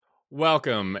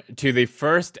Welcome to the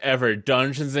first ever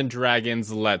Dungeons &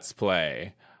 Dragons Let's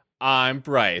Play. I'm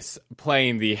Bryce,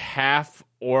 playing the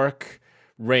half-orc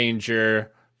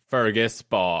ranger Fergus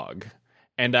Bog.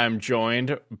 And I'm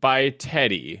joined by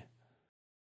Teddy.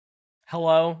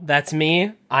 Hello, that's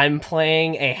me. I'm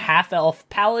playing a half-elf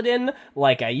paladin,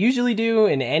 like I usually do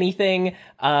in anything,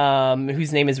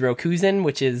 whose name is Rokuzin,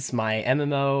 which is my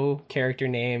MMO character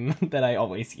name that I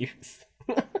always use.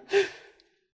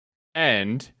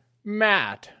 And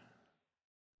Matt.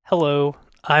 Hello,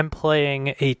 I'm playing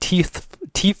a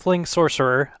tiefling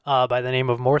sorcerer by the name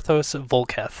of Morthos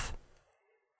Volketh.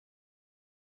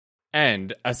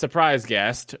 And a surprise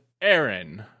guest,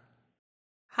 Aaron.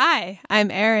 Hi, I'm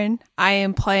Erin. I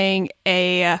am playing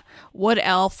a wood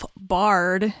elf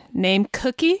bard named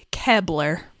Cookie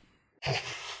Kebler.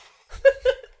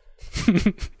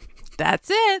 That's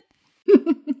it.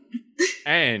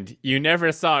 And you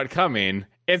never saw it coming,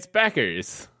 it's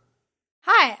Beckers.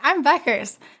 Hi, I'm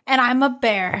Beckers, and I'm a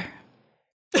bear.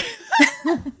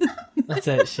 That's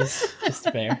it, she's just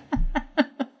a bear.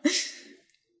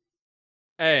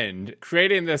 And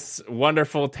creating this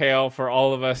wonderful tale for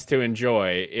all of us to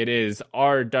enjoy, it is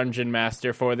our dungeon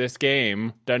master for this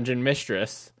game, dungeon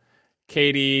mistress,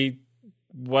 Katie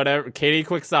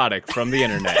Quixotic from the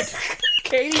internet.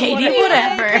 Katie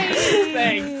whatever.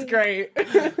 Thanks, great.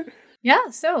 Yeah,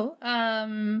 so,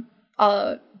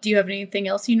 do you have anything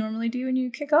else you normally do when you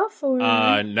kick off? Or?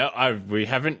 No, we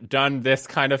haven't done this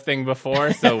kind of thing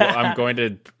before, so I'm going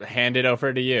to hand it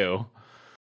over to you.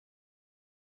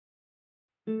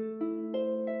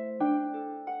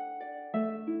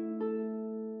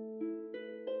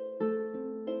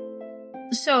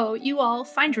 So, you all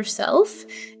find yourself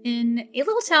in a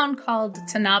little town called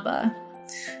Tanaba.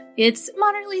 It's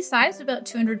moderately sized, about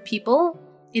 200 people.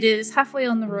 It is halfway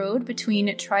on the road between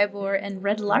Tribor and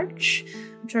Red Larch,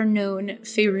 which are known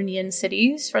Faerunian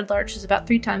cities. Red Larch is about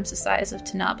 3 times the size of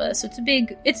Tanaba, so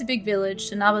it's a big village.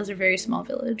 Tanaba is a very small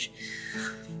village.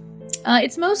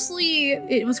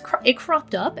 It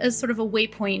cropped up as sort of a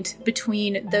waypoint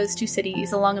between those two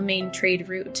cities along a main trade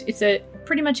route. It's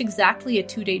pretty much exactly a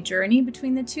 2-day journey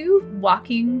between the two,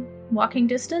 walking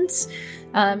distance.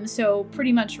 So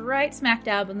pretty much right smack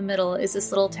dab in the middle is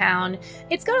this little town.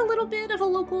 It's got a little bit of a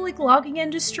local logging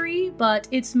industry, but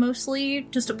it's mostly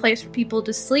just a place for people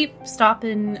to sleep, stop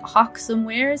and hawk some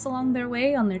wares along their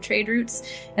way on their trade routes,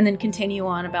 and then continue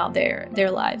on about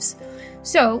their lives.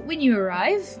 So when you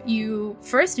arrive, you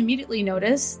first immediately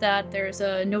notice that there's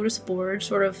a notice board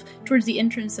sort of towards the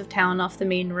entrance of town off the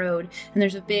main road, and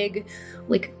there's a big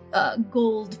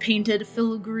gold painted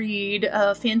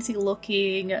filigreed, fancy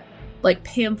looking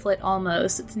pamphlet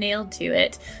almost. It's nailed to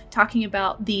it, talking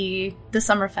about the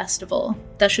summer festival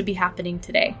that should be happening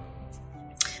today.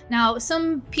 Now,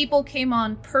 some people came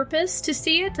on purpose to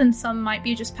see it, and some might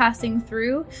be just passing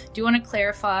through. Do you want to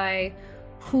clarify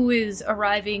who is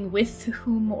arriving with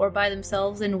whom or by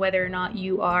themselves, and whether or not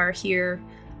you are here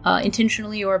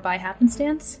intentionally or by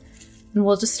happenstance? And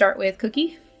we'll just start with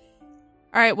Cookie.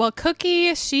 All right, well,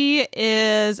 Cookie, she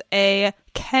is a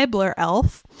Kebler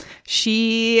elf.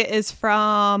 She is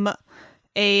from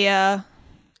a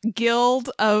guild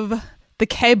of the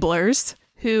Keblers,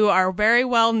 who are very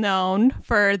well known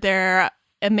for their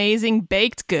amazing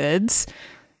baked goods.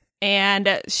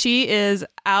 And she is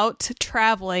out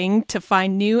traveling to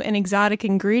find new and exotic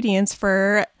ingredients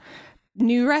for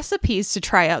new recipes to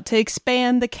try out to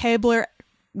expand the Kebler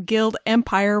Guild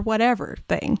Empire, whatever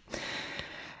thing.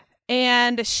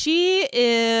 And she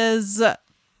is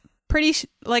pretty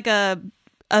like a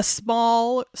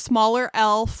smaller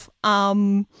elf.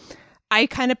 I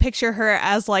kind of picture her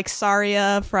as like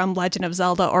Saria from Legend of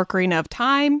Zelda: Ocarina of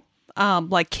Time,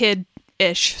 like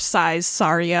kid-ish size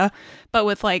Saria, but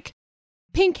with like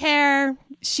pink hair.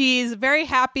 She's very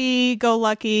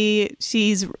happy-go-lucky.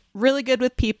 She's really good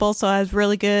with people, so has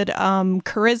really good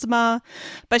charisma.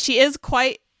 But she is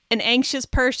quite an anxious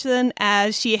person,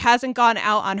 as she hasn't gone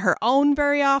out on her own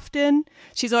very often.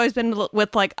 She's always been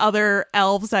with like other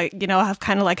elves that, have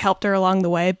kind of like helped her along the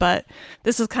way, but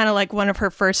this is kind of like one of her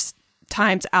first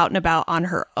times out and about on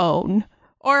her own.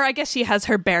 Or I guess she has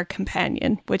her bear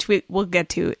companion, which we'll get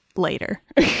to later.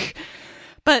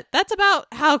 But that's about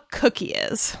how Cookie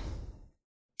is.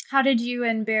 How did you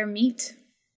and Bear meet?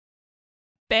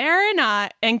 Bear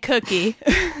and Cookie,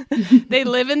 they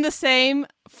live in the same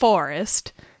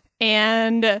forest.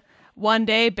 And one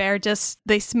day, Bear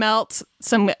they smelt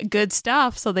some good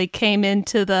stuff, so they came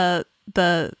into the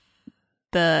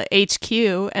HQ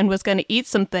and was going to eat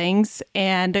some things.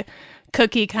 And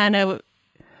Cookie kind of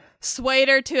swayed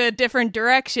her to a different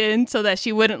direction so that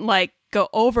she wouldn't like go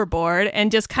overboard,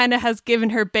 and just kind of has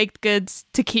given her baked goods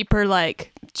to keep her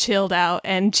like chilled out,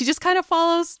 and she just kind of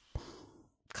follows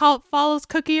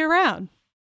Cookie around.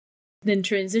 Then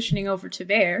transitioning over to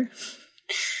Bear,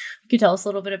 you could tell us a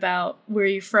little bit about where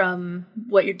you're from,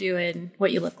 what you're doing,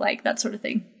 what you look like, that sort of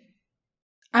thing.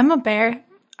 I'm a bear.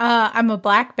 I'm a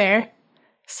black bear,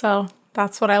 so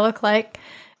that's what I look like.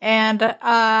 And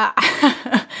I'm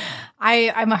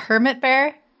a hermit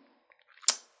bear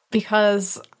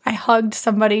because I hugged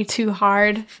somebody too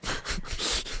hard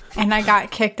and I got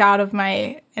kicked out of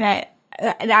an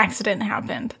accident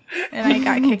happened and I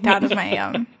got kicked out of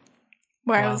my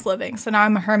where I was living. So now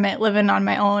I'm a hermit living on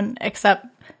my own, except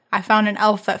I found an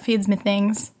elf that feeds me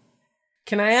things.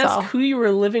 Can I ask who you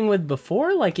were living with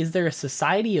before? Like, is there a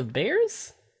society of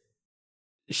bears?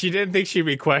 She didn't think she'd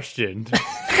be questioned.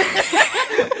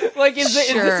 Like, is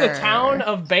this a town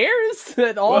of bears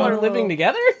that all are living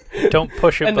together? Don't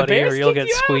push it, And the buddy, bears or you'll kick get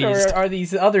you out, squeezed. or are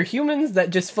these other humans that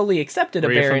just fully accepted a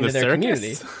Were you bear from into the their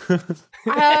circus? community?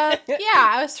 Yeah,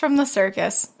 I was from the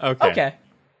circus.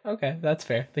 Okay, that's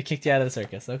fair. They kicked you out of the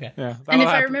circus. Okay. Yeah, And if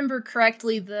I remember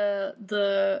correctly,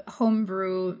 the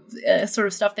homebrew sort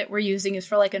of stuff that we're using is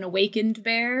for like an awakened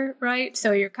bear, right?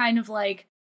 So you're kind of like,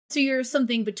 so you're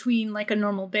something between like a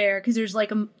normal bear, because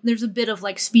there's a bit of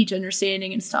like speech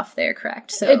understanding and stuff there,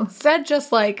 correct? So It said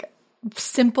just like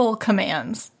simple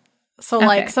commands. So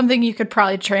like something you could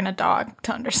probably train a dog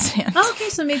to understand. Oh, okay,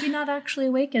 so maybe not actually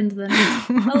awakened then.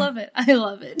 I love it.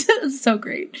 It's so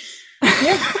great.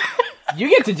 You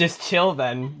get to just chill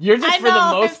then. You're just, for the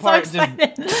most part, just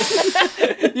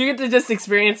you get to just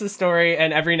experience the story,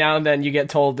 and every now and then you get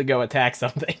told to go attack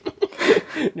something.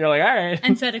 You're like, all right.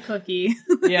 And fed a cookie.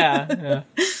 Yeah.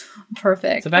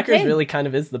 Perfect. So Beckers really kind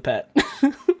of is the pet.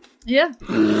 Yeah.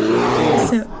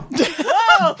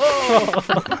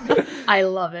 I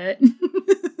love it.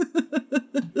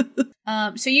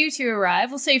 So you two arrive.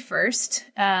 We'll say first.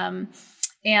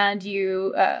 And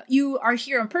you are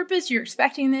here on purpose. You're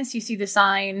expecting this. You see the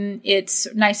sign.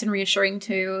 It's nice and reassuring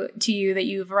to you that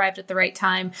you've arrived at the right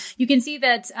time. You can see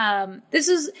that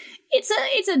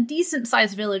it's a decent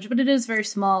sized village, but it is very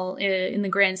small in the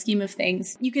grand scheme of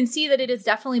things. You can see that it is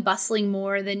definitely bustling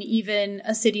more than even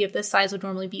a city of this size would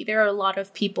normally be. There are a lot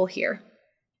of people here.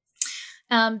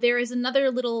 There is another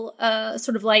little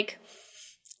sort of like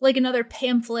another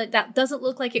pamphlet that doesn't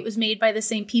look like it was made by the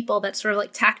same people, that's sort of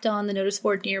like tacked on the notice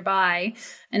board nearby.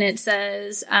 And it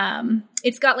says,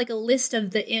 it's got like a list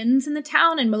of the inns in the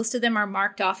town, and most of them are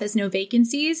marked off as no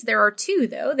vacancies. There are two,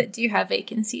 though, that do have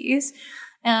vacancies.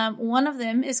 One of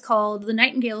them is called the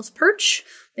Nightingale's Perch.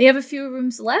 They have a few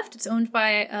rooms left. It's owned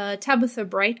by Tabitha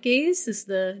Brightgaze, as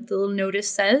the little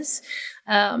notice says.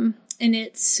 And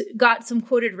it's got some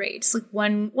quoted rates, like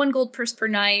one gold purse per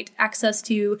night, access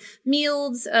to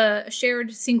meals, a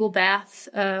shared single bath,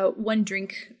 1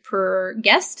 drink per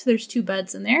guest. There's 2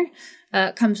 beds in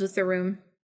there. Comes with the room.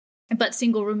 But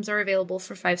single rooms are available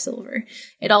for 5 silver.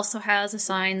 It also has a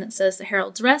sign that says the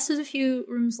Herald's Rest has a few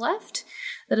rooms left.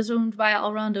 That is owned by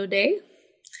Alrondo Day.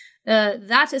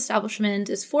 That establishment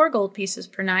is 4 gold pieces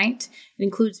per night. It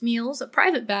includes meals, a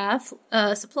private bath,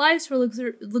 supplies for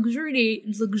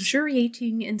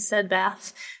luxuriating in said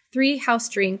bath, 3 house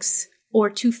drinks, or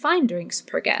 2 fine drinks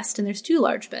per guest. And there's 2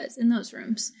 large beds in those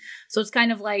rooms. So it's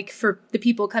kind of like for the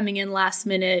people coming in last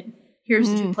minute, here's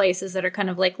 2 places that are kind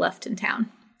of like left in town.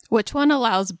 Which one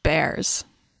allows bears?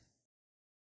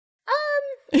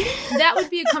 That would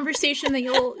be a conversation that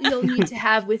you'll need to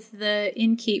have with the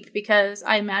innkeep, because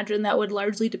I imagine that would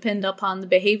largely depend upon the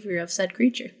behavior of said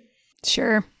creature.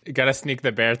 Sure. You gotta sneak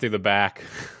the bear through the back.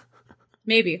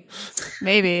 Maybe,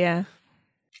 yeah.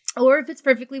 Or if it's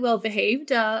perfectly well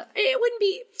behaved, it wouldn't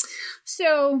be.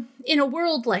 So, in a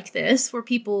world like this, where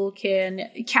people can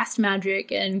cast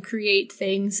magic and create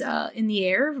things in the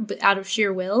air out of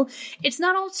sheer will, it's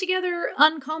not altogether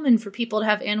uncommon for people to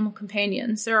have animal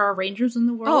companions. There are rangers in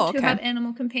the world who have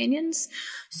animal companions.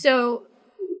 So,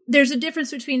 there's a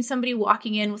difference between somebody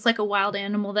walking in with like a wild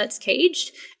animal that's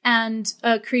caged and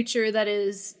a creature that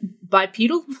is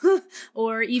bipedal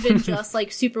or even just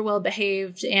like super well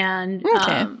behaved and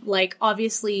like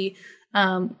obviously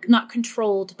not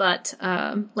controlled, but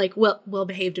like well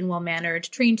behaved and well mannered,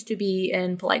 trained to be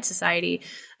in polite society.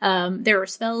 There are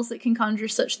spells that can conjure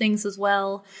such things as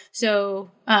well. So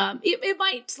it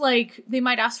might, like, they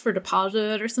might ask for a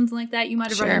deposit or something like that. You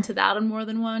might have run into that on more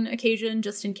than one occasion,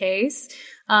 just in case.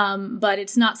 But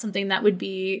it's not something that would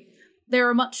be. There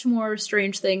are much more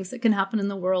strange things that can happen in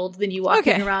the world than you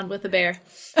walking around with a bear,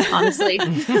 honestly.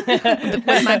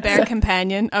 With my bear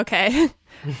companion. Okay.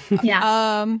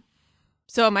 Yeah.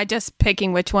 So am I just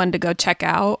picking which one to go check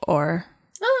out, or?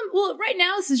 Well, right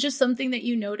now this is just something that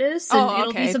you notice, and Oh, it'll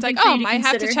okay. be It's something like, for you oh, to I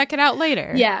have to consider. check it out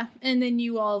later. Yeah, and then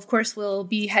you all, of course, will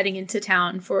be heading into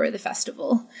town for the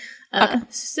festival.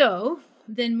 So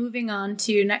then moving on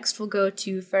to next, we'll go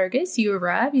to Fergus. You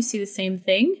arrive, you see the same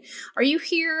thing. Are you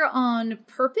here on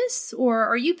purpose, or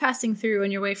are you passing through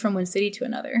on your way from one city to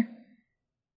another?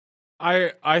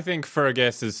 I think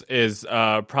Fergus is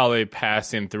probably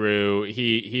passing through.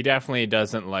 He definitely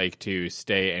doesn't like to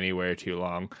stay anywhere too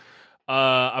long.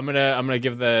 I'm gonna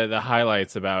give the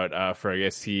highlights about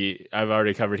Fergus. I've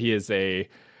already covered. He is a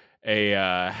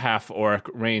half orc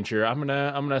ranger. I'm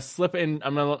gonna slip in.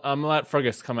 I'm gonna let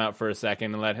Fergus come out for a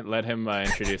second and let him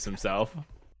introduce himself.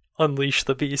 Unleash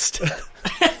the beast.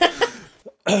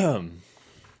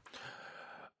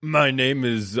 My name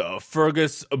is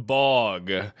Fergus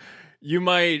Bog. You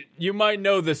might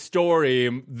know the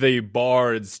story the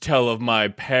bards tell of my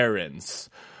parents.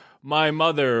 My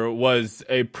mother was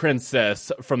a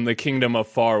princess from the kingdom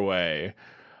of Farway.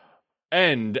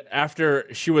 And after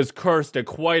she was cursed at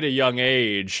quite a young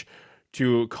age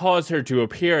to cause her to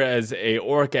appear as a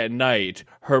orc at night,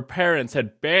 her parents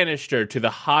had banished her to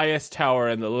the highest tower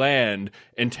in the land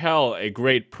until a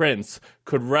great prince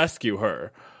could rescue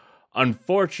her.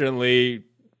 Unfortunately,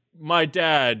 my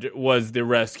dad was the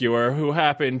rescuer, who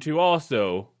happened to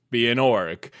also be an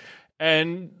orc.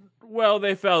 And, well,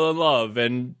 they fell in love,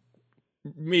 and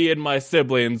me and my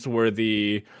siblings were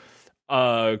the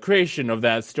creation of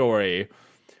that story.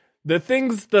 The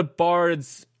things the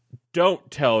bards don't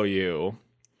tell you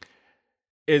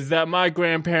is that my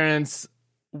grandparents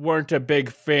weren't a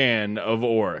big fan of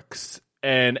orcs.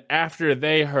 And after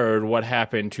they heard what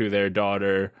happened to their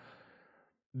daughter,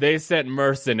 they sent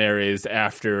mercenaries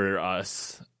after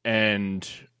us, and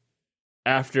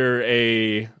after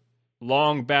a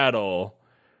long battle,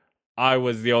 I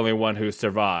was the only one who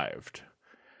survived.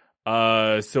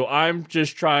 So I'm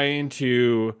just trying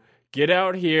to get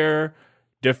out here,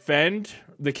 defend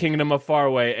the kingdom of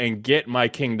Farway, and get my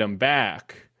kingdom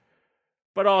back.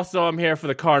 But also, I'm here for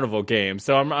the carnival game,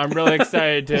 so I'm really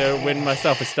excited to win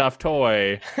myself a stuffed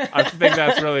toy. I think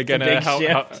that's really going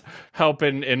to help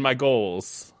in my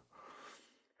goals.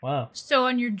 Wow. So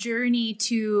on your journey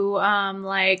to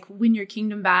win your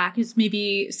kingdom back is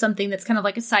maybe something that's kind of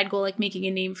like a side goal, like making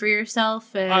a name for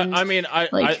yourself. And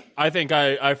I think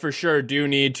I for sure do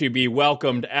need to be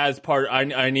welcomed as part.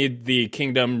 I need the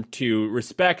kingdom to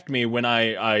respect me when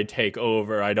I take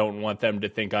over. I don't want them to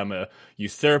think I'm a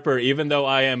usurper, even though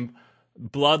I am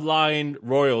bloodline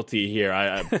royalty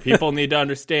here. People need to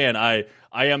understand I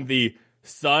am the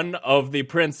son of the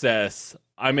princess.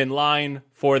 I'm in line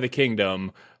for the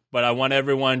kingdom. But I want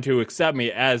everyone to accept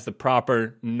me as the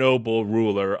proper noble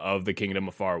ruler of the kingdom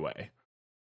of Farway.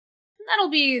 That'll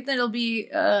be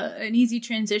an easy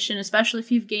transition, especially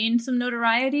if you've gained some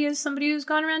notoriety as somebody who's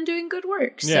gone around doing good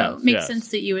work. So it makes sense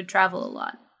that you would travel a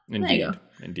lot. Indeed. There you go.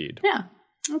 Indeed. Yeah.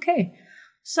 Okay.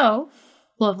 So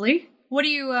lovely. What do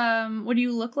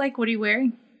you look like? What are you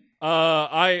wearing?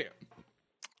 I'm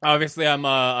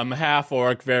a half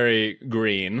orc, very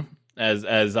green,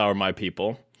 as are my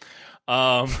people.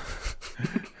 I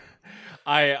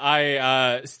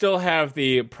still have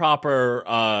the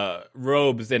proper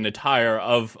robes and attire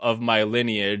of my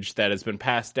lineage that has been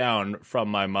passed down from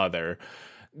my mother.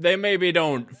 They maybe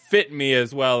don't fit me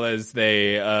as well as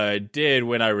they did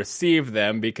when I received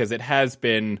them, because it has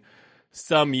been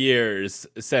some years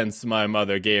since my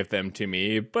mother gave them to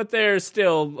me, but they're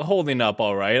still holding up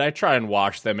all right. I try and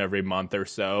wash them every month or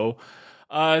so.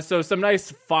 So some nice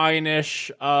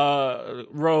fine-ish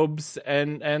robes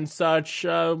and such,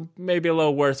 maybe a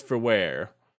little worse for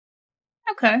wear.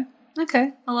 Okay,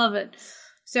 I love it.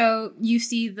 So you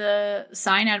see the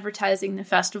sign advertising the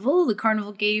festival, the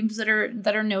carnival games that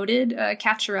are noted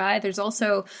catch your eye. There's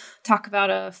also talk about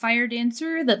a fire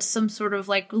dancer. That's some sort of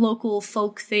like local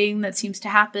folk thing that seems to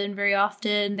happen very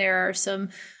often. There are some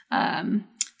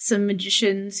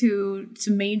magicians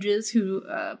some mages who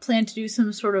plan to do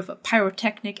some sort of a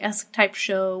pyrotechnic-esque type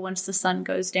show once the sun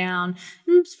goes down.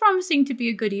 And it's promising to be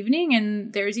a good evening,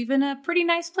 and there's even a pretty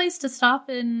nice place to stop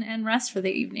and rest for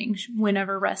the evening,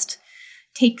 whenever rest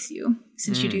takes you,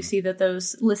 since you do see that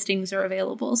those listings are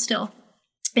available still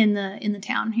in the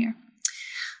town here.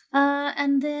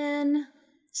 And then,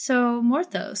 so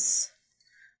Morthos,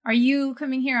 are you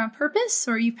coming here on purpose,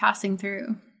 or are you passing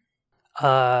through?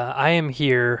 I am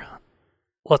here.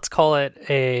 Let's call it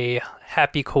a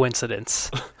happy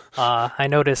coincidence. I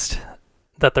noticed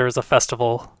that there was a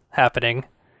festival happening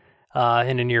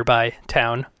in a nearby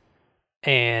town,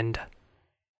 and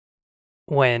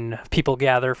when people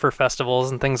gather for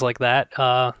festivals and things like that,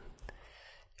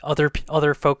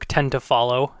 other folk tend to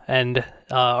follow, and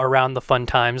around the fun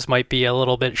times might be a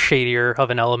little bit shadier of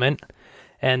an element,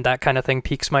 and that kind of thing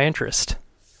piques my interest.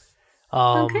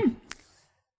 Okay.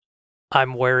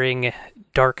 I'm wearing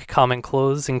dark common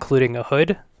clothes, including a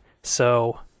hood,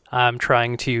 so I'm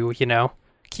trying to,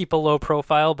 keep a low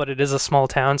profile, but it is a small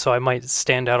town, so I might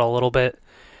stand out a little bit,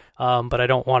 but I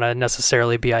don't want to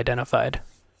necessarily be identified.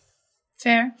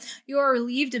 Fair. You are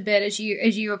relieved a bit as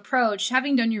you approach.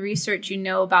 Having done your research, you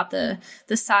know about the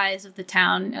size of the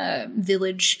town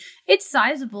village. It's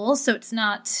sizable, so it's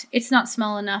not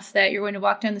small enough that you're going to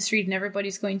walk down the street and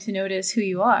everybody's going to notice who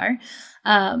you are.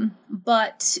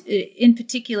 But in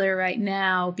particular, right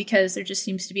now, because there just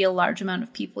seems to be a large amount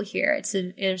of people here,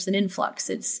 there's an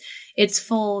influx. It's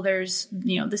full. There's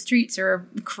the streets are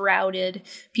crowded.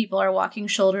 People are walking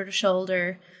shoulder to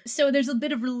shoulder. So there's a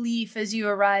bit of relief as you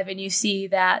arrive and you see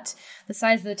that the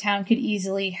size of the town could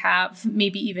easily have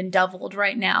maybe even doubled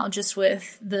right now, just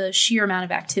with the sheer amount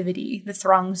of activity, the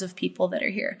throngs of people that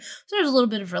are here. So there's a little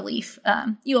bit of relief.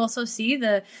 You also see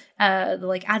the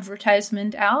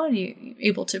advertisement out. You're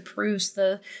able to peruse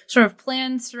the sort of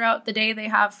plans throughout the day they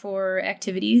have for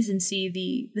activities and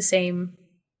see the same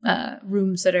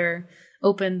rooms that are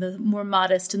open, the more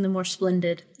modest and the more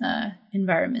splendid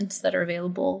environments that are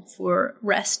available for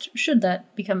rest, should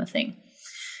that become a thing.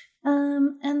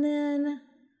 And then,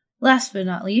 last but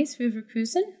not least, we have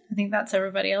Rokuzen. I think that's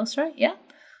everybody else, right? Yeah.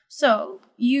 So,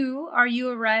 are you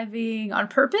arriving on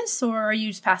purpose, or are you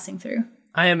just passing through?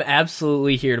 I am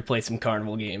absolutely here to play some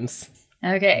carnival games.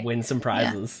 Okay. Win some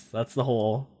prizes. Yeah. That's the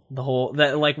whole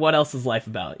that, like, what else is life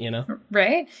about,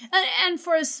 Right. And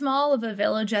for as small of a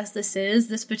village as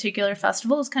this particular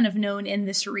festival is kind of known in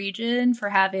this region for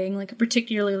having like a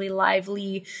particularly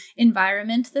lively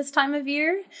environment this time of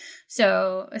year.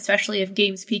 So especially if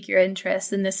games pique your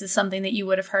interest, then this is something that you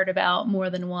would have heard about more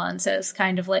than once as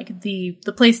kind of like the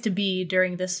place to be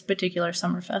during this particular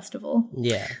summer festival.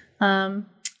 Yeah.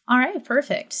 All right,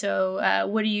 perfect. So,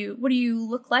 what do you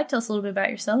look like? Tell us a little bit about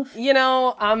yourself.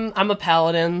 I'm a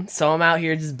paladin, so I'm out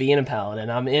here just being a paladin.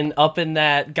 I'm up in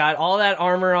that, got all that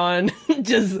armor on,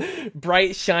 just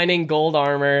bright shining gold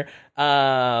armor.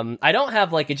 I don't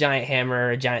have like a giant hammer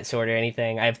or a giant sword or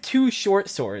anything. I have 2 short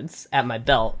swords at my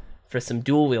belt for some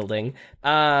dual wielding.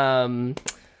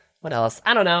 What else?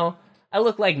 I don't know. I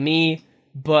look like me,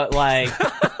 but like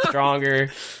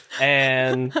stronger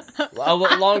and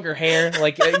longer hair,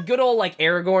 like good old like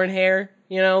Aragorn hair,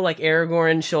 like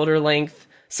Aragorn shoulder length,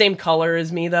 same color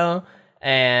as me though,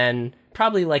 and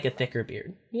probably like a thicker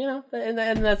beard,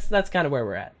 and that's kind of where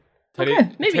we're at. Okay.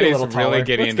 Maybe Teddy's a little taller. really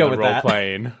getting Let's into go the with role that.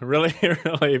 playing,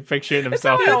 really picturing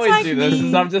himself. I always like do this. me.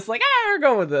 Is I'm just like, we're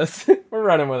going with this. We're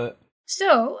running with it.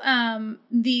 So,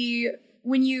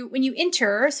 when you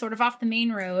enter sort of off the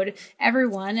main road,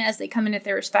 everyone, as they come in at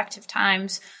their respective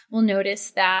times, will notice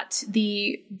that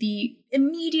the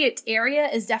immediate area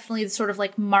is definitely the sort of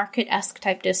like market-esque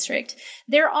type district.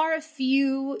 There are a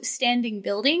few standing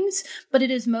buildings, but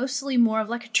it is mostly more of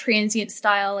like a transient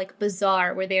style, like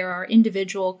bazaar, where there are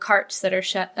individual carts that are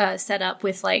set up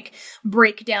with like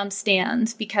breakdown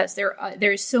stands, because there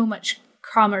is so much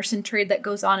commerce and trade that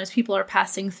goes on as people are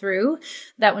passing through,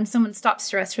 that when someone stops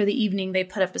to rest for the evening, they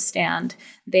put up a stand,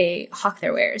 they hawk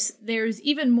their wares. There's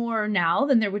even more now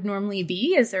than there would normally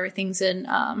be, as there are things in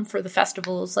for the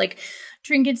festivals, like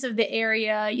trinkets of the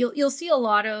area. You'll see a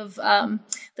lot of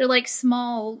they're like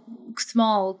small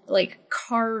like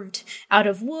carved out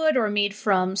of wood or made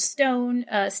from stone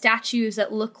statues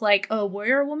that look like a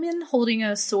warrior woman holding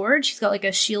a sword. She's got like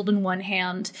a shield in one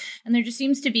hand, and there just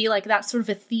seems to be like that sort of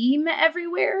a theme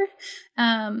everywhere.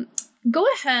 Go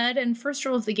ahead and first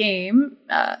roll of the game,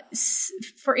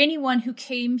 for anyone who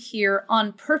came here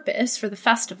on purpose for the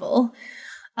festival,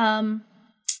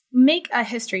 make a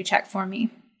history check for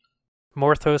me.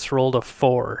 Morthos rolled a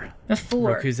 4. A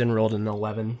 4. Rokuzen rolled an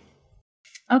 11.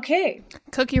 Okay.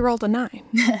 Cookie rolled a 9.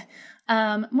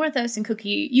 Morthos and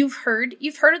Cookie, you've heard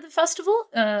of the festival.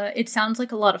 It sounds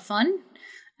like a lot of fun.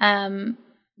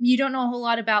 You don't know a whole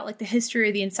lot about like the history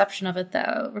or the inception of it,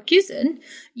 though. Rokuzen,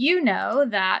 you know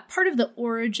that part of the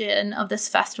origin of this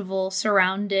festival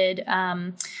surrounded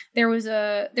there was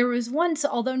once,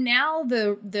 although now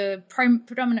the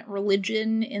predominant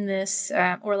religion in this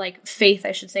or like faith,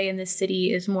 I should say, in this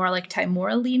city is more like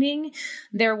Tymora leaning.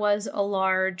 There was a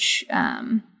large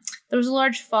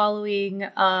following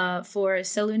for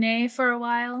Selûne for a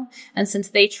while, and since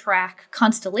they track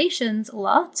constellations a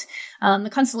lot, the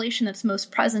constellation that's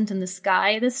most present in the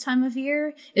sky this time of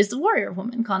year is the Warrior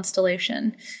Woman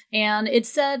constellation. And it's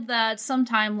said that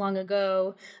sometime long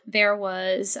ago there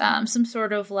was some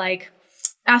sort of like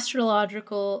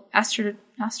astrological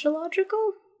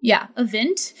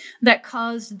event that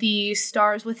caused the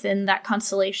stars within that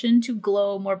constellation to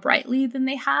glow more brightly than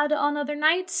they had on other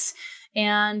nights.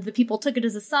 And the people took it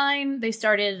as a sign. They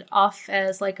started off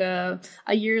as like a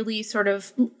yearly sort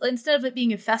of, instead of it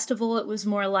being a festival, it was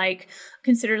more like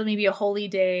considered maybe a holy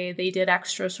day. They did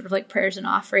extra sort of like prayers and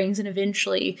offerings. And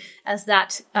eventually, as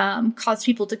that caused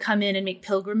people to come in and make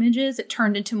pilgrimages, it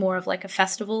turned into more of like a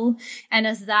festival. And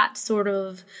as that sort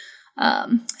of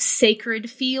sacred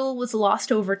feel was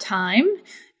lost over time,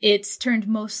 it's turned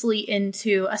mostly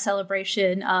into a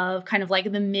celebration of kind of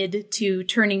like the mid to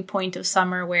turning point of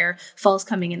summer where fall's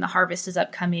coming and the harvest is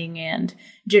upcoming, and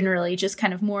generally just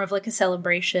kind of more of like a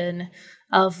celebration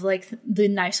of like the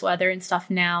nice weather and stuff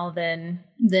now than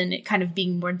it kind of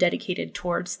being more dedicated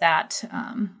towards that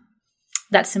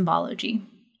that symbology.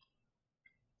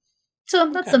 So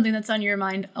that's something that's on your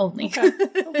mind only.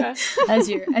 Okay. as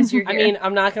you're here. I mean,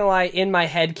 I'm not gonna lie, in my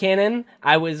headcanon,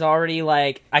 I was already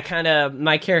like,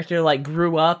 my character like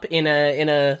grew up in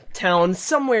a town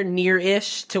somewhere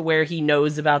near-ish to where he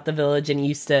knows about the village and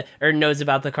knows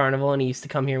about the carnival, and he used to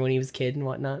come here when he was a kid and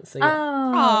whatnot. So yeah.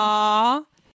 Aww.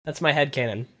 That's my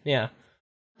headcanon. Yeah.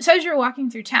 So as you're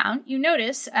walking through town, you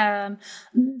notice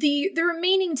the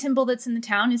remaining temple that's in the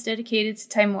town is dedicated to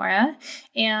Tymora,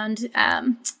 and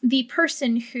the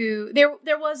person who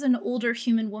there was an older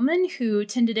human woman who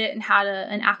tended it and had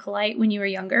an acolyte when you were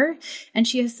younger, and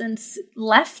she has since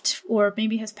left or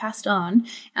maybe has passed on,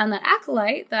 and that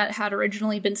acolyte that had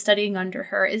originally been studying under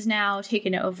her is now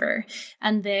taken over,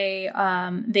 and they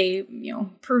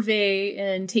purvey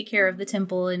and take care of the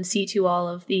temple and see to all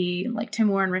of the like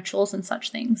Tymoran rituals and such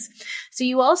things. So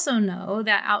you also know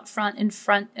that out front,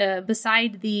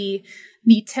 beside the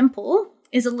temple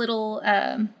is a little,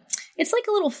 it's like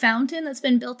a little fountain that's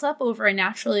been built up over a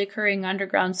naturally occurring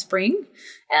underground spring.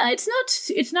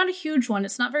 It's not a huge one.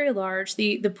 It's not very large.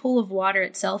 The pool of water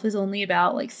itself is only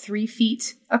about like 3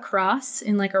 feet across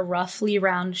in like a roughly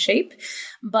round shape.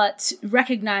 But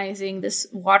recognizing this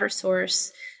water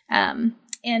source,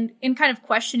 and in kind of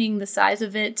questioning the size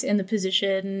of it and the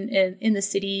position in the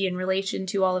city in relation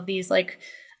to all of these like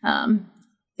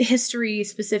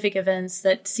history-specific events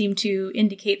that seem to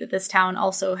indicate that this town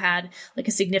also had like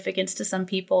a significance to some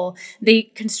people, they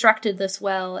constructed this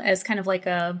well as kind of like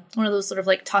one of those sort of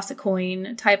like toss a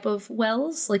coin type of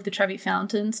wells, like the Trevi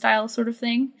Fountain style sort of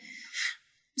thing.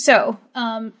 So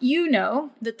you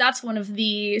know that that's one of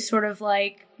the sort of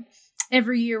like,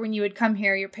 every year when you would come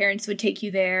here, your parents would take you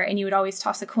there and you would always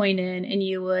toss a coin in and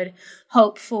you would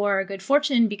hope for good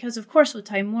fortune because, of course, with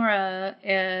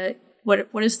Tymora,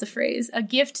 what is the phrase? A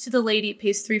gift to the lady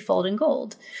pays threefold in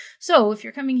gold. So if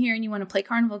you're coming here and you want to play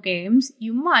carnival games,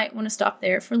 you might want to stop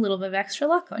there for a little bit of extra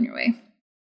luck on your way.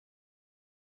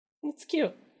 That's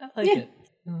cute. I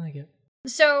like it.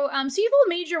 So you've all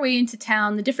made your way into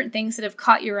town. The different things that have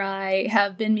caught your eye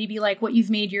have been maybe like what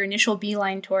you've made your initial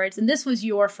beeline towards. And this was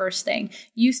your first thing.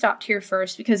 You stopped here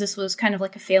first because this was kind of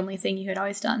like a family thing you had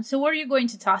always done. So what are you going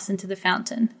to toss into the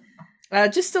fountain?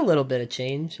 Just a little bit of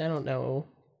change. I don't know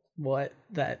what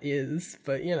that is,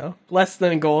 but less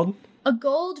than gold. A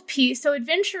gold piece. So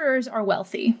adventurers are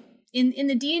wealthy. In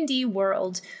the D&D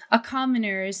world, a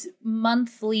commoner's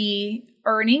monthly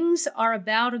earnings are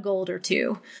about a gold or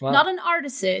two. Wow. Not an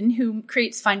artisan who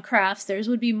creates fine crafts, theirs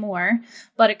would be more,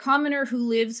 but a commoner who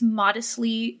lives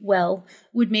modestly well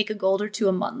would make a gold or two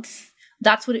a month.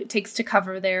 That's what it takes to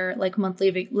cover their like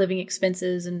monthly living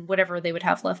expenses and whatever they would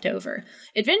have left over.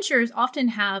 Adventurers often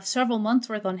have several months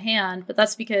worth on hand, but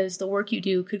that's because the work you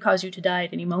do could cause you to die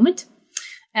at any moment.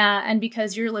 And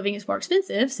because your living is more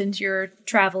expensive since you're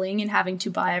traveling and having to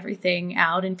buy everything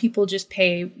out, and people just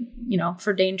pay,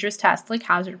 for dangerous tasks like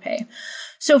hazard pay.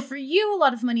 So for you, a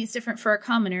lot of money is different for a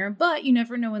commoner, but you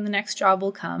never know when the next job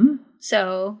will come.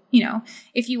 So,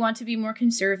 if you want to be more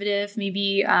conservative,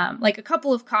 maybe like a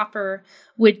couple of copper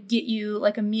would get you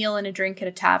like a meal and a drink at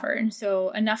a tavern.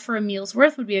 So enough for a meal's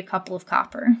worth would be a couple of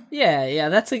copper. Yeah,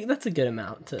 that's a good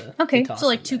amount to. Okay, to so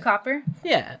like 2 copper.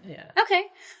 Yeah. Okay,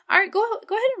 all right. Go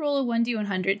ahead and roll a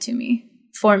 1d100 to me.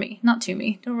 For me, not to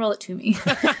me. Don't roll it to me.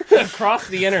 Across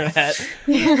the internet.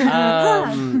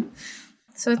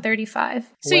 So 35.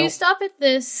 So you stop at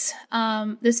this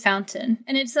this fountain,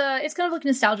 and it's kind of like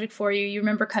nostalgic for you. You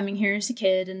remember coming here as a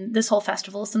kid, and this whole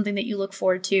festival is something that you look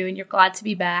forward to, and you're glad to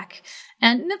be back.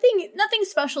 And nothing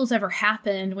special has ever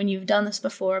happened when you've done this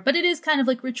before, but it is kind of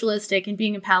like ritualistic, and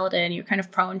being a paladin, you're kind of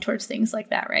prone towards things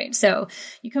like that, right? So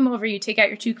you come over, you take out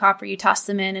your 2 copper, you toss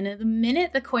them in, and at the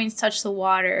minute the coins touch the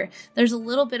water, there's a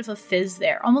little bit of a fizz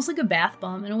there, almost like a bath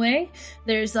bomb in a way.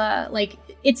 There's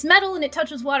it's metal and it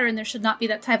touches water, and there should not be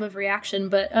that type of reaction,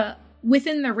 but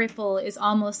within the ripple is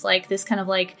almost like this kind of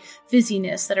like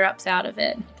fizziness that erupts out of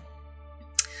it.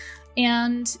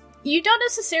 And you don't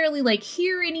necessarily like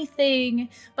hear anything,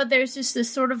 but there's just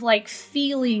this sort of like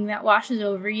feeling that washes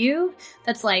over you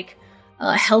that's like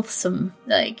healthsome.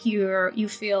 Like you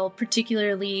feel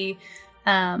particularly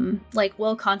like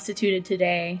well constituted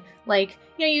today. Like,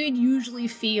 you know, you'd usually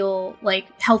feel like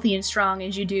healthy and strong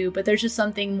as you do, but there's just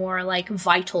something more like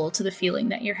vital to the feeling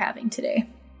that you're having today.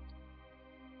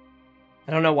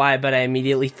 I don't know why, but I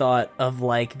immediately thought of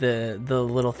like the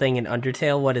little thing in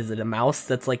Undertale. What is it? A mouse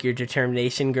that's like your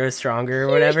determination grows stronger or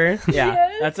whatever. Yeah,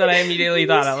 Yes. that's what I immediately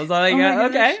thought. I was like, Oh my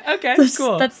okay, That's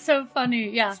cool. That's so funny.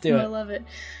 Yeah, Let's do it. I love it.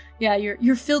 Yeah,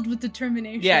 you're filled with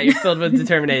determination. Yeah, you're filled with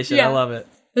determination. Yeah. I love it.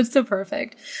 That's so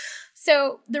perfect.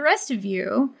 So the rest of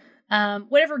you,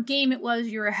 whatever game it was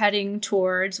you were heading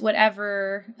towards,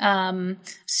 whatever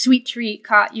sweet treat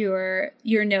caught your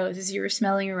nose as you were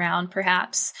smelling around,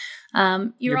 perhaps.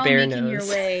 You're Your all bare making your nose.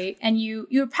 way, and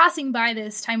you're passing by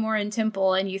this Timoran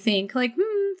temple, and you think like,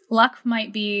 luck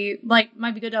might be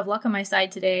good to have luck on my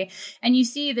side today. And you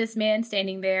see this man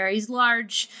standing there. He's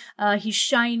large, he's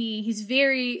shiny, he's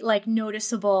very like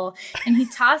noticeable, and he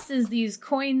tosses these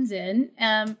coins in.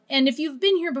 And if you've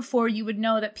been here before, you would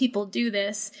know that people do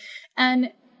this.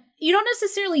 And you don't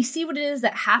necessarily see what it is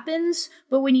that happens,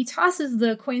 but when he tosses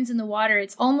the coins in the water,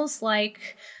 it's almost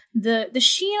like the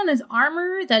sheen on his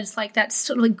armor, that's like that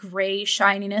sort of like gray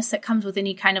shininess that comes with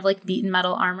any kind of like beaten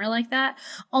metal armor like that.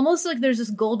 Almost like there's this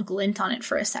gold glint on it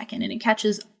for a second, and it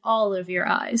catches all of your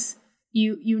eyes.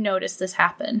 You notice this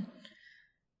happen.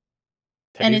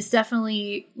 Teddy, And it's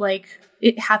definitely like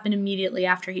it happened immediately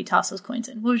after he tossed those coins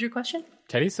in. What was your question?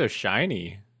 Teddy's so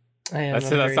shiny. I am.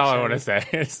 That's I'm all very I want to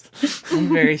shiny. say. I'm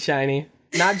very shiny.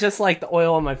 Not just like the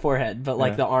oil on my forehead, but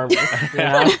like the armor. You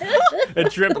know?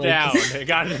 It dripped down. It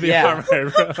got into the Yeah.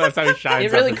 armor. That's how he shines.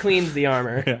 It really up. cleans the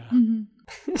armor. Yeah.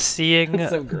 Seeing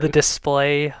That's so the great.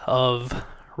 display of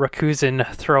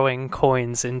Rakuzan throwing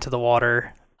coins into the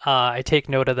water, I take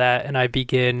note of that and I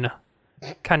begin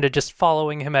kind of just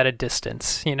following him at a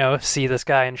distance. You know, see this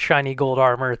guy in shiny gold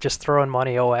armor just throwing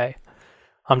money away.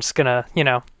 I'm just gonna,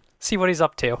 see what he's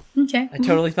up to. Okay. I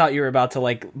totally thought you were about to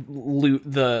like loot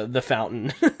the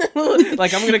fountain.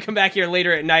 Like I'm gonna come back here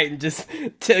later at night and just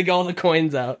take all the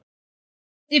coins out.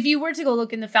 If you were to go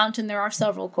look in the fountain, there are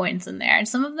several coins in there, and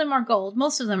some of them are gold.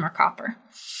 Most of them are copper.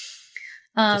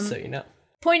 Just so you know.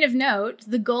 Point of note,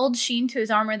 the gold sheen to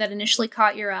his armor that initially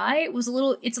caught your eye it's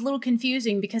a little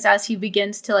confusing because as he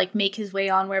begins to like make his way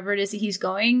on wherever it is that he's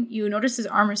going, you notice his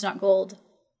armor's not gold.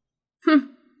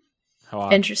 How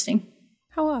odd. Interesting.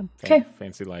 How odd. Okay.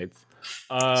 Fancy lights.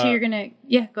 So you're gonna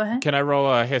go ahead. Can I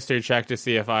roll a history check to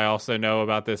see if I also know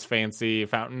about this fancy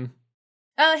fountain?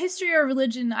 History or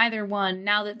religion, either one,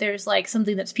 now that there's like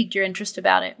something that's piqued your interest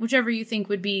about it. Whichever you think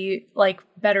would be like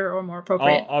better or more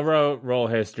appropriate. I'll roll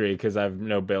history because I have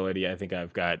nobility. I think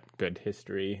I've got good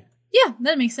history. Yeah,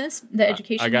 that makes sense. The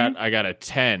education. I got a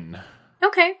 10.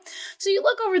 Okay. So you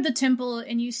look over the temple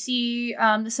and you see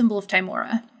the symbol of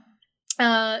Timora.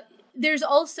 There's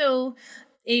also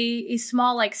a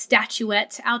small like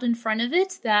statuette out in front of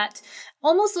it that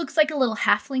almost looks like a little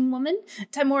halfling woman.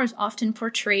 Timora is often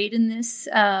portrayed in this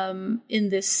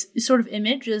sort of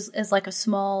image as like a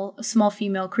small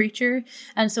female creature,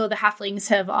 and so the halflings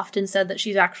have often said that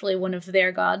she's actually one of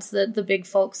their gods that the big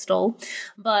folk stole.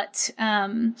 But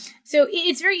so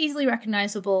it's very easily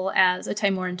recognizable as a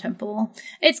Timoran temple.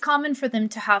 It's common for them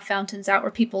to have fountains out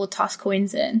where people toss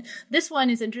coins in. This one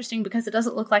is interesting because it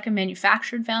doesn't look like a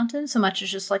manufactured fountain so much as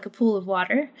just like a pool of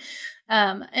water,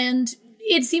 and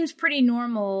it seems pretty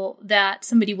normal that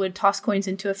somebody would toss coins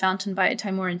into a fountain by a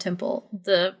Timoran temple.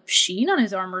 The sheen on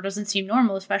his armor doesn't seem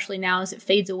normal, especially now as it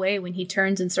fades away when he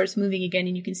turns and starts moving again,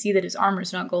 and you can see that his armor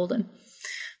is not golden.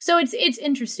 So it's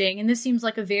interesting, and this seems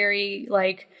like a very,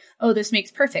 like, oh, this makes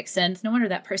perfect sense. No wonder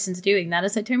that person's doing that.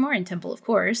 It's a Timoran temple, of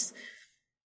course.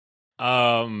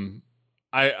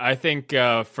 I think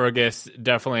Fergus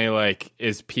definitely like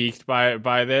is piqued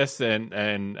by this,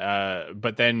 and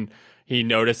but then he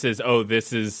notices, oh,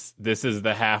 this is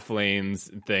the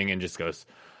halflings thing, and just goes,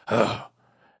 oh,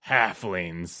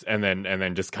 halflings, and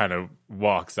then just kind of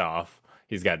walks off.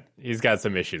 He's got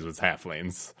some issues with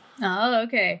halflings. Oh,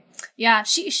 okay. Yeah,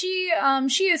 she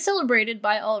is celebrated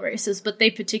by all races, but they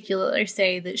particularly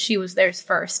say that she was theirs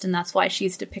first, and that's why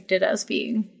she's depicted as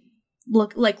being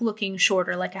looking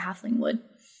shorter like a halfling would.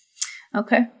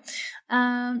 Okay.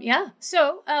 Yeah.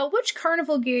 So, which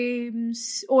carnival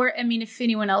games, or, I mean, if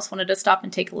anyone else wanted to stop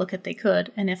and take a look at, they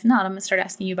could. And if not, I'm going to start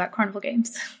asking you about carnival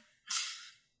games.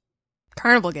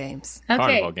 Carnival games. Okay.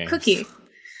 Carnival games. Cookie.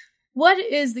 what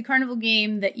is the carnival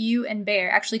game that you and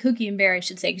Bear, actually Cookie and Bear, I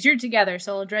should say, because you're together,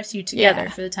 so I'll address you together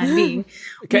for the time being.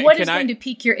 What is going to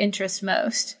pique your interest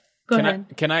most? Go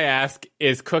ahead. Can I ask,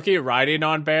 is Cookie riding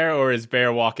on Bear, or is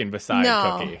Bear walking beside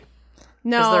Cookie?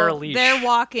 No, they're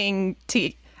walking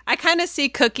to... I kind of see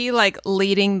Cookie, like,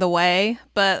 leading the way,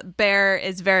 but Bear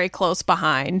is very close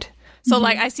behind. So,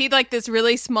 like, I see, like, this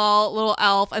really small little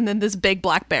elf and then this big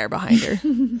black bear behind her.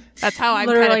 That's how I'm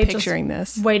kind of picturing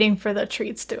this. Waiting for the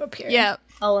treats to appear. Yep.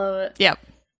 I love it. Yep.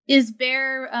 Is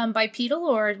Bear bipedal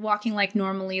or walking like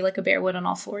normally, like a bear would on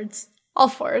all fours? All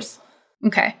fours.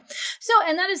 Okay. So,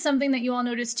 and that is something that you all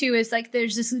notice too, is like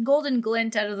there's this golden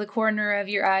glint out of the corner of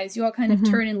your eyes. You all kind of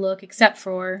turn and look, except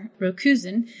for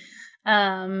Rokuzen,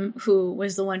 who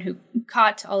was the one who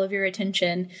caught all of your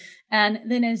attention. And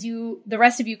then as the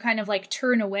rest of you kind of like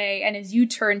turn away, and as you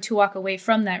turn to walk away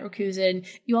from that Rokuzen,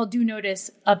 you all do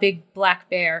notice a big black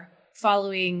bear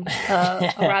following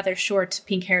a rather short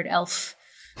pink-haired elf.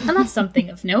 And that's something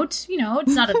of note. You know,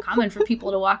 it's not uncommon for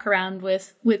people to walk around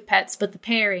with pets, but the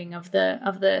pairing of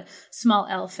the small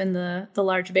elf and the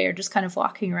large bear just kind of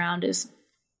walking around is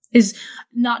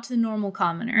not the normal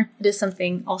commoner. It is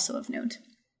something also of note.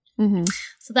 Mm-hmm.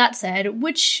 So that said,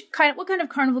 what kind of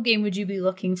carnival game would you be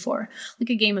looking for? Like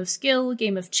a game of skill, a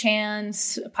game of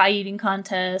chance, a pie eating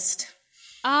contest?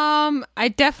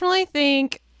 I definitely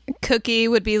think Cookie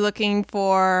would be looking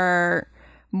for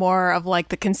more of like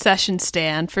the concession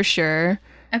stand for sure.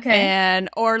 Okay.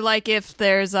 Or like if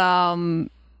there's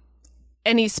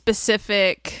any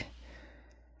specific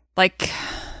like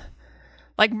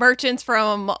merchants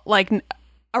from like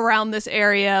around this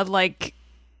area, like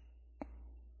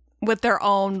with their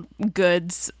own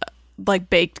goods, like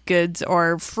baked goods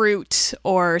or fruit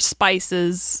or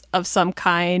spices of some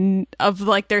kind, of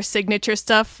like their signature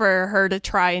stuff for her to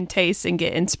try and taste and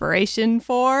get inspiration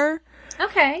for.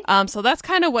 Okay. So that's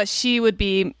kind of what she would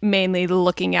be mainly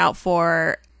looking out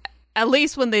for, at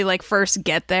least when they like first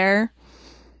get there.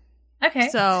 Okay.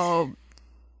 So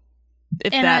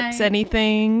if that's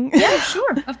anything. Yeah,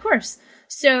 sure. Of course.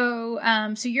 So,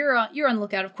 so you're on the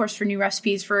lookout, of course, for new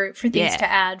recipes, for things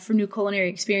to add, for new culinary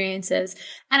experiences,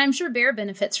 and I'm sure Bear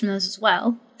benefits from those as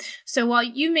well. So while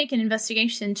you make an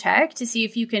investigation check to see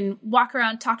if you can walk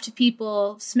around, talk to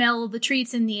people, smell the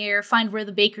treats in the air, find where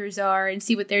the bakers are, and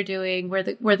see what they're doing, where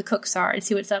the cooks are, and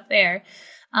see what's up there.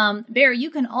 Bear,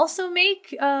 you can also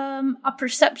make a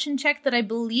perception check that I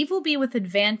believe will be with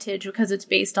advantage because it's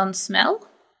based on smell,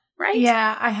 right?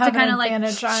 Yeah, I have an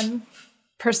advantage on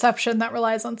perception that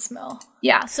relies on smell.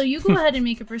 Yeah, so you go ahead and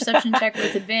make a perception check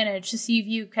with advantage to see if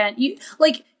you can.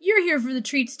 You're here for the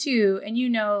treats too, and you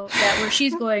know that where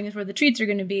she's going is where the treats are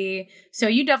going to be. So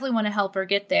you definitely want to help her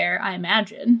get there, I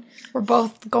imagine. We're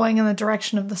both going in the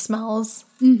direction of the smells.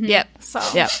 Mm-hmm. Yep.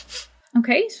 Yep.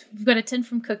 Okay, so we've got a 10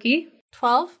 from Cookie.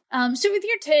 12. So with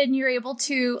your 10, you're able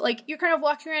to, like, you're kind of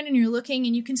walking around and you're looking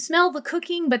and you can smell the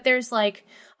cooking, but there's like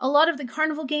a lot of the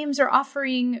carnival games are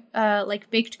offering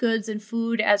like baked goods and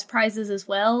food as prizes as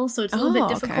well. So it's a little bit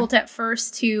difficult at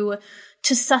first to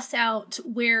suss out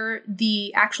where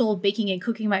the actual baking and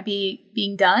cooking might be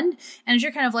being done. And as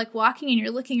you're kind of like walking and you're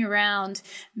looking around,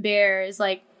 Bear is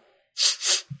like,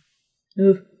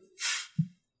 ooh.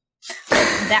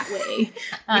 That way.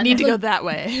 We need to go that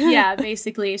way. Yeah,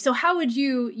 basically. So how would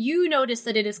you notice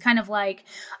that it is kind of like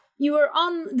you are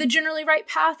on the generally right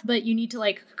path, but you need to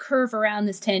like curve around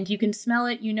this tent. You can smell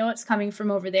it. You know it's coming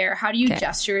from over there. How do you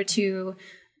gesture to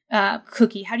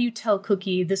Cookie? How do you tell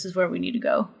Cookie this is where we need to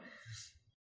go?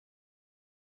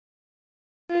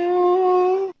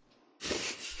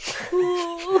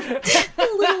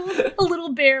 a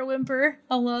little bear whimper.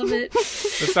 I love it.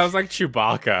 It sounds like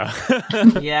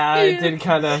Chewbacca. Yeah, it did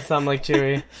kind of sound like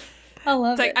Chewie. I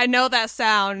love it. Like, I know that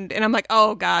sound, and I'm like,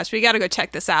 oh gosh, we got to go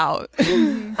check this out.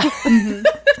 Mm-hmm.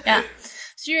 Yeah.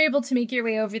 So you're able to make your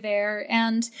way over there,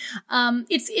 and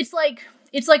it's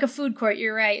like a food court.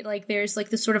 You're right. Like there's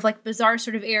like this sort of like bizarre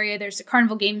sort of area. There's a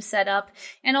carnival game set up,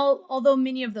 and although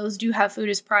many of those do have food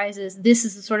as prizes, this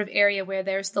is the sort of area where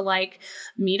there's the like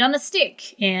meat on a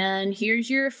stick, and here's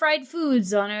your fried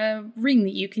foods on a ring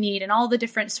that you can eat, and all the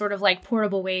different sort of like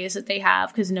portable ways that they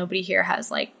have, because nobody here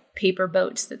has like paper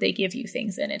boats that they give you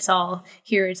things in. It's all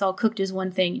cooked as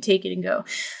one thing. You take it and go.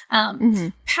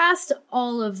 Past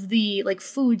all of the like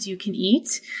foods you can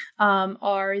eat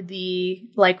are the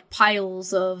like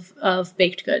piles of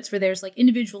baked goods, where there's like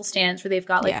individual stands where they've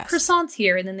got like croissants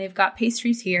here, and then they've got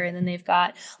pastries here, and then they've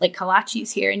got like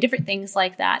kolaches here, and different things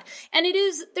like that. And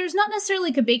there's not necessarily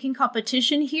like a baking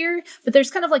competition here, but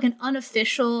there's kind of like an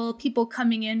unofficial people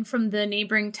coming in from the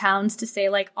neighboring towns to say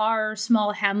like our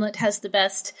small hamlet has the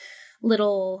best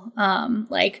little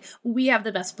like, we have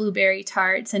the best blueberry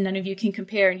tarts and none of you can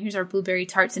compare, and here's our blueberry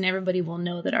tarts and everybody will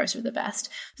know that ours are the best.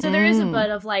 So there is a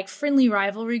bit of like friendly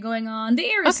rivalry going on. The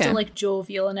air is still like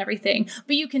jovial and everything,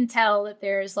 but you can tell that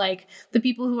there's like the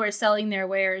people who are selling their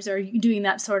wares are doing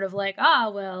that sort of like,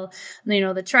 well, you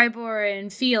know, the Tribor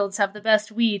and Fields have the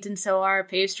best wheat, and so our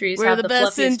pastries We're have the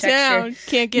best fluffiest in texture. town.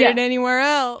 Can't get it anywhere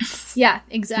else. Yeah,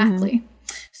 exactly.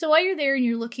 So while you're there and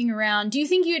you're looking around, do you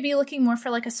think you would be looking more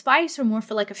for like a spice or more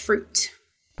for like a fruit?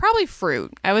 Probably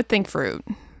fruit. I would think fruit.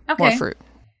 Okay. More fruit.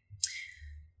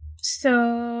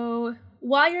 So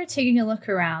while you're taking a look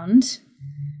around,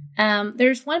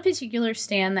 there's one particular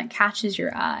stand that catches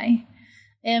your eye.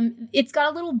 It's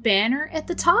got a little banner at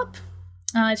the top.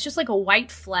 It's just like a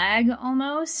white flag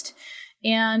almost.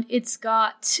 And it's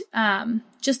got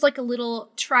just like a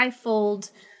little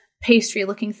trifold pastry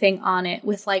looking thing on it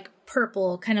with like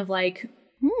purple kind of like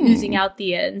oozing out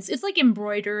the ends. It's like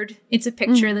embroidered. It's a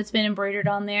picture that's been embroidered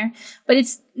on there, but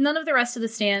it's none of the rest of the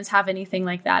stands have anything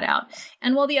like that out.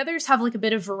 And while the others have like a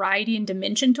bit of variety and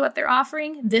dimension to what they're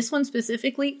offering, this one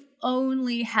specifically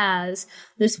only has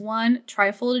this one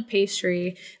trifolded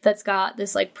pastry that's got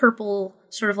this like purple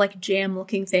sort of like jam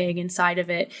looking thing inside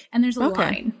of it. And there's a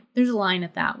line. There's a line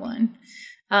at that one.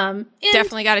 And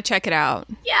definitely got to check it out.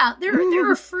 yeah,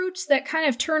 there are fruits that kind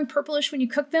of turn purplish when you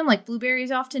cook them, like blueberries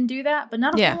often do that, but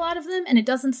not a whole lot of them, and it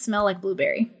doesn't smell like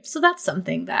blueberry. So that's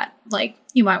something that, like,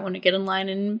 you might want to get in line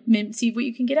and see what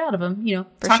you can get out of them. You know,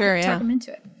 talk them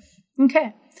into it.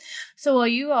 Okay. So while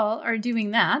you all are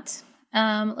doing that,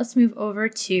 let's move over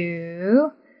to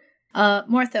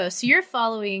Morthos. So you're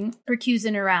following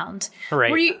Percusin around.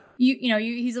 Right. Where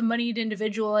he's a moneyed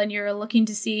individual, and you're looking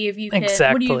to see if you can.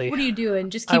 Exactly. What are you doing?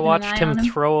 Just keeping I watched an eye on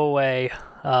him throw away,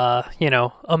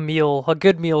 a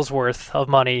good meal's worth of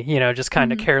money, just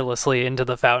kind of carelessly into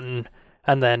the fountain,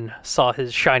 and then saw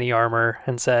his shiny armor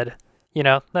and said,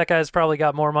 that guy's probably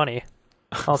got more money.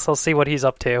 I'll see what he's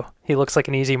up to. He looks like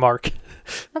an easy mark.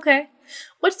 Okay.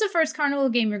 What's the first carnival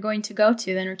game you're going to go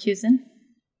to then, Rakusin?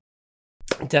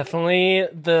 Definitely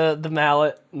the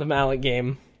mallet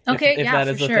game. Okay, if that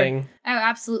is for a sure. thing. Oh,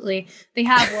 absolutely. They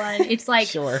have one. It's like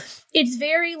Sure. It's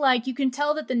very like you can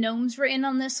tell that the gnomes were in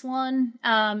on this one.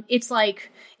 It's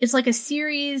like a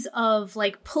series of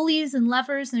like pulleys and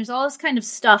levers, and there's all this kind of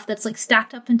stuff that's like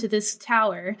stacked up into this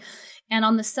tower. And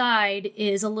on the side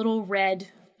is a little red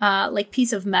like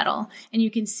piece of metal, and you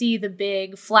can see the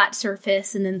big flat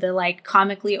surface and then the like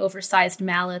comically oversized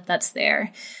mallet that's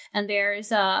there. And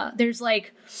there's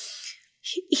like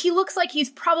he looks like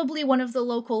he's probably one of the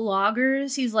local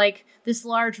loggers. He's like this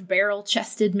large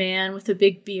barrel-chested man with a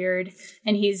big beard,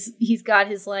 and he's got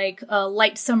his like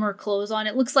light summer clothes on.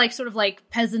 It looks like sort of like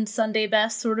peasant Sunday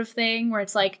best sort of thing, where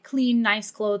it's like clean, nice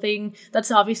clothing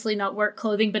that's obviously not work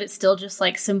clothing, but it's still just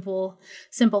like simple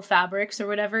fabrics or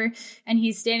whatever. And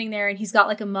he's standing there, and he's got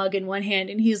like a mug in one hand,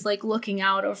 and he's like looking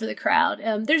out over the crowd.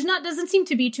 Doesn't seem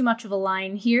to be too much of a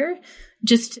line here.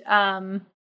 Just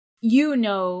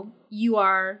you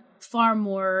are far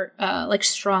more like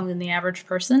strong than the average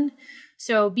person.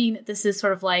 So being that this is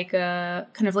sort of like a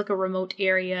kind of like a remote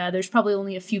area, there's probably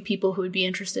only a few people who would be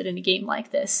interested in a game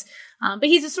like this. But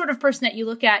he's the sort of person that you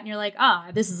look at and you're like,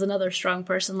 this is another strong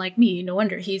person like me. No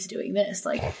wonder he's doing this.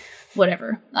 Like,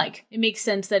 whatever. Like, it makes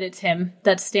sense that it's him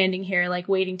that's standing here, like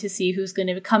waiting to see who's going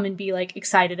to come and be like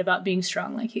excited about being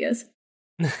strong like he is.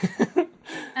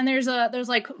 And there's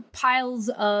like piles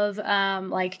of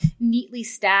like neatly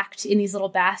stacked in these little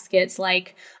baskets,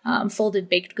 like folded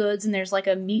baked goods, and there's like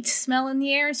a meat smell in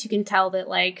the air, so you can tell that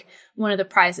like one of the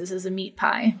prizes is a meat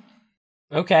pie.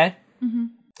 Okay.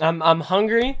 Mm-hmm. I'm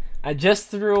hungry. I just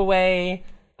threw away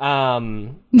a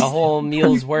whole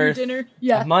meal's worth dinner.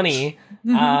 of money.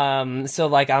 Mm-hmm. So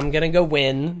like I'm gonna go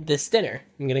win this dinner.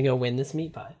 I'm gonna go win this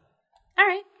meat pie. All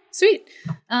right, sweet.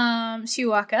 So you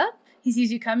walk up. He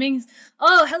sees you coming.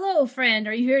 Oh, hello, friend.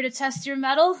 Are you here to test your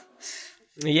metal?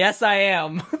 Yes, I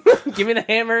am. Give me the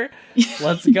hammer.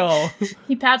 Let's go.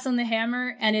 He pats on the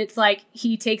hammer, and it's like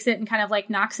he takes it and kind of like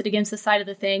knocks it against the side of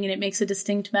the thing, and it makes a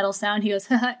distinct metal sound. He goes,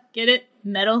 haha, get it?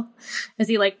 Metal? As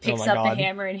he like picks up the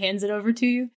hammer and hands it over to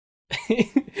you.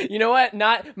 You know what?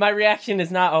 Not my reaction is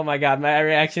not, oh my god. My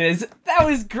reaction is, that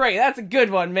was great. That's a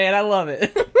good one, man. I love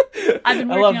it. I've been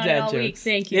working on it all week.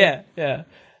 Thank you. Yeah.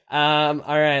 All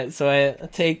right, so I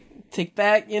take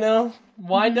back,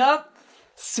 wind up,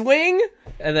 swing,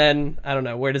 and then, I don't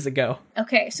know, where does it go?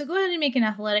 Okay, so go ahead and make an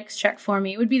athletics check for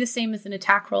me. It would be the same as an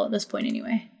attack roll at this point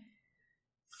anyway.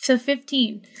 So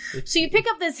 15. So you pick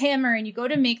up this hammer and you go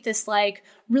to make this like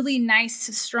really nice,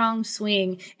 strong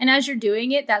swing. And as you're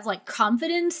doing it, that like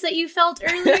confidence that you felt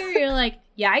earlier, you're like,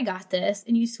 yeah, I got this.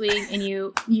 And you swing and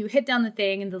you hit down the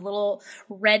thing, and the little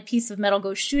red piece of metal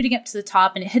goes shooting up to the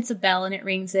top, and it hits a bell and it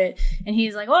rings it. And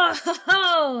he's like,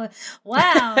 whoa,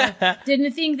 wow,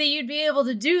 didn't think that you'd be able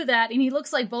to do that. And he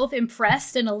looks like both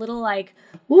impressed and a little like,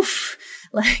 oof,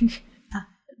 like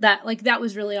that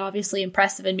was really obviously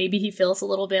impressive. And maybe he feels a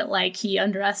little bit like he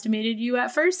underestimated you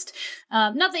at first.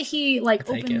 Not that he like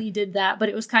openly did that, but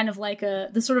it was kind of like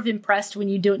the sort of impressed when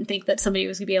you don't think that somebody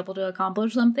was going to be able to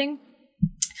accomplish something.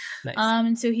 Nice.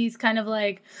 And so he's kind of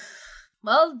like,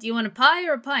 well, do you want a pie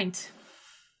or a pint?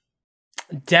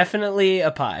 Definitely a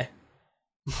pie.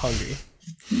 I'm hungry.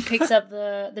 He picks up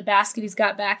the basket he's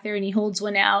got back there, and he holds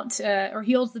one out, or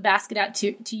he holds the basket out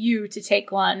to you to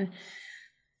take one.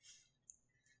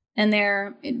 And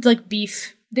they're like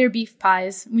beef. They're beef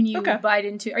pies. When you bite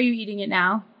into, are you eating it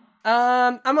now?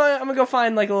 I'm gonna go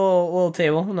find like a little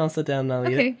table, and I'll sit down and I'll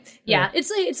eat it. Yeah.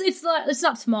 It's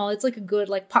not small. It's like a good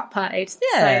like pot pie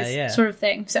size sort of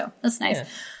thing. So that's nice. Yeah.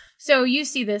 So you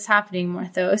see this happening,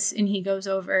 Morthos, and he goes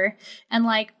over, and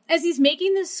like as he's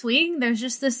making this swing, there's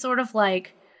just this sort of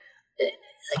like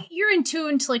you're in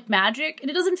tune to like magic, and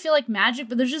it doesn't feel like magic,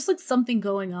 but there's just like something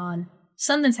going on,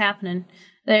 something's happening.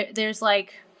 There's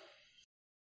like.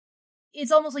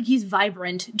 It's almost like he's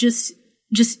vibrant, just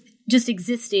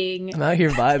existing. I'm out here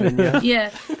vibing, yeah.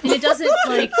 Yeah, and it doesn't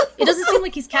seem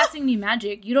like he's casting any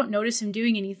magic. You don't notice him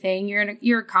doing anything. You're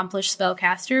an accomplished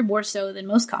spellcaster, more so than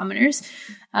most commoners.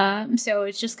 So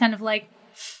it's just kind of like,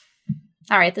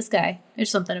 all right, this guy.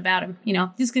 There's something about him. You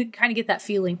know, you just kind of get that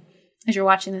feeling as you're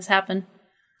watching this happen.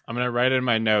 I'm gonna write in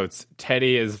my notes.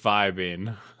 Teddy is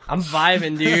vibing. I'm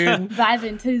vibing, dude.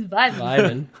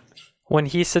 Vibing. When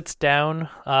he sits down,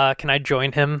 can I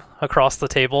join him across the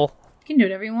table? You can do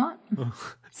whatever you want.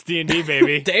 It's D&D,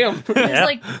 baby. Damn. There's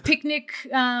like picnic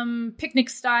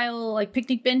style, like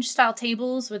picnic bench style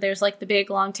tables where there's like the big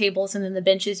long tables and then the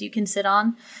benches you can sit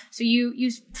on. So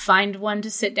you find one to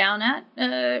sit down at,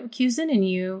 Cusin, and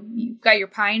you got your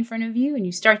pie in front of you and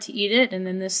you start to eat it. And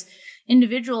then this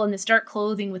individual in this dark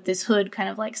clothing with this hood kind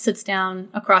of like sits down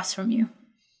across from you.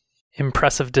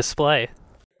 Impressive display.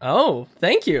 Oh,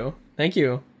 thank you.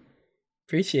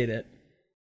 Appreciate it.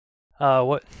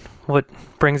 What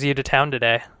brings you to town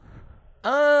today?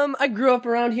 I grew up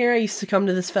around here. I used to come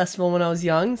to this festival when I was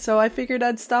young, so I figured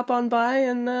I'd stop on by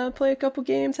and play a couple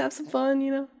games, have some fun,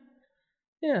 you know.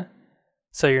 Yeah.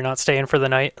 So you're not staying for the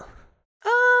night?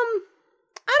 I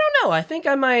don't know. I think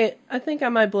I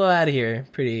might blow out of here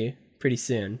pretty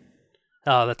soon.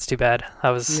 Oh, that's too bad.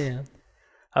 I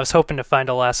was hoping to find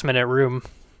a last minute room.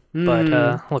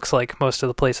 But looks like most of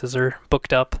the places are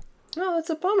booked up. Oh, that's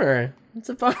a bummer.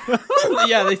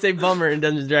 Yeah, they say bummer in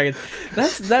Dungeons & Dragons.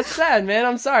 That's sad, man.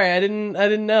 I'm sorry. I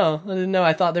didn't know.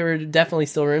 I thought there were definitely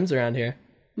still rooms around here.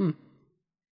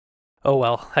 Oh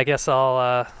well, I guess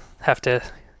I'll have to,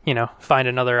 find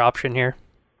another option here.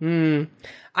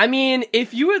 I mean,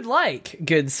 if you would like,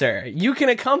 good sir, you can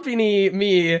accompany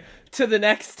me to the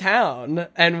next town,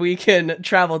 and we can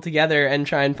travel together and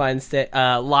try and find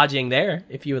lodging there,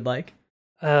 if you would like.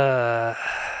 I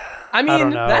mean,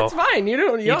 that's fine. You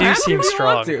do have seem to,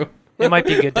 strong. Want to. It might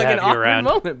be good to like have you around.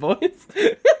 Moment, boys.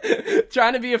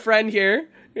 Trying to be a friend here,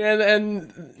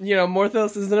 and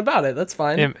Morthos isn't about it. That's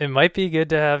fine. It might be good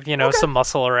to have some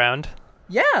muscle around.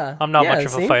 Yeah, I'm not much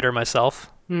of a fighter myself.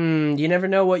 You never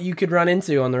know what you could run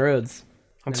into on the roads.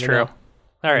 That's true.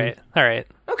 All right.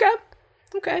 Okay.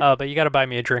 But you got to buy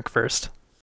me a drink first.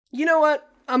 You know what?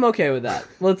 I'm okay with that.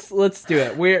 Let's do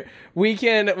it. We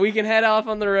can head off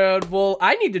on the road. Well,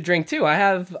 I need to drink too. I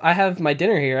have my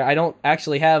dinner here. I don't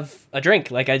actually have a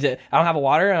drink. Like I don't have a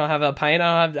water. I don't have a pint.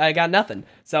 I got nothing.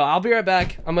 So I'll be right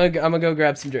back. I'm gonna go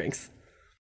grab some drinks.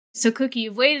 So Cookie,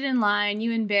 you've waited in line.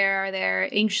 You and Bear are there,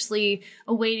 anxiously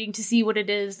awaiting to see what it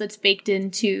is that's baked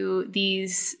into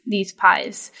these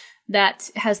pies. That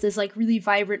has this like really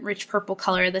vibrant, rich purple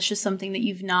color. That's just something that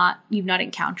you've not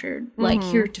encountered like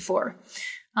heretofore.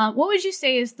 What would you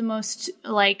say is the most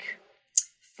like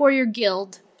for your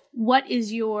guild? What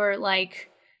is your like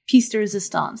piece de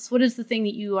resistance? What is the thing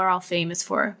that you are all famous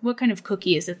for? What kind of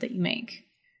cookie is it that you make,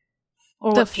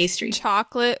 or what pastry?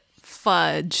 Chocolate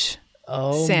fudge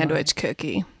sandwich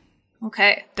cookie.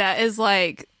 Okay, that is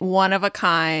like one of a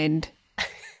kind.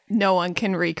 No one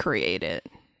can recreate it.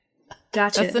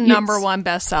 Gotcha. That's the number one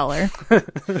bestseller.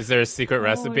 Is there a secret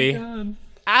recipe?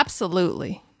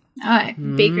 Absolutely. All right.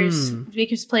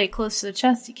 Bakers play it close to the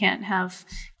chest. You can't have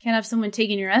someone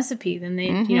taking your recipe. Then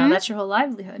they, that's your whole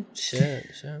livelihood. Sure.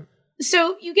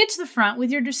 So you get to the front with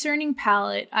your discerning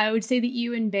palate. I would say that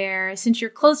you and Bear, since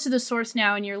you're close to the source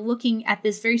now and you're looking at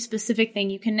this very specific thing,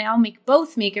 you can now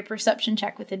both make a perception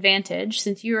check with advantage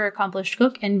since you're an accomplished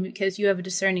cook and because you have a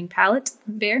discerning palate,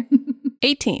 Bear.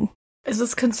 18. Is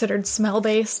this considered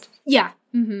smell-based? Yeah.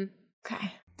 Mm-hmm.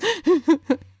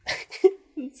 Okay.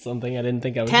 Something I didn't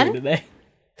think I would 10? do today.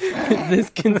 Is this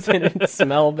considered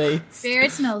smell-based? Bear,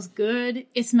 it smells good.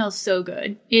 It smells so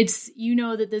good. You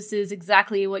know that this is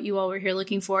exactly what you all were here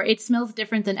looking for. It smells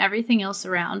different than everything else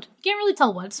around. You can't really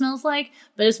tell what it smells like,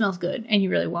 but it smells good, and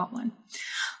you really want one.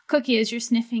 Cookie, as you're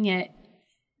sniffing it,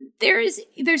 there's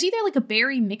either like a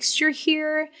berry mixture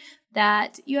here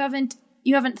that you haven't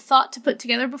thought to put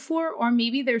together before, or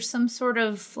maybe there's some sort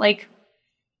of like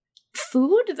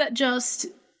food that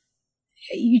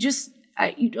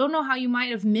you don't know how you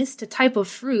might have missed a type of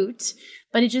fruit,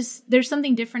 but there's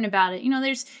something different about it. You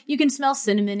know, you can smell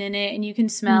cinnamon in it, and you can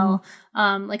smell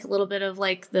like a little bit of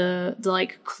like the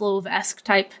like clove-esque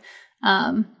type,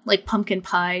 like pumpkin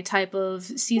pie type of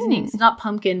seasonings. Not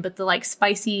pumpkin, but the like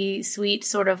spicy, sweet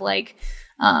sort of like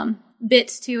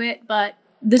bits to it. But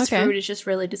this fruit is just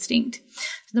really distinct.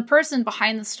 So the person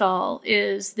behind the stall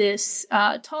is this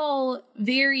tall,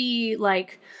 very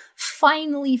like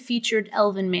finely featured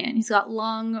elven man. He's got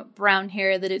long brown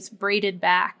hair that is braided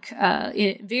back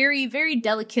very, very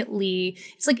delicately.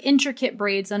 It's like intricate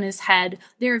braids on his head.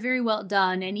 They're very well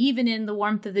done. And even in the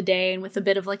warmth of the day and with a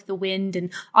bit of like the wind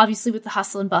and obviously with the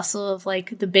hustle and bustle of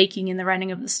like the baking and the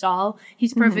running of the stall,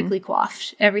 he's perfectly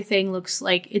coiffed. Everything looks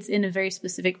like it's in a very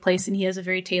specific place and he has a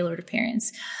very tailored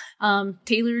appearance.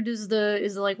 Tailored is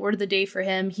the like word of the day for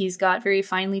him. He's got very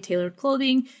finely tailored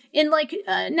clothing in like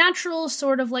natural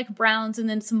sort of like browns and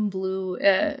then some blue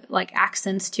like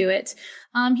accents to it.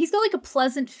 He's got like a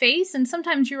pleasant face, and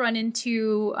sometimes you run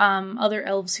into other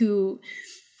elves who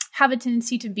have a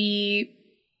tendency to be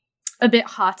a bit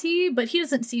haughty, but he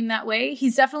doesn't seem that way.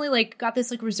 He's definitely like got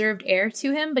this like reserved air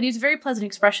to him, but he's a very pleasant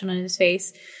expression on his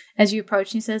face as you approach.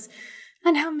 And he says,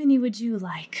 "And how many would you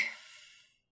like?"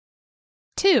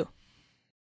 2.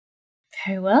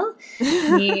 Very well.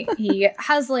 He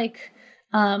has like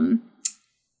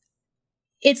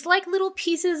it's like little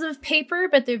pieces of paper,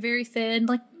 but they're very thin,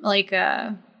 like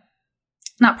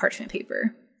not parchment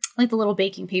paper, like the little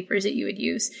baking papers that you would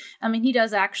use. I mean, he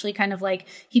does actually kind of like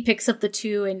he picks up the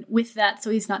 2, and with that, so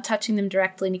he's not touching them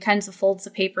directly, and he kind of folds the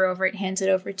paper over it, hands it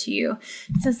over to you.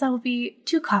 He says that will be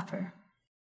 2 copper.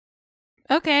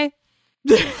 Okay.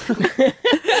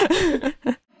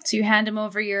 So you hand him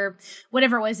over your,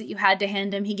 whatever it was that you had to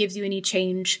hand him. He gives you any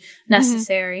change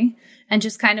necessary and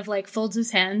just kind of like folds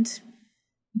his hand,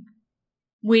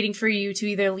 waiting for you to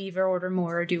either leave or order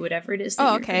more or do whatever it is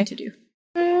that you're going to do.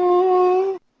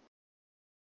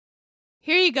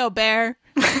 Here you go, Bear.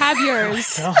 Have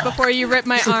yours before you rip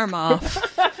my arm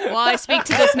off. While I speak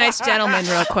to this nice gentleman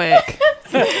real quick.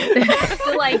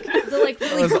 the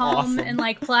really calm and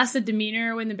like placid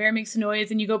demeanor when the bear makes a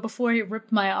noise and you go, before he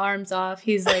ripped my arms off,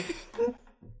 he's like,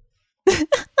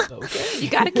 Okay. You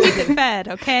gotta keep it fed,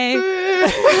 okay?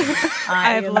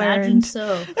 I've learned. learned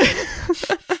so.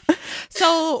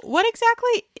 So what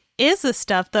exactly is this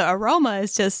stuff? The aroma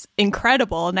is just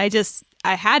incredible, and I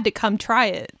had to come try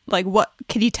it. Like, what?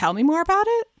 Can you tell me more about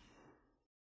it?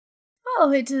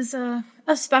 Oh, it is a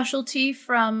specialty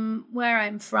from where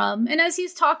I'm from. And as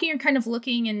he's talking, you're kind of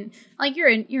looking, and like you're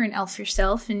an elf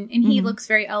yourself, and he looks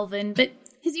very elven, but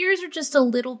his ears are just a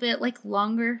little bit like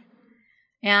longer,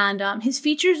 and his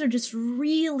features are just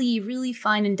really, really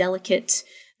fine and delicate.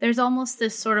 There's almost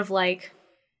this sort of like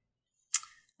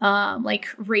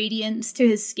radiance to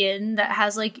his skin that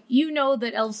has like, you know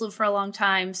that elves live for a long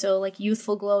time, so like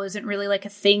youthful glow isn't really like a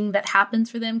thing that happens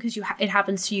for them because it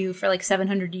happens to you for like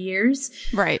 700 years,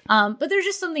 Right. but there's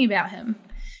just something about him.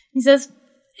 He says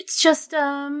it's just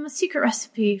a secret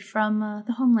recipe from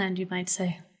the homeland, you might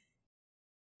say.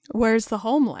 Where's the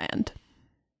homeland?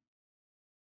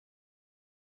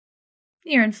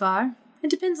 Near and far.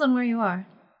 It depends on where you are.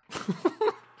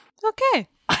 Okay.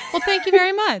 Well, thank you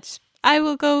very much. I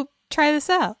will go try this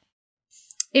out.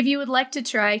 If you would like to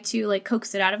try to like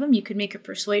coax it out of him, you could make a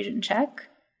persuasion check.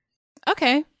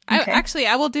 Okay.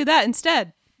 I will do that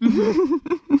instead.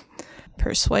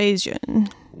 Persuasion.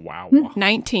 Wow.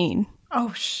 19.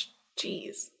 Oh,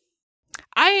 jeez.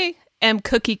 I am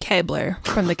Cookie Cabler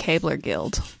from the Cabler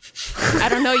Guild. I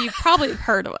don't know, you've probably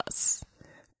heard of us,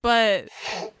 but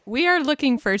we are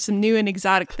looking for some new and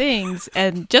exotic things,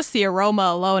 and just the aroma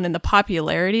alone and the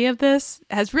popularity of this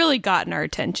has really gotten our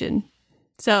attention.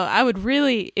 So I would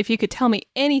really, if you could tell me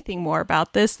anything more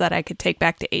about this that I could take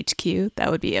back to HQ, that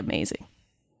would be amazing.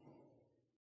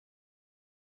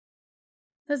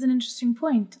 That's an interesting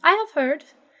point. I have heard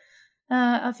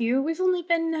of you. We've only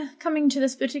been coming to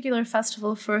this particular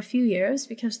festival for a few years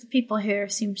because the people here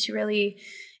seem to really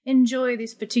enjoy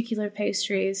these particular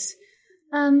pastries.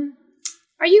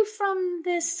 Are you from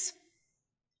this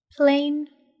plane?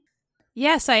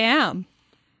 Yes, I am.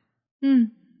 Are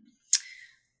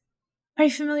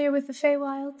you familiar with the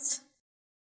Feywilds?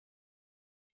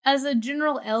 As a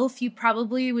general elf, you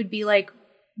probably would be like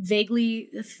vaguely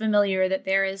familiar that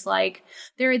there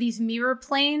are these mirror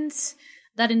planes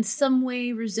that in some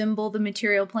way resemble the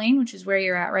material plane, which is where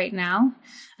you're at right now.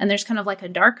 And there's kind of like a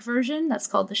dark version that's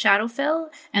called the Shadowfell.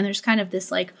 And there's kind of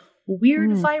this like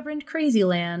weird, vibrant, crazy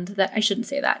land that I shouldn't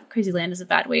say that. Crazy land is a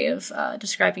bad way of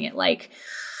describing it. Like,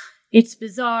 it's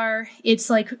bizarre. It's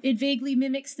like it vaguely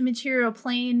mimics the material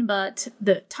plane, but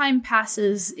the time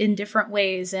passes in different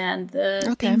ways, and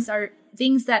the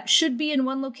things that should be in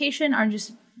one location are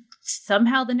just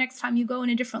somehow the next time you go in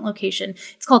a different location.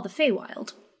 It's called the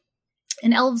Feywild.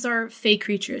 And elves are fey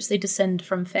creatures. They descend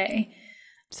from fey.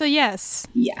 So yes.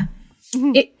 Yeah.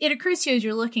 It occurs to you as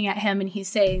you're looking at him and he's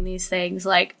saying these things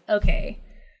like, okay,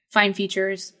 fine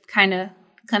features, kind of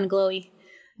glowy.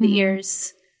 The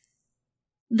ears.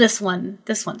 This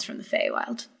one's from the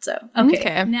Feywild. So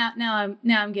okay. Now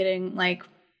I'm getting like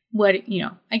what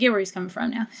I get where he's coming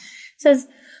from now. Says,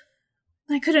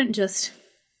 I couldn't just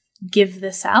give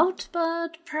this out,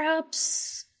 but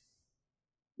perhaps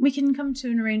we can come to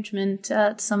an arrangement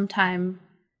at some time.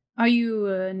 Are you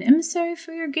an emissary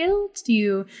for your guild? Do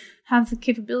you have the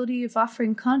capability of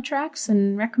offering contracts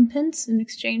and recompense in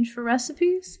exchange for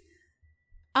recipes?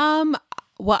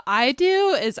 What I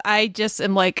do is I just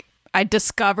am like, I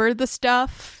discover the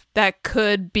stuff that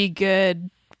could be good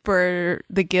for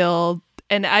the guild,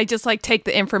 and I just like take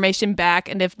the information back,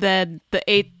 and if then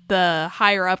the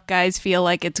higher up guys feel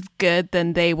like it's good,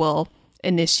 then they will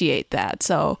initiate that.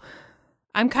 So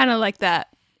I'm kind of like that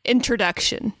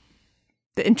introduction.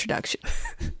 The introduction.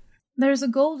 There's a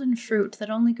golden fruit that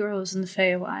only grows in the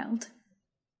Feywild.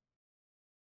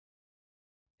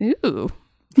 Ooh.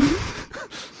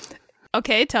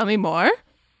 Okay, tell me more.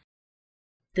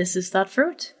 This is that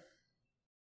fruit.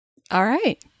 All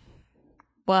right.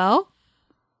 Well,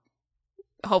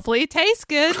 hopefully it tastes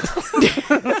good. You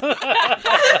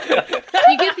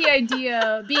get the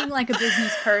idea, being like a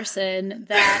business person,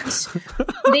 that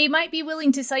they might be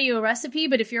willing to sell you a recipe,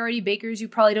 but if you're already bakers, you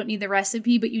probably don't need the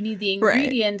recipe, but you need the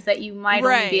ingredient that you might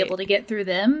only be able to get through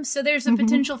them. So there's a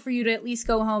potential for you to at least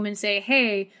go home and say,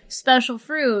 hey, special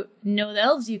fruit, know the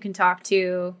elves you can talk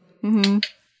to.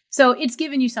 So it's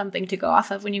giving you something to go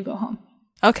off of when you go home.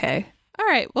 Okay. All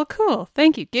right. Well, cool.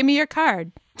 Thank you. Give me your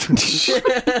card.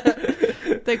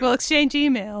 Like, we'll exchange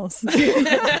emails.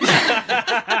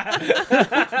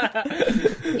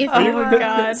 If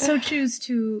you so choose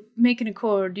to make an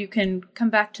accord, you can come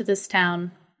back to this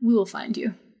town. We will find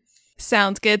you.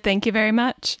 Sounds good. Thank you very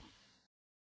much.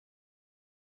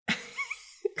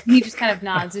 He just kind of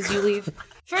nods as you leave.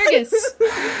 Fergus,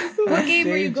 what game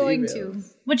are you going to?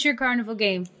 What's your carnival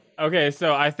game? Okay,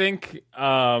 so I think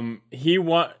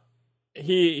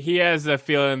he has a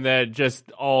feeling that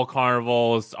just all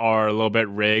carnivals are a little bit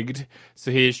rigged, so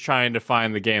he's trying to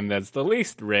find the game that's the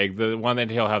least rigged, the one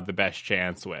that he'll have the best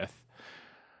chance with.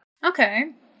 Okay.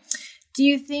 Do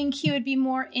you think he would be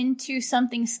more into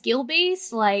something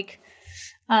skill-based, like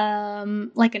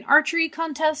an archery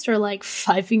contest, or like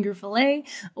Five Finger Fillet,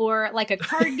 or like a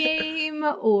card game,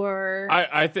 or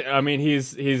I mean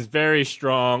he's very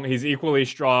strong. He's equally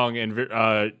strong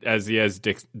as he is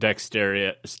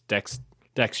dexterous.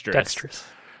 Dexterous.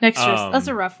 That's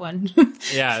a rough one.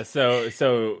 Yeah,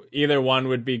 so either one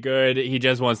would be good. He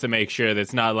just wants to make sure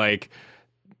that's not like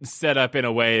set up in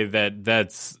a way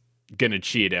that's gonna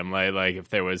cheat him, like if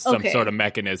there was some sort of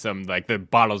mechanism, like the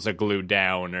bottles are glued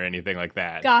down or anything like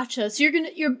that. Gotcha. So you're gonna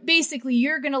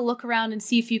look around and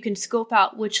see if you can scope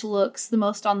out which looks the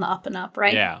most on the up and up,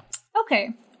 right? Yeah. Okay.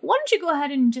 Why don't you go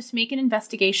ahead and just make an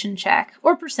investigation check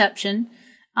or perception,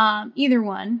 either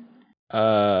one.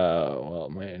 Well,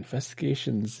 my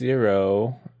investigation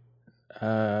 0.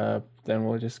 Then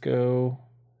we'll just go.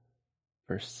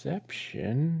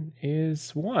 Perception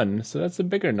is 1, so that's a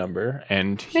bigger number,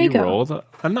 and he rolled a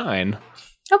 9.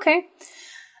 Okay.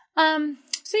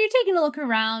 So you're taking a look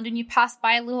around, and you pass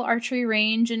by a little archery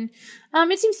range, and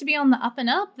it seems to be on the up and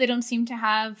up. They don't seem to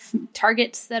have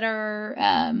targets that are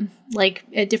like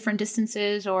at different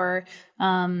distances, or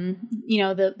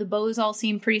the bows all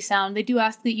seem pretty sound. They do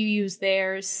ask that you use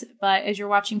theirs, but as you're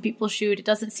watching people shoot, it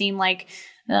doesn't seem like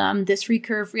this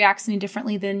recurve reacts any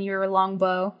differently than your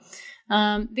longbow.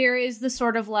 There is the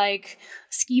sort of like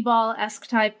skee ball-esque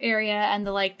type area and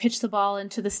the like pitch the ball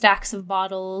into the stacks of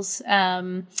bottles.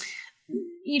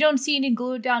 You don't see any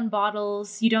glued down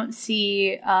bottles. You don't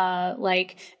see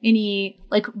like any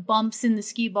like bumps in the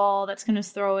skee ball that's going to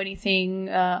throw anything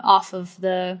off of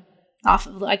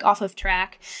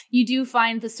track. You do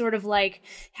find the sort of like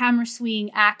hammer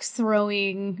swing, axe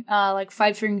throwing, like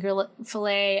Five Finger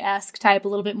Fillet-esque type, a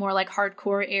little bit more like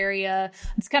hardcore area.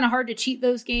 It's kind of hard to cheat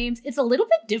those games. It's a little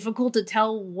bit difficult to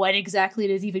tell what exactly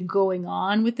it is even going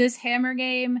on with this hammer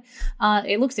game.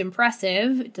 It looks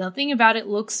impressive. Nothing about it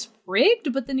looks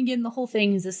rigged, but then again, the whole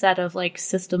thing is a set of like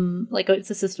system, like it's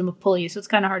a system of pulleys, so it's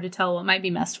kind of hard to tell what might be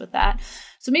messed with that.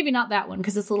 So maybe not that one,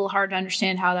 because it's a little hard to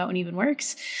understand how that one even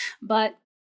works. But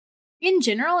in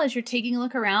general, as you're taking a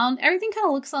look around, everything kind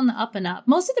of looks on the up and up.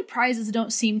 Most of the prizes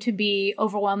don't seem to be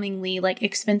overwhelmingly like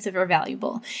expensive or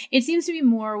valuable. It seems to be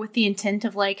more with the intent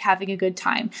of like having a good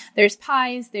time. There's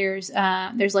pies, there's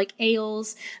like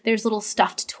ales, there's little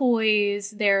stuffed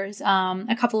toys, there's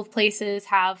a couple of places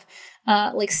have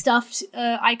like stuffed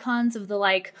icons of the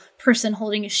like person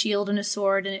holding a shield and a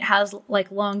sword, and it has like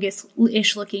longish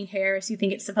looking hair, so you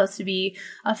think it's supposed to be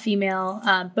a female,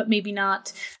 but maybe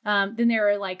not. Then there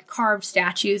are like carved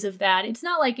statues of that. It's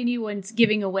not like anyone's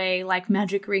giving away like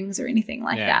magic rings or anything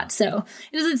like that, so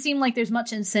it doesn't seem like there's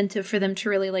much incentive for them to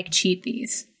really like cheat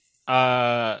these.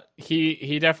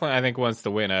 He definitely, I think, wants to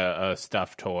win a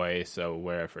stuffed toy, so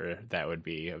wherever that would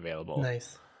be available.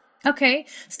 Nice. Okay.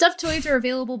 Stuffed toys are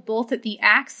available both at the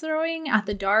axe throwing, at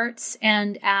the darts,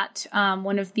 and at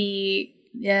one of the,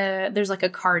 there's like a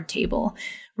card table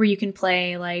where you can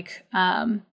play like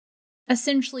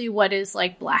essentially what is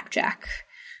like blackjack.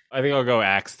 I think I'll go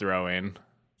axe throwing.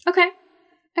 Okay.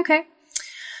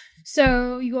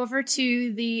 So you go over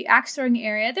to the axe throwing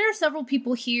area. There are several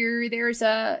people here. There's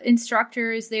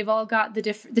instructors. They've all got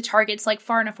the targets like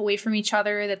far enough away from each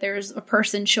other that there's a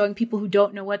person showing people who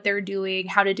don't know what they're doing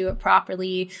how to do it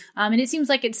properly. And it seems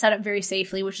like it's set up very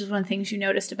safely, which is one of the things you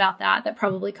noticed about that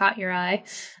probably caught your eye.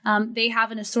 They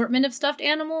have an assortment of stuffed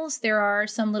animals. There are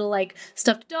some little like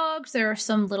stuffed dogs. There are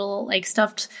some little like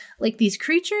stuffed like these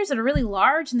creatures that are really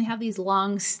large, and they have these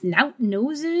long snout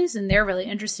noses, and they're really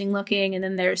interesting looking. And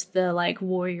then there's the like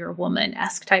warrior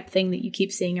woman-esque type thing that you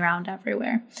keep seeing around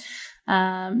everywhere.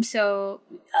 So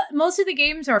most of the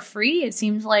games are free. It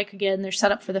seems like, again, they're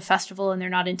set up for the festival and they're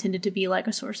not intended to be like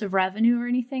a source of revenue or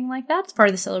anything like that. It's part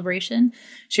of the celebration.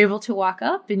 So you're able to walk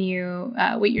up and you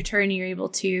wait your turn, and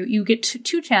you get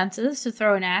two chances to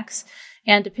throw an axe.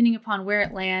 And depending upon where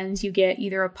it lands, you get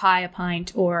either a pie, a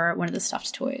pint, or one of the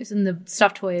stuffed toys. And the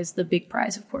stuffed toy is the big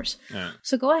prize, of course. Yeah.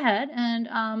 So go ahead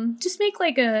and just make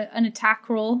like an attack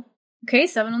roll. Okay,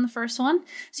 7 on the first one.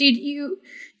 So you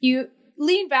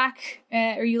lean back,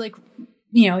 or you like,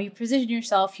 you position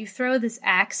yourself, you throw this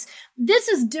axe. This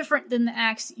is different than the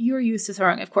axe you're used to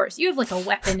throwing, of course. You have like a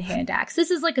weapon hand axe.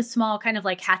 This is like a small kind of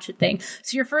like hatchet thing.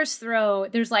 So your first throw,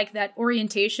 there's like that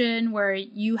orientation where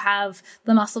you have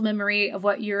the muscle memory of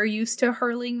what you're used to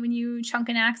hurling when you chunk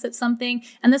an axe at something.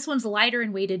 And this one's lighter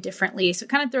and weighted differently. So it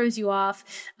kind of throws you off.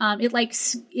 It like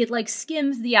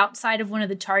skims the outside of one of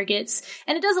the targets,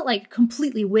 and it doesn't like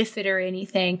completely whiff it or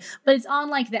anything, but it's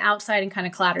on like the outside and kind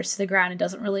of clatters to the ground. It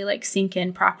doesn't really like sink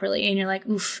in properly, and you're like,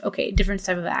 oof, okay, different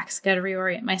type of axe. Got to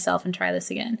reorient myself and try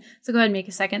this again. So go ahead and make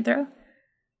a second throw.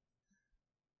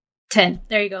 10.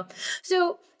 There you go.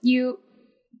 So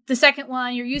the second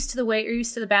one, you're used to the weight, you're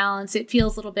used to the balance. It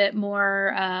feels a little bit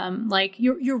more like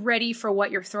you're ready for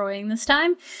what you're throwing this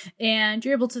time, and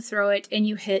you're able to throw it, and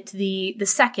you hit the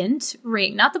second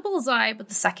ring, not the bullseye, but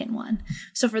the second one.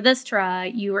 So for this try,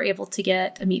 you were able to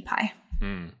get a meat pie.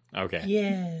 Okay.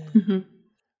 Yeah. Mm-hmm.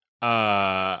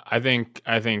 I think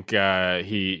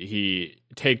he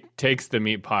takes the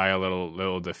meat pie a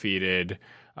little defeated,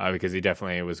 because he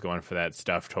definitely was going for that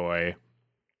stuffed toy,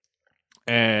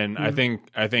 and I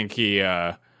think he.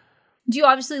 Do you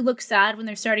obviously look sad when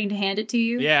they're starting to hand it to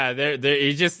you? Yeah,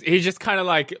 he just kind of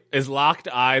like is locked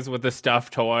eyes with the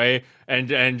stuffed toy,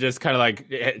 and just kind of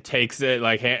like takes it,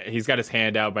 like he's got his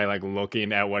hand out by like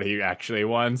looking at what he actually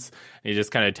wants. He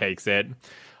just kind of takes it.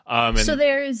 So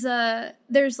there's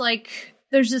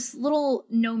this little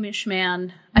gnomish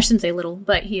man. I shouldn't say little,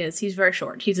 but he's very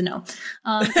short. He's a gnome.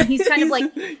 And he's kind of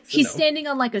like, he's standing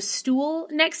on like a stool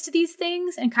next to these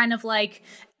things and kind of like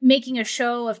making a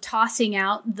show of tossing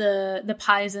out the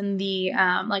pies and the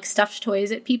like stuffed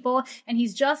toys at people. And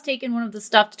he's just taken one of the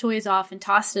stuffed toys off and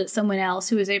tossed it at someone else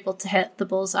who was able to hit the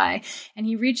bullseye. And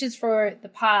he reaches for the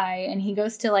pie and he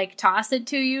goes to like toss it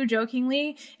to you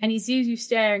jokingly. And he sees you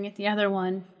staring at the other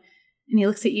one. And he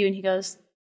looks at you and he goes,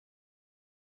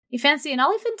 "You fancy an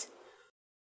elephant?"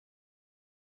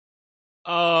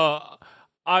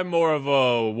 I'm more of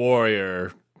a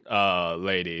warrior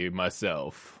lady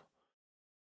myself.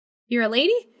 You're a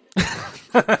lady?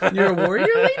 You're a warrior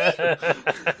lady?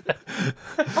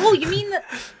 Oh, you mean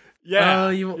Yeah.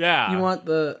 You want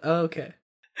the... Oh, okay.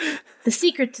 the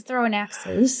secret to throwing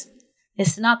axes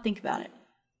is to not think about it.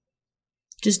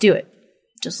 Just do it.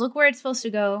 Just look where it's supposed to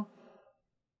go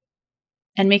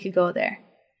and make it go there.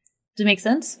 Does it make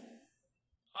sense?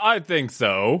 I think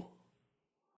so.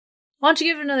 Why don't you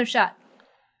give it another shot?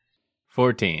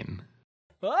 14.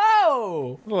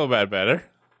 Whoa! A little bit better.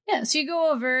 Yeah, so you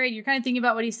go over and you're kind of thinking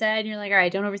about what he said, and you're like, all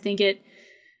right, don't overthink it.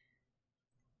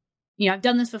 You know, I've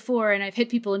done this before, and I've hit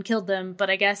people and killed them, but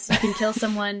I guess you can kill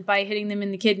someone by hitting them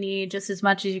in the kidney just as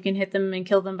much as you can hit them and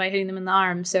kill them by hitting them in the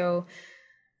arm, so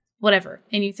whatever.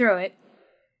 And you throw it.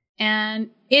 And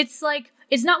it's like,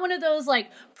 it's not one of those, like,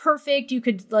 perfect, you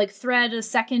could, like, thread a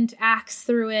second axe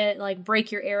through it, like,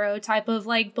 break your arrow type of,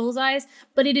 like, bullseyes,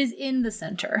 but it is in the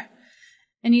center.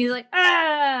 And he's like,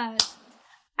 I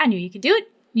knew you could do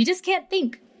it. You just can't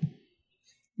think.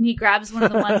 And he grabs one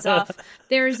of the ones off.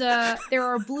 There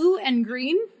are blue and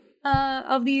green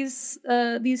of these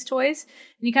toys.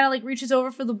 And he kind of like reaches over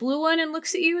for the blue one and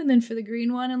looks at you, and then for the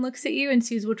green one and looks at you and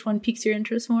sees which one piques your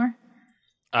interest more.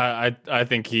 I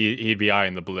think he'd be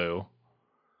eyeing the blue.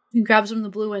 He grabs one of the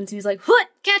blue ones and he's like, "What?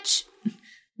 Catch!"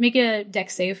 Make a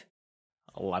dex save.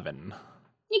 11.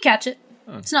 You catch it.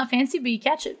 It's not fancy, but you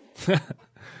catch it.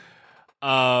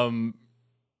 I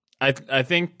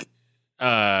think so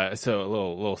a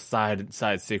little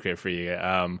side secret for you.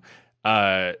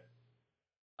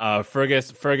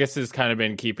 Fergus has kind of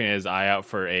been keeping his eye out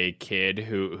for a kid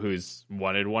who's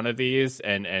wanted one of these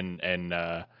and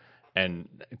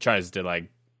tries to like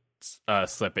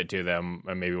slip it to them,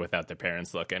 maybe without their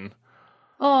parents looking.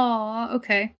 Oh,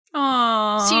 okay.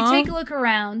 Aww. So you take a look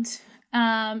around.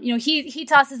 You know, he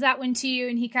tosses that one to you,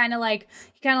 and he kind of like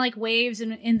waves,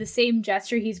 and in the same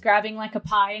gesture, he's grabbing like a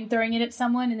pie and throwing it at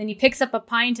someone, and then he picks up a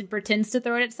pint and pretends to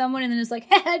throw it at someone, and then is like,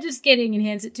 just kidding, and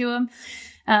hands it to him.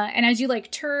 And as you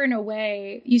like turn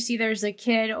away, you see there's a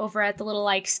kid over at the little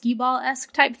like skee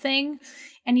ball-esque type thing,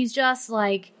 and he's just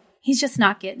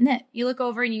not getting it. You look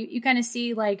over and you kind of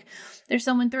see like there's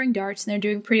someone throwing darts and they're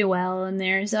doing pretty well, and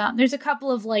there's a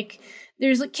couple of like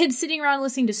there's like kids sitting around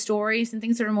listening to stories and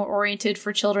things that are more oriented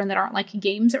for children that aren't like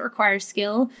games that require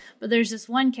skill. But there's this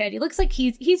one kid. He looks like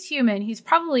he's human. He's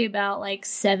probably about like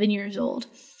 7 years old.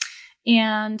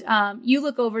 And you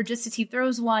look over just as he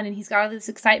throws one, and he's got all this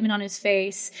excitement on his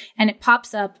face, and it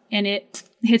pops up and it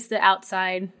hits the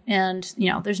outside, and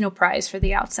you know there's no prize for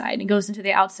the outside. It goes into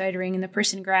the outside ring, and the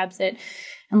person grabs it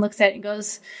and looks at it and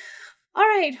goes, "All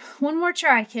right, one more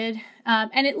try, kid."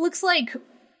 And it looks like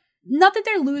not that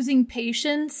they're losing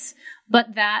patience,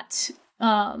 but that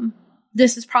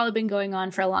this has probably been going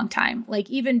on for a long time. Like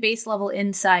even base level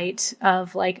insight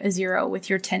of like a 0 with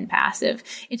your 10 passive,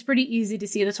 it's pretty easy to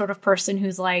see the sort of person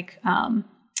who's like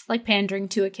pandering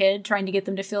to a kid, trying to get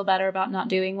them to feel better about not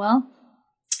doing well.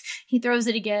 He throws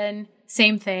it again,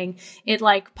 same thing. It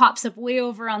like pops up way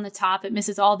over on the top. It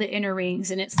misses all the inner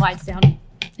rings, and it slides down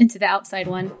into the outside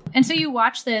one. And so you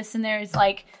watch this, and there's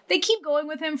like, they keep going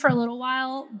with him for a little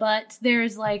while, but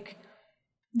there's like,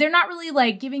 they're not really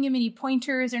like giving him any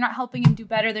pointers. They're not helping him do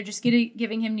better. They're just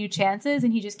giving him new chances,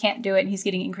 and he just can't do it. And he's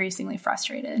getting increasingly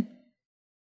frustrated.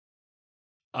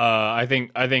 I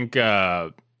think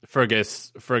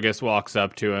Fergus walks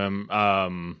up to him.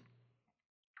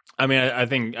 I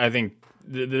think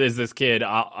there's this kid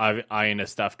eyeing a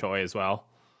stuffed toy as well.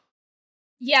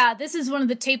 Yeah, this is one of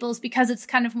the tables because it's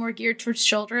kind of more geared towards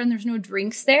children. There's no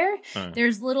drinks there.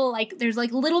 There's little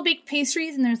baked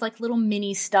pastries, and there's like little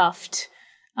mini stuffed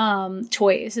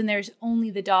toys, and there's only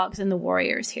the dogs and the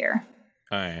warriors here.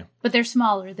 Okay. But they're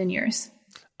smaller than yours.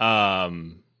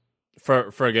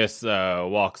 Fergus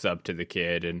walks up to the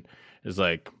kid and is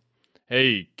like,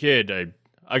 "Hey kid,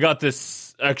 I got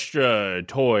this extra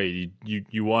toy.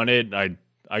 You want it? I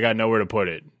got nowhere to put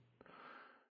it."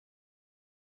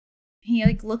 He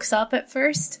like looks up at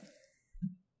first.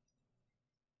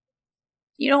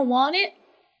 "You don't want it?"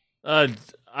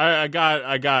 I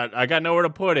got nowhere to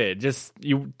put it. Just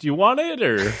do you want it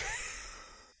or? You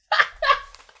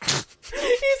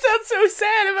sound so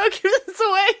sad about giving this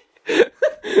away.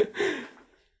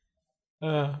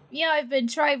 Yeah, I've been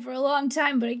trying for a long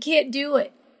time, but I can't do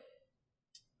it.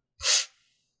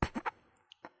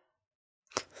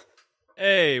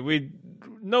 Hey,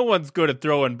 no one's good at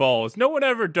throwing balls. No one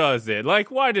ever does it. Like,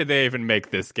 why did they even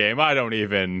make this game? I don't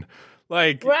even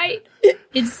like. Right?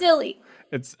 It's silly.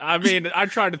 I mean, I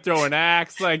tried to throw an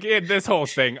axe. Like, this whole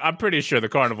thing, I'm pretty sure the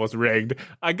carnival's rigged.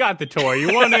 I got the toy.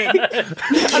 You want it?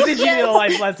 I'll teach you a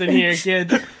life lesson here, kid.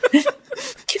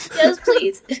 Yes,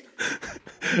 please.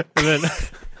 And then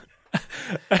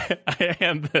I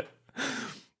hand the...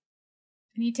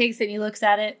 And he takes it and he looks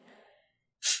at it.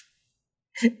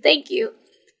 Thank you.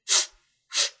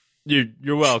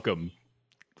 You're welcome.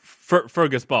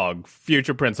 Fergus Bog,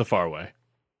 future Prince of Farway.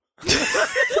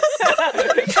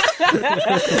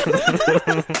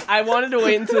 I wanted to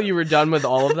wait until you were done with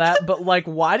all of that, but like,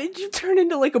 why did you turn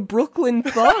into like a Brooklyn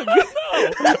thug?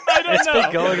 I don't It's know.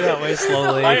 been going that way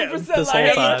slowly this whole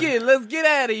Hey, time. kid, let's get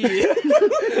out of here.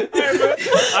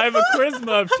 I have a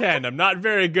charisma of 10. I'm not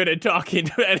very good at talking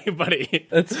to anybody.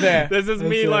 That's fair. This is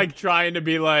me, like, trying to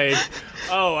be like,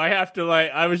 oh, I have to,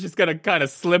 like, I was just gonna kind of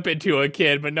slip it to a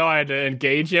kid, but no, I had to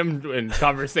engage him in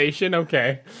conversation.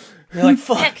 Okay. You're like,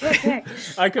 fuck. Heck.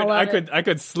 I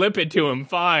could slip it to him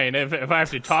fine if I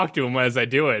have to talk to him as I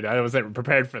do it. I wasn't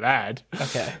prepared for that.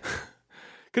 Okay.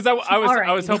 Because I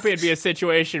Alright. was hoping it'd be a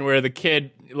situation where a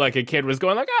kid was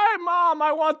going like, "Hey, Mom,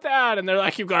 I want that," and they're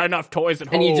like, "You've got enough toys at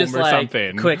home," And you just or like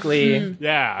something. quickly.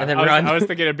 Yeah, and then I run. was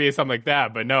thinking it'd be something like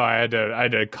that, but no, I had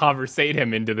to conversate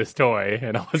him into this toy,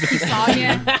 and I was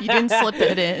Sonya, you didn't slip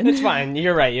it in. It's fine.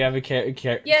 You're right. You have a Yeah, it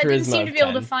charisma didn't seem to of be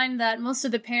able to 10. find that. Most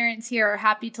of the parents here are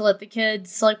happy to let the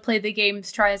kids like play the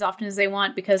games, try as often as they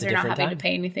want because It's a they're not different having time. to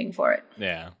pay anything for it.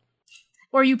 yeah.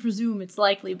 Or you presume it's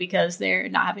likely because they're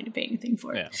not having to pay anything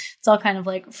for it. Yeah. It's all kind of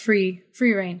like free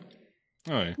reign.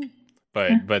 Oh, yeah.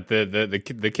 But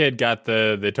the kid got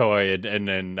the toy, and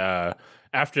then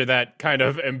after that kind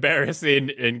of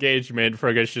embarrassing engagement,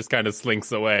 Fergus just kind of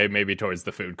slinks away, maybe towards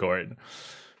the food court.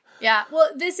 Yeah, well,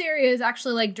 this area is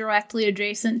actually like directly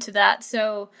adjacent to that.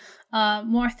 So,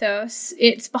 Morthos,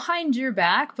 it's behind your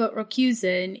back, but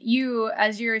Rokuzen, you,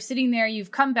 as you're sitting there,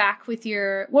 you've come back with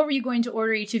your. What were you going to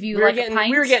order each of you? We were like a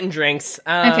pint? getting drinks.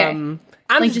 Okay.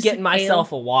 I'm Like just just getting an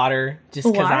myself a water, just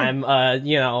because water? I'm,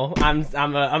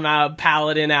 I'm a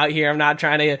paladin out here. I'm not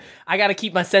trying to. I got to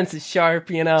keep my senses sharp,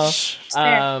 you know.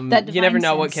 fair. That You never divine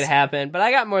know what sense. could happen. But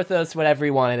I got Morthos, whatever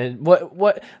he wanted.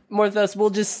 What Morthos? We'll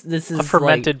just this is A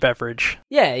fermented beverage.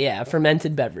 Yeah,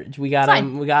 fermented beverage. We got Fine.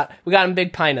 him. We got him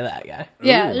big pint of that guy.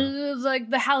 Yeah, it's like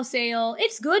the house ale.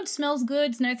 It's good, smells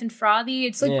good, it's nice and frothy.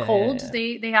 It's like Yeah. cold.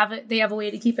 They have a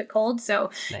way to keep it cold,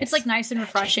 so it's like nice and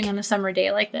refreshing on a summer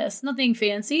day like this. Nothing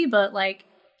fancy, but like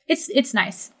it's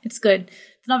nice. It's good.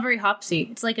 It's not very hopsy.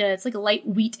 It's like a light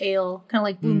wheat ale, kind of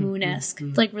like Blue Moon-esque.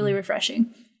 It's like really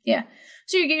refreshing. Yeah.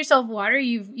 So you get yourself water.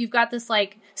 You've got this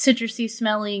like citrusy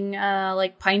smelling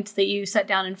like pint that you set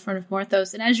down in front of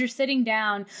Morthos, and as you're sitting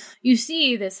down, you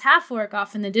see this half orc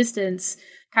off in the distance,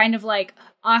 kind of like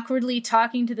awkwardly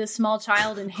talking to this small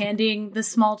child and handing this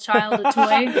small child a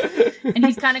toy. And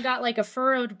he's kind of got like a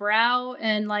furrowed brow,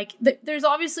 and like there's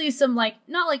obviously some like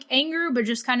not like anger, but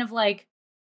just kind of like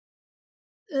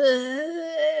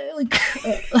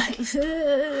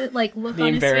like look The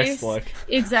on his embarrassed face. look.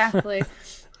 Exactly.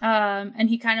 And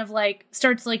he kind of like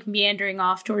starts like meandering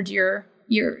off towards your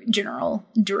general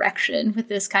direction with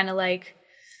this kind of like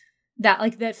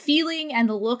that feeling and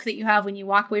the look that you have when you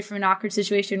walk away from an awkward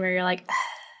situation where you're like,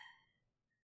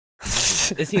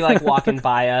 Is he like walking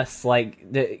by us? Like,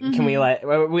 can we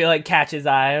like catch his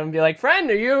eye and be like, "Friend,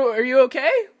 are you okay?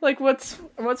 Like, what's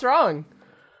wrong?"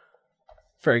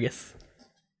 Fergus.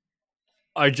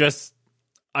 I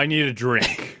need a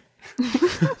drink.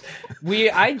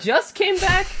 I just came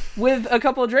back with a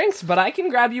couple of drinks, but I can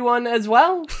grab you one as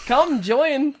well. Come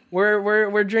join.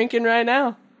 We're drinking right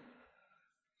now.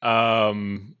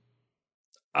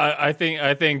 I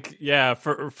think yeah,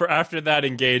 for after that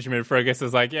engagement, Fergus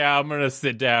is like, yeah, I'm gonna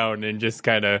sit down and just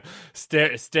kind of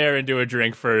stare into a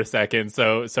drink for a second.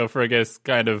 So Fergus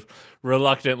kind of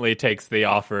reluctantly takes the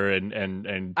offer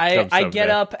and I get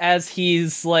up as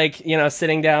he's like,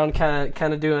 sitting down,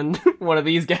 kind of doing one of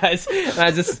these guys, and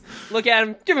I just look at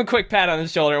him, give him a quick pat on the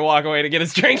shoulder, and walk away to get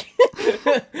his drink.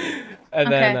 And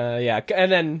then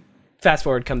and then fast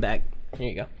forward, come back. Here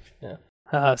you go.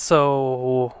 Yeah.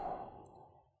 So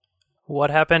what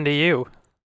happened to you?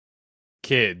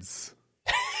 kids.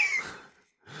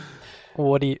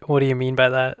 What do you mean by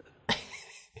that?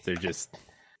 They're just.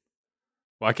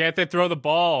 Why can't they throw the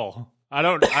ball? I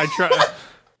try.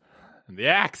 The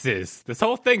axes. This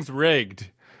whole thing's rigged.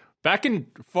 Back in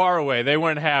Far Away, they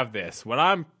wouldn't have this. When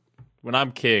I'm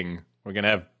king, we're gonna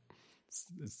have.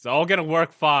 It's all gonna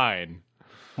work fine.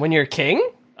 When you're king?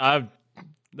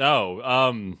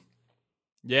 No.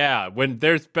 Yeah. When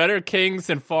there's better kings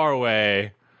in Far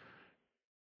Away.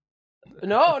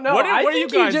 No. What are I you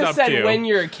think guys just up said to? when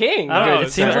you're king. I don't know. Oh,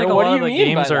 It seems sorry. like a What lot do of you the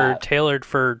mean by games are that? tailored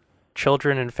for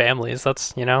children and families.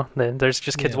 That's, there's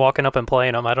just kids Yeah. walking up and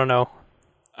playing them. I don't know.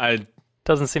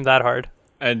 Doesn't seem that hard.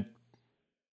 And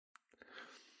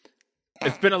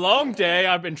it's been a long day.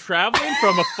 I've been traveling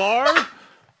from afar.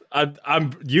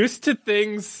 I'm used to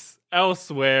things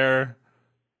elsewhere.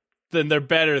 Then they're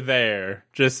better there.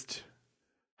 Just,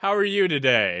 how are you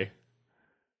today?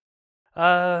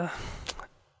 A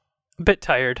bit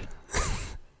tired.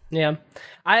 Yeah.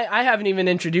 I haven't even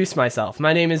introduced myself.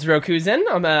 My name is Rokuzen.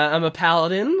 I'm a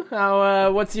paladin.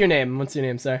 What's your name? What's your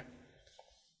name, sir?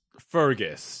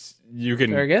 Fergus. You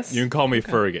can Fergus? You can call me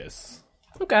Fergus.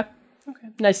 Okay.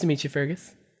 Nice to meet you,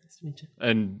 Fergus. Nice to meet you.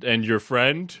 And your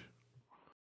friend?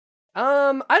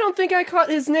 I don't think I caught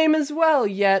his name as well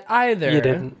yet either. You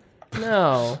didn't.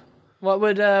 No. What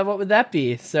would that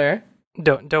be, sir?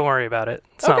 Don't worry about it.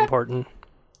 It's not Okay. important.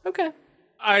 Okay.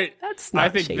 That's I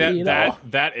not think shady at all.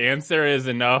 that answer is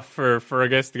enough for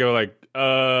Fergus to go like,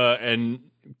 and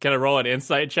can I roll an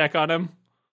insight check on him?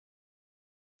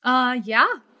 Yeah.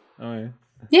 Oh yeah.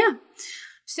 Yeah.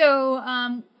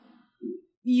 So,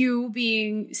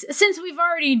 since we've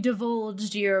already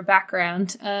divulged your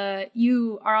background,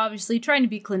 you are obviously trying to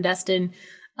be clandestine.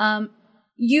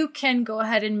 You can go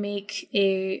ahead and make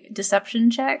a deception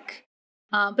check.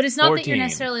 But it's not 14. that you're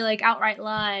necessarily like outright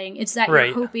lying. It's that Right.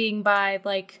 you're hoping by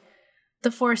like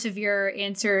the force of your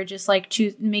answer just like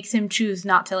makes him choose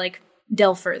not to like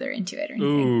delve further into it or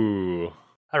anything. Ooh.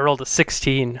 I rolled a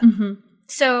 16. Mm-hmm.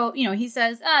 So, he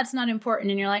says, it's not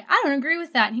important. And you're like, I don't agree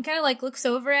with that. And he kind of like looks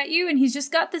over at you and he's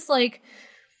just got this like,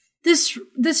 this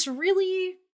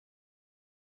really,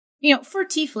 for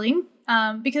tiefling,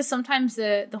 because sometimes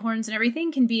the horns and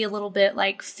everything can be a little bit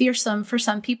like fearsome for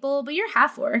some people, but you're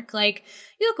half orc. Like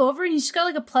you look over and he's just got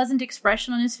like a pleasant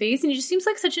expression on his face and he just seems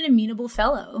like such an amenable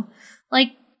fellow.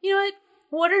 Like, you know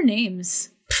what are names?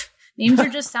 Names are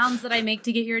just sounds that I make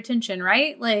to get your attention,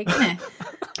 right? Like,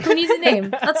 who needs a name?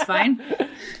 That's fine.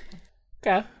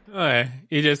 Okay. Okay.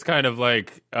 He just kind of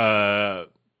like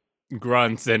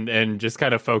grunts and just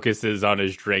kind of focuses on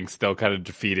his drink, still kind of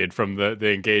defeated from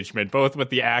the engagement, both with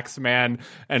the axe man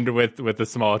and with the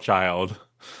small child.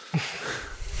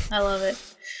 I love it.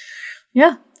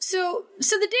 Yeah. So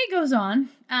the day goes on.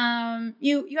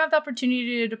 You have the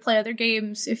opportunity to play other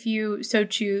games if you so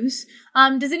choose.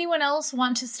 Does anyone else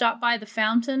want to stop by the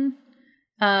fountain?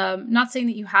 Not saying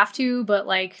that you have to, but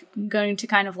like going to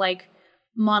kind of like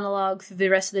monologue through the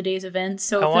rest of the day's events.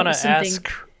 So I if want that to was something...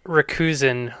 ask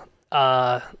Rakuzen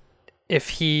if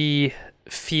he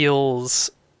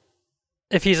feels...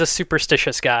 if he's a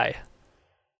superstitious guy.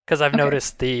 Because I've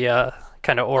noticed the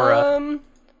kind of aura.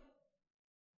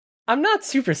 I'm not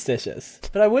superstitious,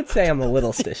 but I would say I'm a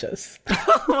little stitious.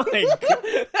 Oh my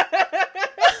God.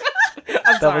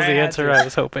 That was the answer I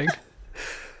was hoping.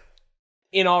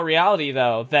 In all reality,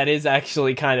 though, that is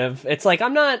actually kind of, it's like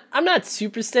I'm not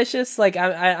superstitious. Like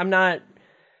I'm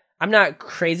not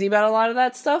crazy about a lot of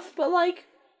that stuff, but like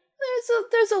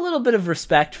there's a little bit of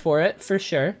respect for it for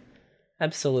sure.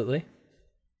 Absolutely.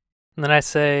 And then I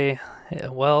say,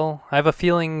 well, I have a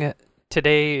feeling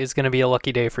today is going to be a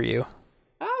lucky day for you.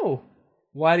 Oh,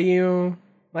 why do you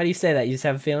say that? You just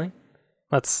have a feeling?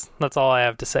 That's all I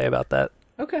have to say about that.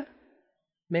 Okay.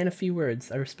 Man, a few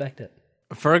words. I respect it.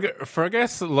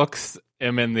 Fergus looks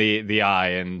him in the eye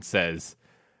and says,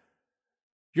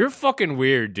 "You're fucking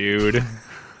weird, dude." And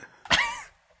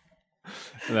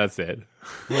that's it.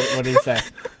 What do you say?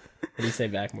 What do you say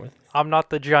back, more? I'm not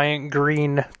the giant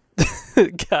green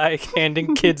guy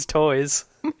handing kids toys.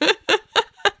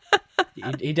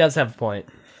 He does have a point.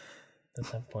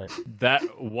 That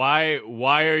why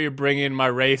are you bringing my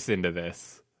race into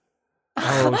this?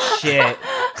 Oh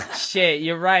shit!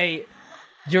 You're right.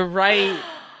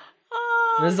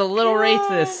 There's a little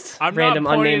racist. I'm random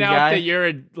not pointing unnamed out guy. that you're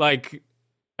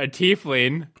a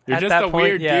tiefling. You're At just that a point,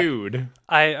 weird yeah. dude.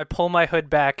 I pull my hood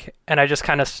back and I just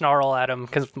kind of snarl at him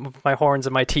because my horns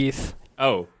and my teeth.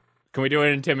 Oh, can we do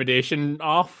an intimidation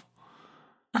off?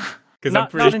 Because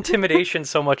Not intimidation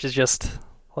so much as just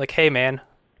like, hey man,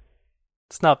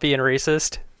 it's not being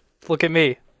racist. Look at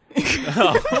me.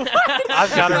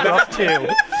 I've got it rough too.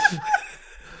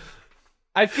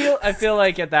 I feel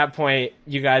like at that point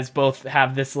you guys both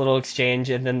have this little exchange,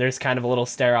 and then there's kind of a little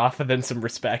stare off, and then some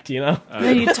respect, you know.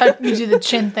 Then you do the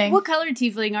chin thing. What color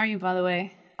tiefling are you, by the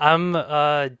way? I'm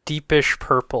deepish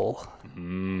purple,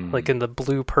 like in the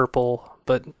blue purple,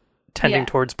 but tending Yeah.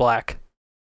 towards black.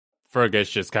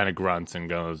 Fergus just kind of grunts and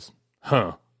goes,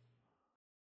 "Huh."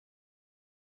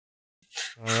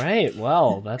 All right,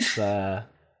 well, that's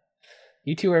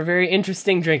you two are very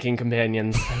interesting drinking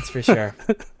companions, that's for sure.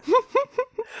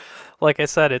 Like I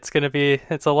said, it's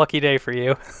a lucky day for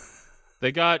you.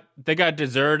 They got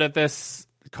dessert at this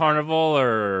carnival,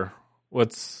 or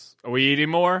are we eating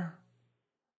more?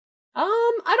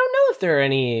 I don't know if there are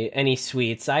any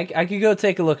sweets. I could go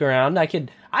take a look around. I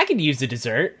could use a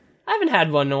dessert. I haven't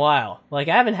had one in a while. Like,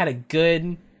 I haven't had a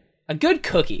good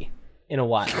cookie in a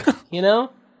while. You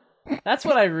know, that's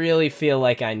what I really feel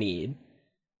like I need.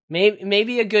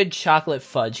 Maybe a good chocolate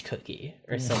fudge cookie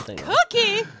or something.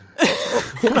 Cookie.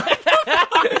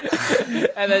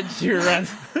 And then she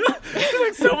runs. It's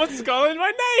like someone's calling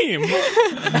my name.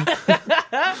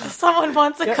 Someone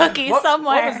wants a cookie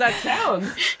somewhere. What was that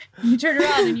sound? You turn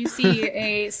around and you see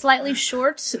a slightly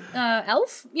short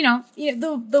elf.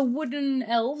 The wooden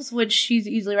elves, which she's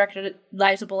easily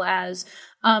recognizable as,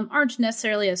 aren't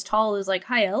necessarily as tall as like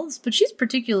high elves, but she's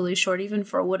particularly short even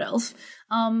for a wood elf.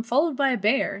 Followed by a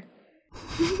bear.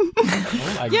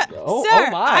 Yeah, oh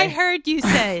sir, my. I heard you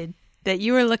said that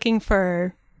you were looking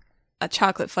for a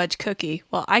chocolate fudge cookie.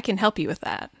 Well, I can help you with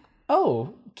that.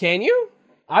 Oh, can you?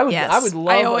 I would love.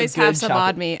 I always a good have some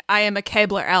chocolate- on me. I am a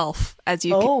Kabler elf, as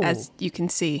you can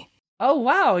see. Oh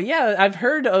wow, yeah, I've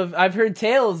heard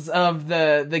tales of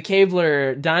the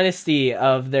Kabler dynasty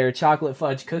of their chocolate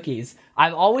fudge cookies.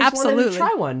 I've always wanted Absolutely. to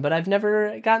try one, but I've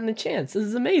never gotten the chance. This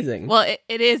is amazing. Well,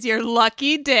 it is your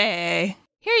lucky day.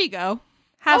 Here you go.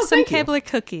 Have Oh, some thank you. Kabler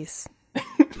cookies.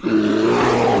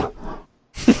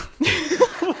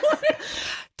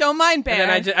 Don't mind Bear.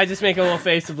 And then I just make a little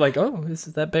face of like, oh, this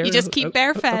is that bear. you just keep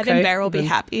Bear fed, okay, and Bear will be then-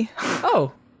 happy.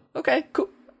 Oh, okay, cool.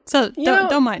 So know-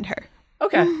 don't mind her.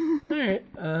 Okay, all right.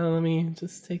 Let me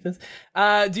just take this.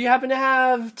 Do you happen to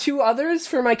have two others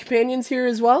for my companions here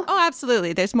as well? Oh,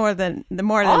 absolutely. There's more than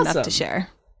enough Awesome. to share.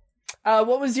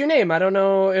 What was your name? I don't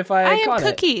know if I I am caught it.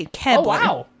 Cookie Kebler. Oh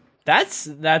wow, that's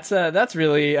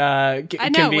really I know.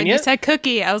 convenient. When you said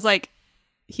Cookie, I was like,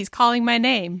 he's calling my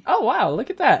name. Oh wow, look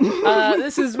at that.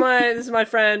 This is my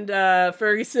friend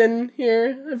Ferguson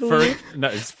here, I believe.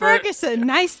 It's Ferguson,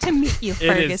 nice to meet you,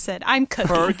 Ferguson. I'm Cookie.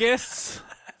 Fergus.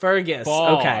 Fergus.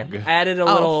 Bog. Okay. Added a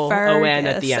little O-N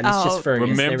at the end. It's just Fergus.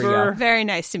 Fergus. There we Remember? go. Very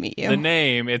nice to meet you. The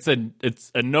name. It's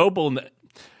a noble.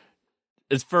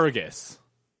 It's Fergus.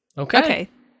 Okay.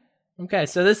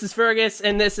 So this is Fergus,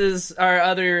 and this is our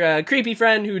other creepy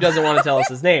friend who doesn't want to tell us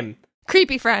his name.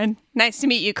 Creepy friend. Nice to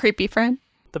meet you, creepy friend.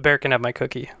 The bear can have my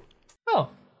cookie. Oh,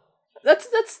 that's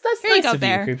Here you nice go, of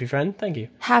Bear. you, creepy friend. Thank you.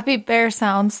 Happy bear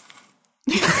sounds.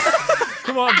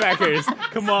 Come on, Beckers.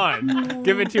 Come on.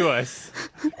 Give it to us.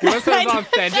 Give us those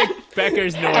authentic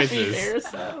Beckers noises.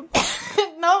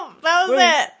 No,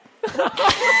 that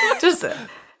was it.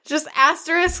 just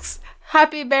asterisks.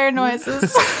 Happy bear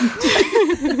noises.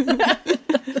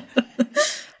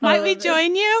 Might we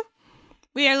join you?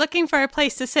 We are looking for a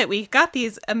place to sit. We got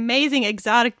these amazing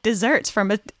exotic desserts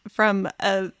from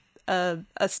a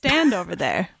stand over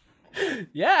there,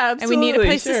 Yeah, and absolutely. we need a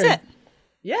place sure. to sit.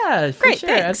 Yeah, for Great, sure.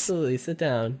 thanks. Absolutely. Sit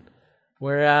down.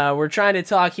 We're trying to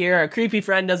talk here. Our creepy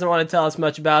friend doesn't want to tell us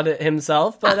much about it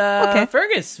himself, but okay.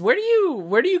 Fergus, where do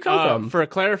you come from? For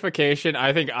clarification,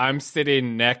 I think I'm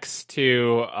sitting next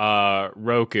to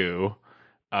Roku.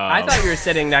 I thought you were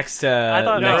sitting next to. I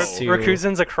thought next to-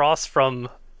 Rakuzen's across from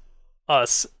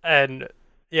us, and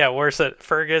yeah,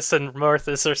 Fergus and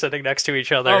Marthas are sitting next to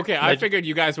each other. Okay, I figured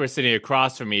you guys were sitting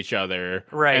across from each other,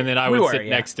 Right. And then I We would were, sit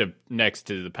yeah. next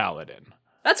to the paladin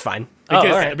That's fine.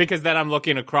 because then I'm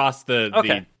looking across the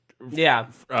Okay. Yeah,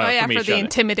 yeah, from for each the other.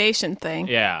 intimidation thing.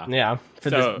 Yeah, yeah. For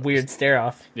So- this weird stare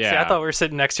off. yeah. See, I thought we were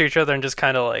sitting next to each other and just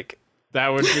kind of like. That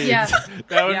would be Yeah.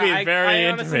 that would Yeah, be very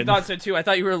I honestly intimate. thought so too. I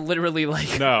thought you were literally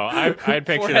like. No, I pictured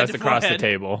Forehead us to across the forehead.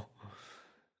 table.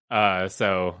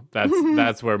 So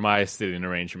that's where my sitting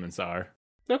arrangements are.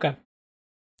 Okay.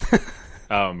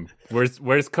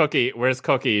 Where's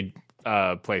Cookie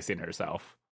placing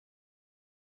herself?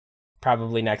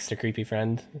 Probably next to creepy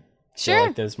friend. Feel Sure.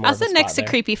 like there's more I'll of a sit next spot to there.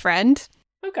 creepy friend.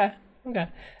 Okay.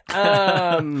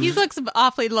 He looks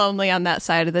awfully lonely on that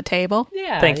side of the table.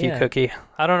 Yeah. Thank you, yeah. Cookie.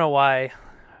 I don't know why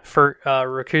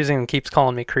Rakuzen keeps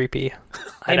calling me creepy.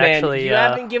 Hey I'd man, actually, you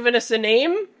haven't given us a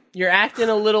name. You're acting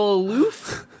a little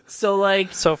aloof. So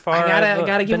like, so far, I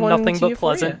gotta I've give been one nothing to you but for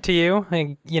pleasant to you.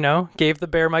 I, gave the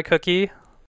bear my cookie.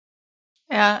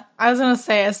 Yeah, I was gonna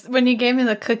say, when you gave me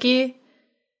the cookie,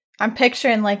 I'm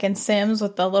picturing like in Sims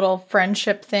with the little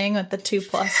friendship thing with the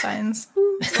 2+ signs.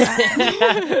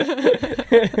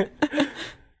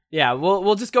 yeah,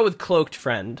 we'll just go with cloaked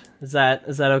friend. Is that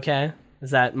okay?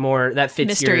 Is that more that fits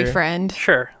Mystery your friend.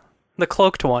 Sure, the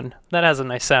cloaked one. That has a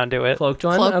nice sound to it. cloaked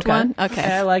one? Cloaked okay. one? Okay.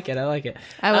 I like it.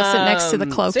 I will sit next to the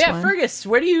cloaked So yeah, one. Fergus,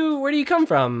 where do you come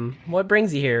from? What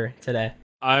brings you here today?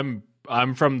 I'm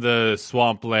from the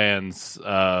swamplands,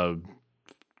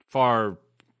 far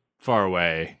far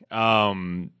away.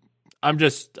 I'm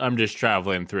just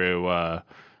traveling through. I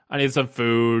need some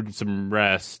food, some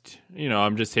rest.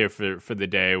 I'm just here for the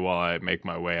day while I make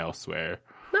my way elsewhere.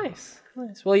 Nice.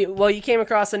 Well, you came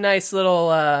across a nice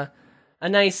little, a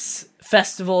nice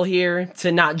festival here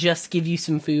to not just give you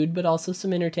some food, but also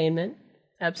some entertainment.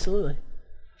 Absolutely.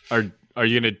 Are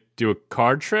you gonna do a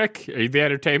card trick? Are you the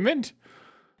entertainment?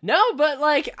 No, but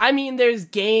there's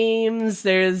games,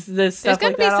 there's this stuff.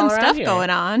 There's gonna like be some that stuff here.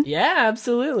 going on. Yeah,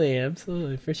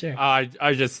 absolutely, for sure. I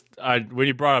when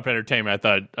you brought up entertainment,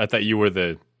 I thought you were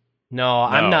the. No,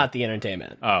 I'm not the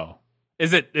entertainment. Oh,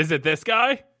 is it this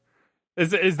guy? Is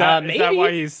that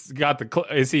why he's got the?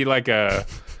 Is he like a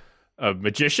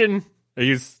magician? Are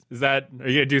you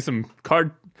gonna do some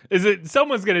card? Is it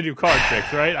someone's gonna do card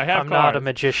tricks, right? I'm not a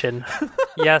magician.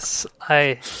 Yes,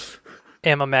 I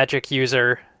am a magic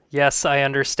user. Yes, I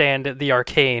understand the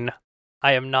arcane.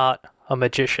 I am not a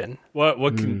magician.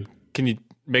 What can you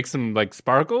make some like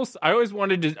sparkles? I always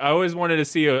wanted to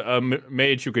see a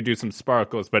mage who could do some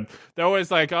sparkles, but they're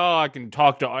always like, oh, I can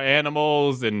talk to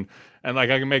animals and like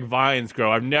I can make vines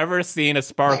grow. I've never seen a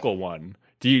sparkle one.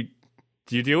 Do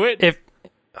you do it?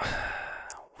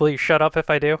 Will you shut up if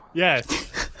I do? Yes.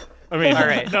 I mean, all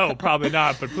right. No, probably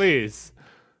not, but please.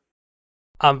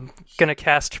 I'm gonna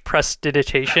cast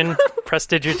prestidigitation,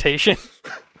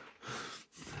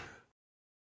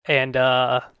 and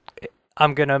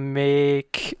I'm gonna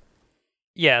make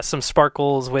some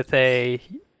sparkles with a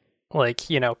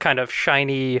kind of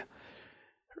shiny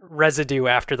residue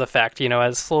after the fact,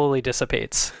 as slowly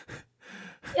dissipates.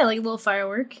 Yeah, like a little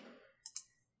firework.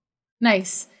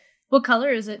 Nice. What color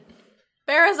is it?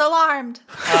 Bear is alarmed.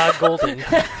 Golden.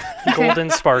 Golden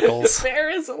sparkles. Bear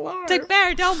is alarmed. It's like,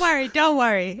 Bear, don't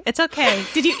worry. It's okay.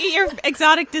 Did you eat your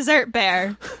exotic dessert,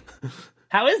 Bear?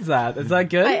 How is that? Is that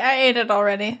good? I ate it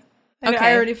already. Okay.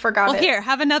 I already forgot it. Well, here,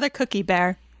 have another cookie,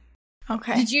 Bear.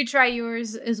 Okay. Did you try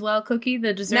yours as well, Cookie?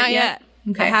 The dessert? Not yet.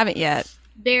 Okay. I haven't yet.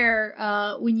 Bear,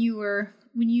 when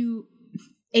you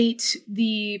ate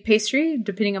the pastry,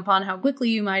 depending upon how quickly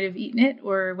you might have eaten it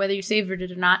or whether you savored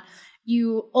it or not,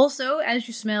 you also, as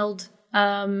you smelled,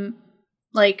 when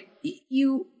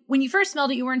you first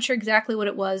smelled it, you weren't sure exactly what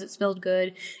it was. It smelled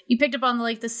good. You picked up on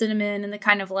the cinnamon and the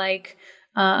kind of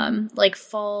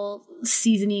fall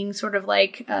seasoning sort of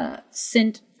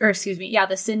scent, or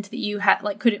the scent that you had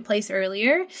couldn't place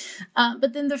earlier.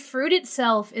 But then the fruit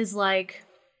itself is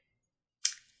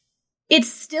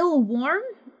it's still warm.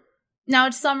 Now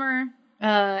it's summer,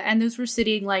 and those were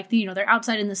sitting they're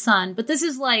outside in the sun. But this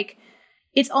is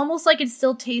it's almost like it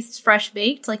still tastes fresh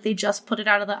baked, like they just put it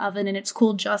out of the oven and it's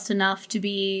cooled just enough to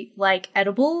be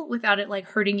edible without it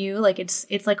hurting you. It's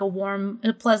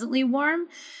pleasantly warm.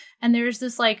 And there's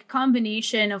this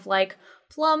combination of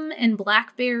plum and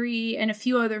blackberry and a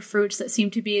few other fruits that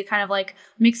seem to be kind of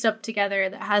mixed up together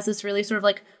that has this really sort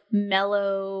of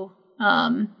mellow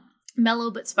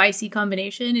but spicy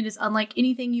combination. It is unlike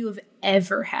anything you have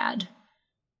ever had.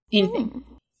 Anything.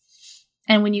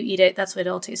 And when you eat it, that's what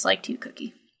it'll taste like to you,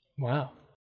 Cookie. Wow.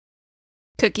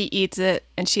 Cookie eats it,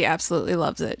 and she absolutely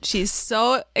loves it. She's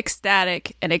so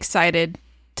ecstatic and excited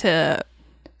to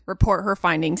report her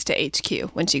findings to HQ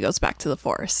when she goes back to the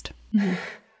forest.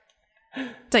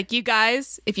 It's you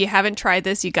guys, if you haven't tried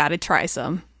this, you got to try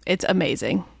some. It's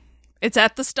amazing. It's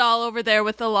at the stall over there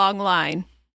with the long line.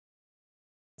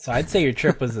 So I'd say your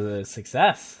trip was a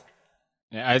success.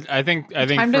 Yeah, I think Time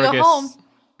Fergus, to go home.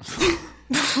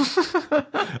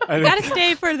 We gotta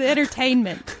stay for the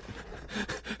entertainment.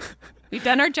 We've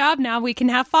done our job now. We can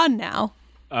have fun now.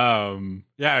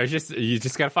 Yeah, it's just you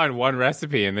just gotta find one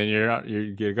recipe and then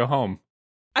you go home.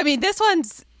 I mean, this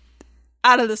one's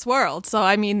out of this world, so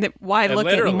I mean, why look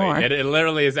anymore? It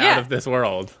literally is out of this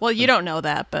world. Well, you don't know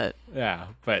that, but yeah,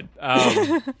 but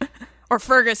or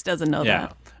Fergus doesn't know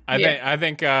that. I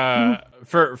think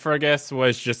Fergus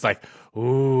was just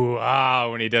ooh,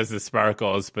 when he does the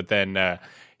sparkles, but then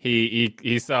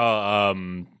he saw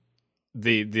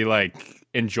the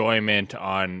enjoyment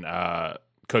on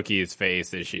Cookie's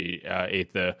face as she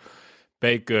ate the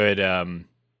baked good,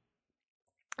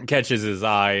 catches his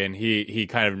eye, and he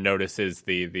kind of notices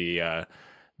the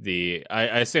I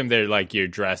assume they're you're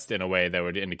dressed in a way that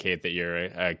would indicate that you're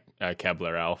a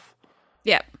Kebler elf.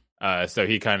 Yep. So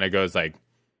he kind of goes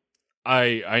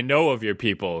I know of your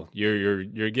people.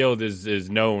 Your guild is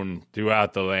known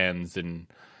throughout the lands, and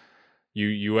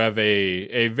you have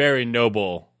a very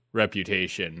noble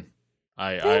reputation.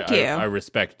 Thank you. I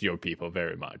respect your people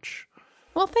very much.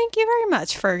 Well, thank you very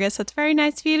much, Fergus. That's very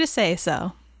nice of you to say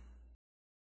so.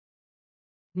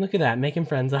 Look at that, making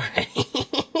friends already.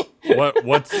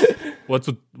 What's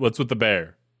with the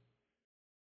bear?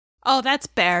 Oh, that's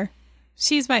Bear.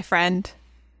 She's my friend.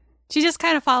 She just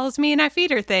kind of follows me and I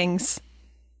feed her things.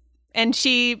 And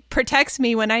she protects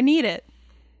me when I need it.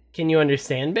 Can you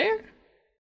understand Bear?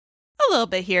 A little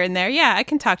bit here and there. Yeah, I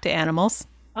can talk to animals.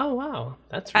 Oh, wow.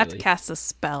 That's I really... have to cast a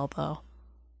spell, though.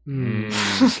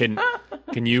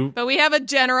 Can you But we have a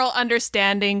general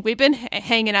understanding. We've been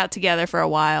hanging out together for a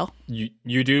while. you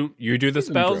do the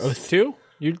spells Gross. too?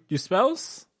 You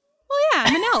spells? Well, yeah,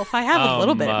 I'm an elf. I have a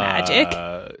little bit of magic.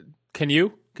 Can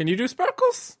you do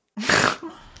sparkles?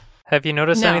 Have you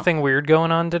noticed No. anything weird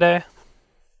going on today?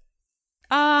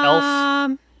 I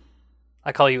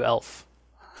call you Elf.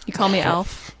 You call me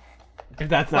elf. If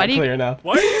that's Why not do you- clear enough.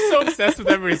 Why are you so obsessed with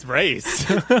everybody's race?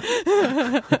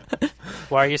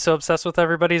 Why are you so obsessed with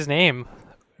everybody's name?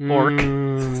 Orc.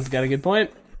 Got a good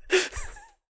point.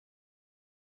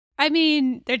 I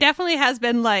mean, there definitely has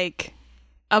been like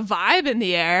a vibe in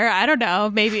the air. I don't know.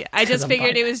 Maybe I just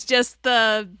figured it was just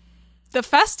the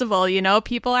festival, you know,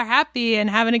 people are happy and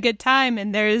having a good time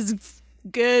and there's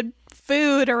good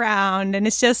food around and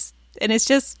it's just,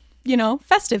 you know,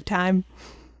 festive time.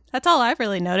 That's all I've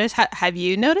really noticed. Have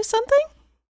you noticed something?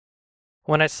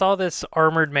 When I saw this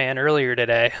armored man earlier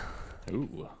today,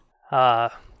 Ooh.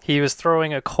 he was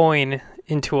throwing a coin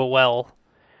into a well,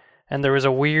 and there was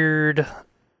a weird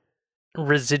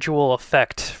residual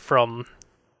effect from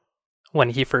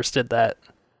when he first did that.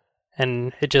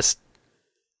 And it just...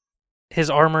 his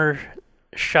armor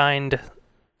shined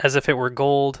as if it were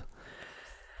gold.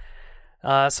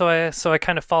 So I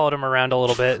kind of followed him around a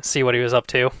little bit, see what he was up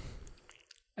to.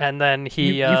 And then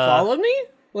he... You followed me?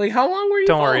 Like, how long were you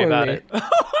Don't worry following about me?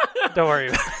 it. Don't worry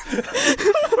about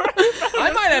it.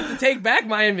 I might have to take back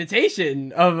my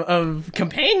invitation of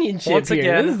companionship Once here.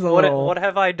 again, This is a what little...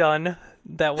 have I done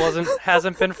that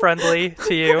hasn't been friendly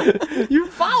to you? You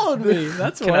followed me.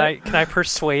 That's Can I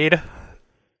persuade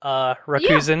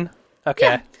Rakuzan? Okay.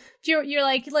 Yeah. You're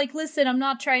like, listen, I'm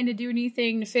not trying to do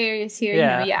anything nefarious here.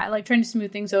 Yeah. You know, yeah, like trying to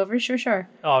smooth things over. Sure.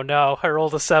 Oh no, I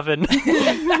rolled a 7.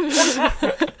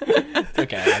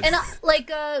 Okay. And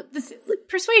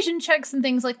persuasion checks and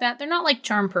things like that, they're not like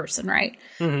charm person, right?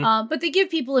 Mm-hmm. But they give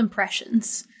people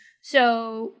impressions.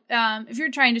 So if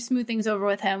you're trying to smooth things over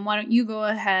with him, why don't you go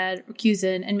ahead,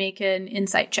 Rakuzan, and make an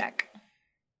insight check?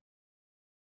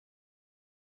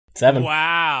 7.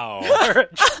 Wow.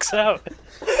 Checks out.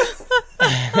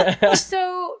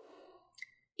 So,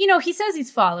 you know, he says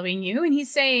he's following you, and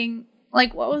he's saying,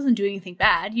 like, well, I wasn't doing anything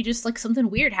bad. You just, like, something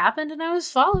weird happened, and I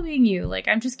was following you. Like,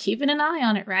 I'm just keeping an eye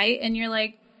on it, right? And you're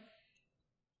like,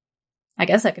 I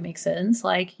guess that could make sense.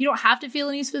 Like, you don't have to feel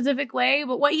any specific way,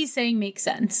 but what he's saying makes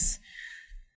sense.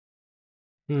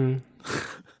 All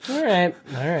right.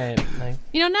 Like,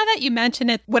 You know, now that you mention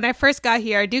it, when I first got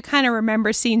here, I do kind of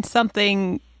remember seeing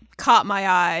something caught my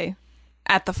eye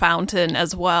at the fountain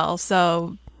as well.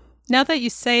 So now that you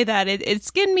say that,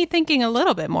 it's getting me thinking a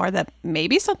little bit more that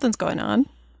maybe something's going on.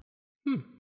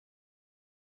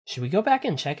 should we go back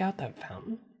and check out that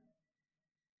fountain?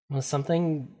 Was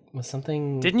something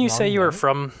Didn't you wrong say you were there?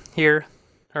 from here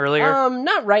earlier?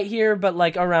 Not right here, but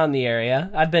like around the area.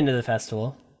 I've been to the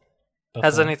festival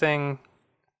Has before. anything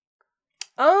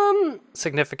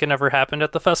significant ever happened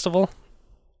at the festival?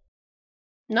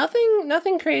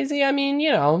 Nothing crazy. I mean,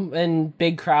 you know, in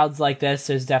big crowds like this,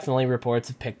 there's definitely reports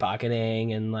of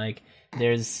pickpocketing, and like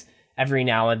there's every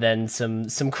now and then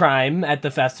some crime at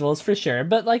the festivals for sure.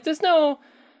 But like, there's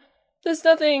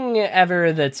nothing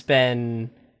ever that's been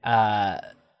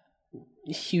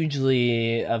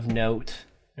hugely of note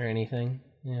or anything.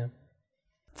 Yeah.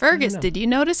 Fergus, did you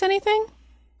notice anything?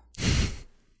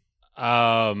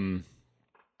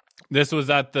 This was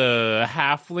at the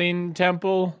Halfling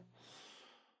Temple.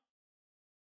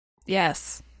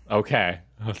 Yes. Okay.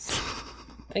 I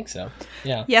think so.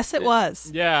 Yeah. Yes, it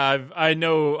was. Yeah, I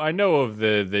know of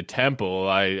the temple.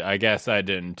 I guess I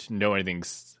didn't know anything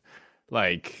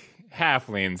like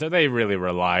halflings. Are they really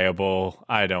reliable?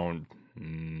 I don't.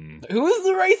 Who's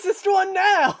the racist one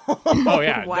now? Oh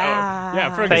yeah, Wow. no.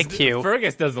 Yeah. Fergus, Thank you.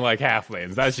 Fergus doesn't like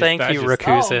halflings. That's just, Thank you,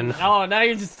 Rakuzan. Oh, now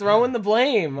you're just throwing the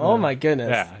blame. Oh my goodness.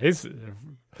 Yeah, he's.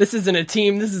 This isn't a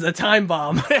team. This is a time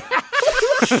bomb.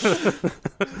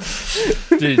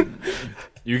 Dude,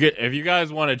 if you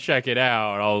guys want to check it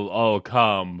out, I'll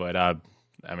come. But I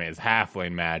mean, it's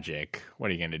halfling magic. What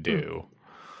are you gonna do?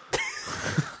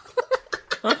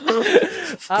 Get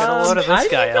a load of this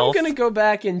guy, I'm Elf. gonna go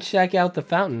back and check out the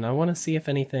fountain. I want to see if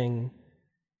anything's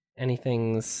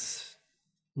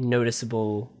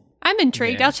noticeable. I'm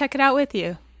intrigued. Yeah. I'll check it out with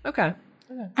you. Okay.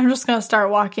 I'm just gonna start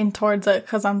walking towards it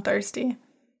because I'm thirsty.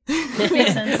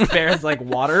 Makes sense. Bear's like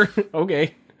water.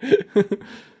 Okay.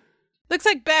 Looks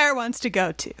like Bear wants to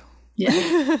go too.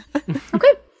 Yeah. Okay.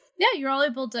 Yeah, you're all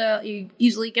able to you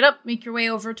easily get up, make your way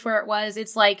over to where it was.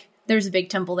 It's like there's a big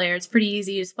temple there. It's pretty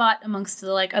easy to spot amongst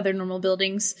the like other normal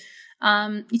buildings.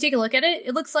 You take a look at it.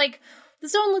 It looks like the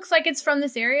stone looks like it's from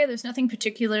this area. There's nothing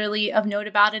particularly of note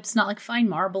about it. It's not like fine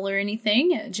marble or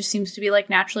anything. It just seems to be like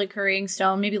naturally occurring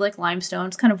stone, maybe like limestone.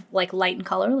 It's kind of like light in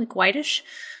color, like whitish.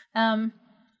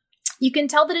 You can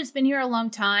tell that it's been here a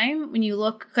long time. When you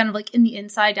look kind of like in the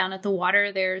inside down at the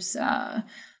water, there's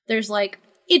like,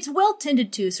 it's well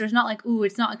tended to. So it's not like, ooh,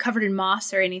 it's not covered in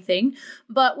moss or anything.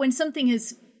 But when something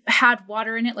has had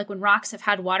water in it, like when rocks have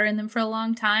had water in them for a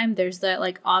long time, there's that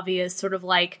like obvious sort of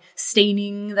like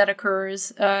staining that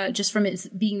occurs just from it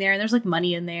being there. And there's like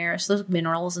money in there, so there's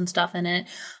minerals and stuff in it.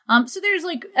 So there's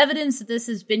like evidence that this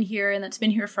has been here and that's been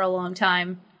here for a long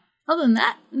time. Other than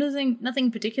that,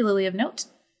 nothing particularly of note.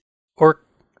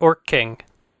 Orc King,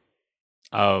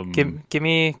 give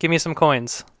me some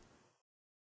coins.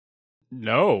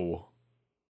 No.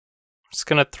 I'm just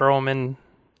gonna throw them in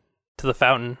to the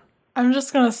fountain. I'm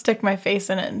just gonna stick my face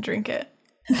in it and drink it.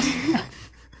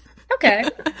 Okay.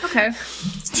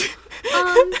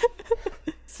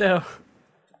 So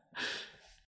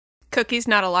Cookie's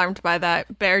not alarmed by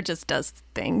that. Bear just does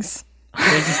things.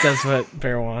 Bear just does what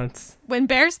Bear wants. When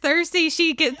Bear's thirsty,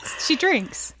 she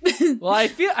drinks. Well, I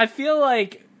feel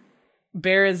like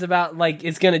Bear is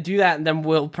gonna do that, and then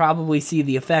we'll probably see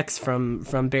the effects from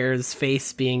Bear's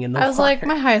face being in the water. I was like,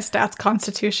 my highest stats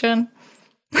Constitution.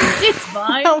 It's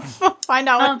fine. I'll find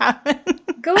out what happened.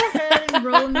 Go ahead and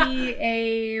roll me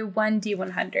a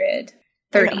 1d100.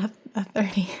 30. A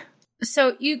 30.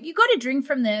 So you go to drink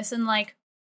from this, and like,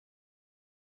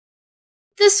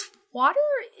 this water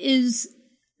is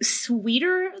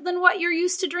sweeter than what you're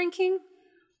used to drinking.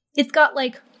 It's got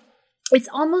like, it's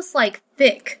almost like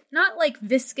thick, not like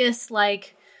viscous,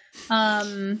 like,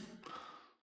 not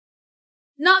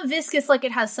viscous like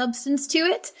it has substance to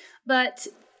it, but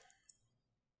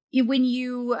when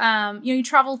you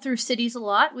travel through cities a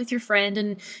lot with your friend,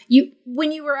 and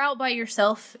when you were out by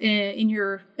yourself in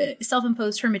your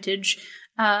self-imposed hermitage,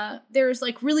 there's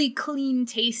like really clean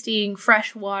tasting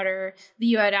fresh water that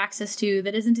you had access to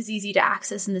that isn't as easy to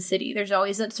access in the city. There's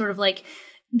always that sort of like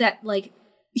that like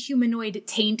humanoid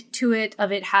taint to it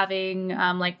of it having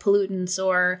like pollutants,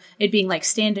 or it being like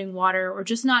standing water, or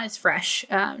just not as fresh,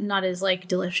 not as like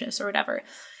delicious or whatever.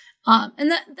 And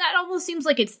that almost seems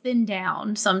like it's thinned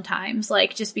down sometimes,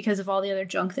 like just because of all the other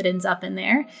junk that ends up in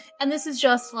there. And this is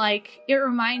just like, it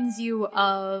reminds you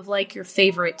of like your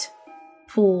favorite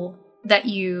pool that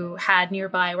you had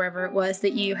nearby, wherever it was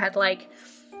that you had like,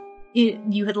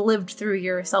 you had lived through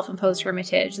your self-imposed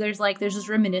hermitage. There's this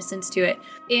reminiscence to it.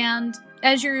 And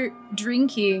as you're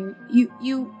drinking,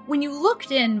 you when you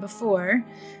looked in before,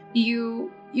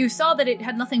 you saw that it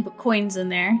had nothing but coins in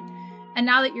there. And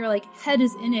now that your like head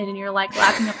is in it and you're like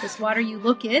lapping up this water, you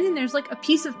look in and there's like a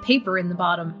piece of paper in the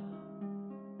bottom.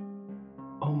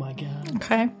 Oh my god.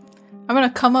 Okay. I'm gonna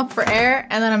come up for air,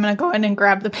 and then I'm gonna go in and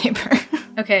grab the paper.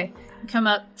 Okay. Come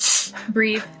up,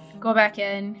 breathe, go back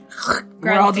in.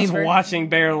 We're all just watching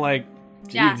Bear like,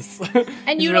 yeah. jeez.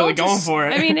 And He's you really don't going just, for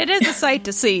it. I mean, it is a sight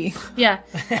to see. Yeah.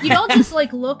 You all just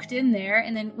like looked in there,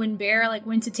 and then when Bear like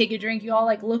went to take a drink, you all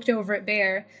like looked over at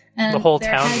Bear. And the whole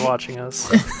town's watching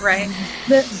us. Right.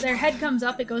 Their head comes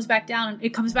up, it goes back down, and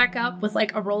it comes back up with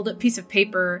like a rolled up piece of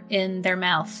paper in their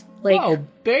mouth. Like, oh,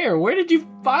 Bear, where did you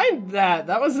find that?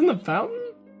 That was in the fountain?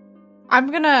 I'm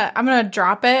gonna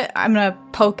drop it. I'm gonna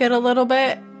poke it a little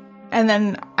bit, and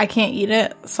then I can't eat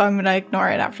it, so I'm gonna ignore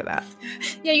it after that.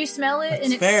 Yeah, you smell it, That's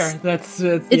and it's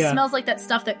fair. it yeah. smells like that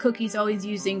stuff that Cookie's always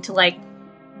using to like.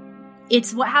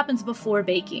 It's what happens before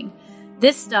baking.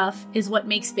 This stuff is what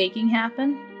makes baking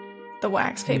happen. The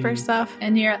wax paper stuff.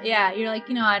 And you're like,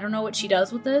 I don't know what she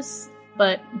does with this,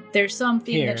 but there's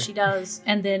something Here. that she does,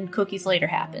 and then cookies later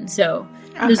happen. So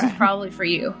this is probably for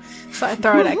you. So I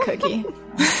throw it at Cookie.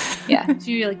 Yeah,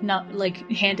 so you like not like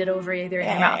hand it over either in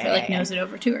your mouth or like nose it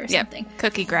over to her or something.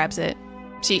 Cookie grabs it.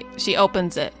 She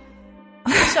opens it.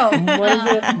 So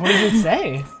What does it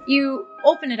say? you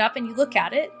open it up and you look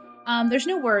at it. There's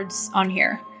no words on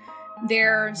here.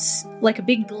 There's like a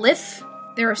big glyph.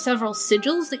 There are several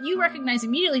sigils that you recognize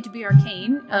immediately to be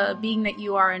arcane, being that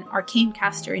you are an arcane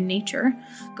caster in nature.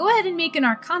 Go ahead and make an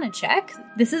arcana check.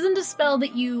 This isn't a spell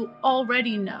that you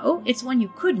already know. It's one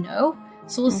you could know.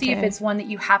 So we'll see if it's one that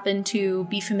you happen to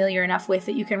be familiar enough with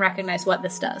that you can recognize what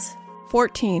this does.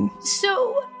 14.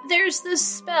 So there's this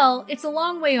spell. It's a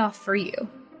long way off for you.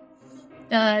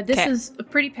 This is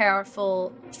pretty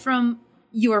powerful from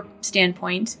your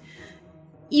standpoint.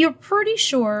 You're pretty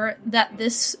sure that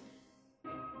this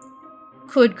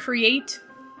could create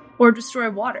or destroy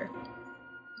water.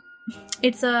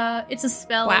 It's a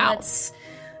spell Wow. that's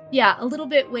a little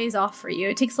bit ways off for you.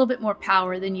 It takes a little bit more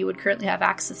power than you would currently have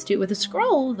access to. With a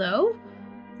scroll, though,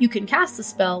 you can cast the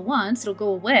spell once, it'll go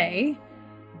away,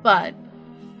 but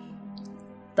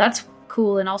that's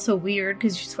cool and also weird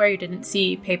because you swear you didn't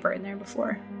see paper in there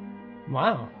before.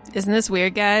 Wow. Isn't this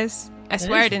weird, guys? I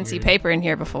swear is I didn't see weird. paper in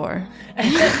here before.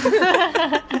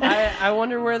 I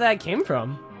wonder where that came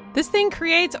from. This thing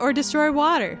creates or destroy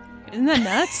water. Isn't that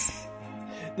nuts?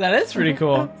 That is pretty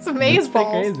cool. It's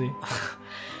amazeballs. Crazy.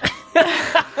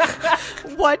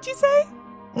 What'd you say?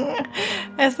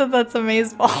 I said that's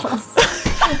amazeballs.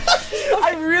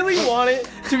 I really want it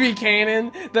to be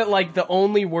canon that, like, the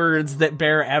only words that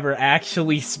Bear ever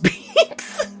actually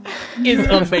speaks is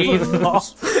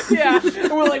amazeballs. Yeah,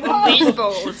 and we're like,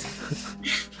 amazeballs.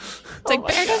 It's like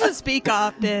Bear doesn't speak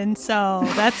often, so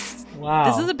that's Wow.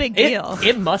 This is a big deal.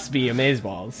 It must be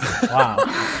amazeballs. Wow.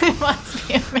 It must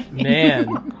be amazing.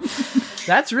 Man.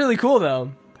 That's really cool,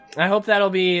 though. I hope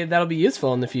that'll be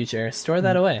useful in the future. Store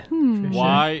that away.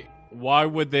 Why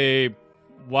would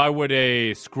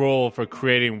a scroll for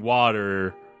creating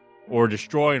water or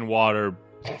destroying water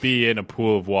be in a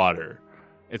pool of water?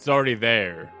 It's already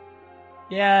there.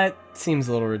 Yeah, it seems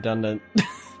a little redundant.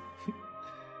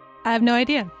 I have no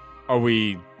idea. Are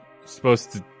we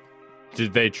supposed to...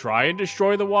 Did they try and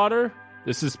destroy the water?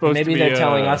 This is supposed Maybe to be they're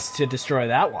telling us to destroy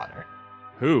that water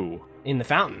Who? in the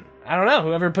fountain. I don't know.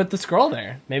 Whoever put the scroll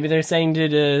there. Maybe they're saying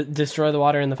to destroy the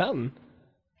water in the fountain.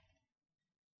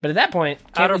 But at that point,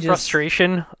 Out can't we of just...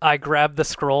 frustration, I grab the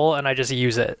scroll and I just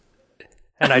use it.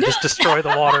 And I just destroy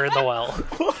the water in the well.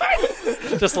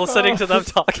 Just listening to them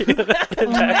talking back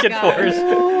and forth.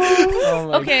 Oh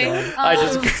my Okay, God. I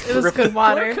just It was ripped good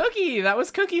water. Poor Cookie. That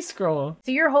was Cookie's scroll.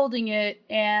 So you're holding it,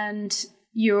 and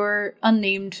your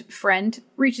unnamed friend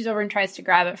reaches over and tries to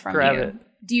grab it from Grab you. it.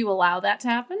 Do you allow that to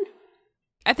happen?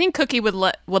 I think Cookie would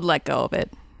let go of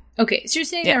it. Okay, so you're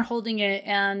sitting there holding it,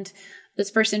 and this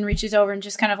person reaches over and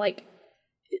just kind of like,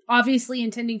 obviously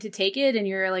intending to take it, and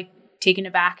you're like taken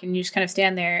aback, and you just kind of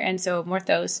stand there. And so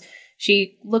Morthos,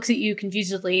 she looks at you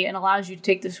confusedly and allows you to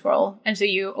take the scroll. And so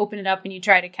you open it up and you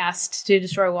try to cast to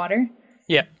destroy water.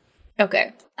 Yeah.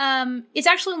 Okay. It's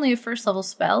actually only a first level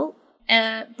spell,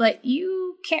 but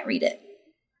you can't read it.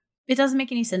 It doesn't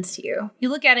make any sense to you. You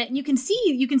look at it and you can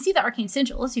see the arcane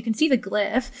sigils, you can see the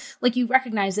glyph, like you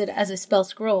recognize it as a spell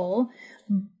scroll,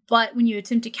 but when you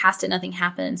attempt to cast it, nothing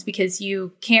happens because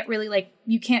you can't really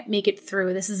you can't make it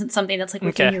through. This isn't something that's like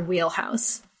within Okay. your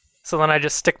wheelhouse. So then I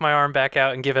just stick my arm back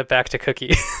out and give it back to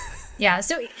Cookie. Yeah,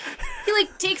 so he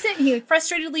like takes it and he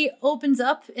frustratedly opens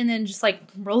up and then just like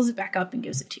rolls it back up and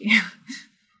gives it to you.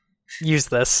 Use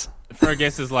this.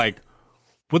 Fergus is like,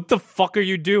 what the fuck are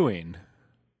you doing?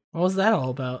 What was that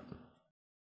all about?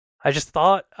 I just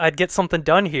thought I'd get something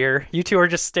done here. You two are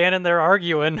just standing there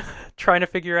arguing, trying to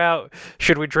figure out,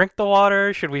 should we drink the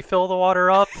water? Should we fill the water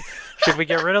up? Should we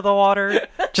get rid of the water?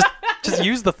 Just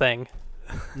use the thing.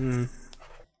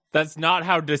 That's not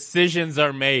how decisions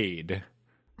are made.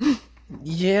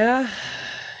 Yeah,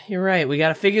 you're right. We got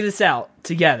to figure this out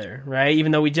together, right?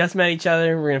 Even though we just met each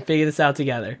other, we're going to figure this out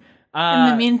together. In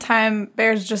the meantime,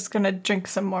 Bear's just gonna drink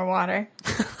some more water.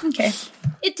 Okay.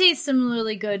 It tastes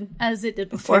similarly good as it did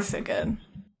before. Tastes so good.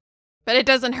 But it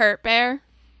doesn't hurt, Bear.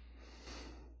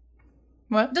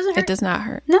 What? Doesn't hurt. It does not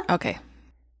hurt. No. Okay.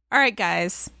 All right,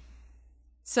 guys.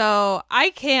 So I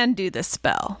can do this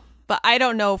spell, but I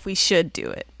don't know if we should do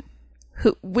it.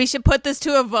 We should put this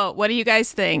to a vote. What do you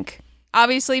guys think?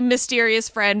 Obviously, mysterious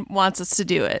friend wants us to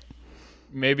do it.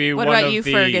 Maybe What one about of you,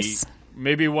 the Fergus?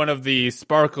 maybe one of the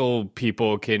sparkle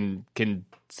people can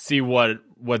see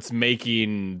what's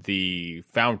making the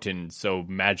fountain so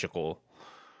magical.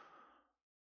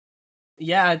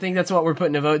 Yeah, I think that's what we're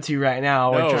putting a vote to right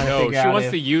now. We're trying to No, figure she out wants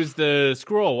if- to use the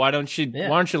scroll. Why don't you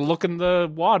look in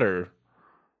the water?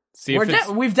 See if it's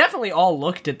We've definitely all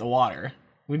looked at the water.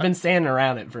 We've been standing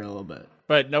around it for a little bit.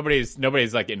 but nobody's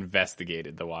like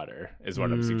investigated the water is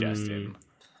what I'm suggesting.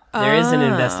 There is an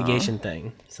Oh. investigation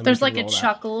thing. Somebody There's can like a roll that.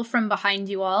 chuckle from behind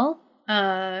you all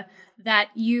that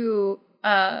you,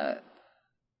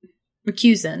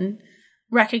 Recusin,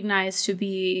 recognize to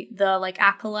be the like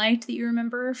acolyte that you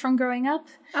remember from growing up.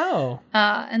 Oh.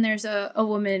 And there's a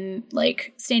woman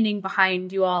like standing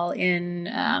behind you all in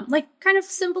like kind of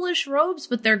symbolish robes,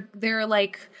 but they're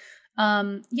like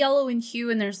yellow in hue,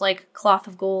 and there's like cloth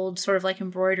of gold, sort of like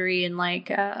embroidery and like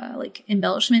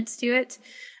embellishments to it.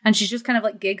 And she's just kind of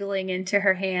like giggling into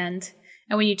her hand.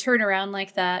 And when you turn around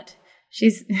like that,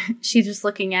 she's just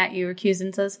looking at you,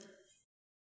 Recusin says,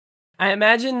 I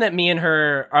imagine that me and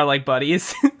her are like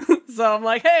buddies. So I'm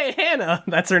like, hey, Hannah.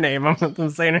 That's her name. I'm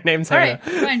saying her name's Hannah.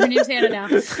 All right, fine. Her name's Hannah now.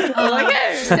 Like,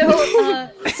 hey. So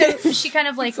she kind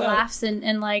of like laughs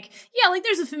and like, yeah, like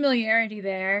there's a familiarity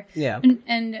there. Yeah.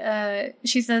 And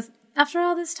she says, after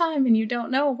all this time, and you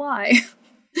don't know why.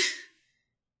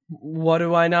 What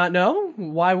do I not know?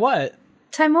 Why what?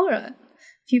 Timora,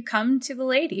 if you come to the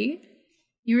lady,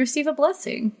 you receive a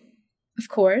blessing. Of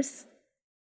course.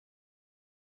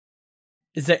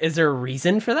 Is there a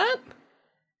reason for that?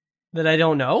 That I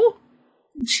don't know?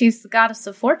 She's the goddess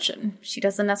of fortune. She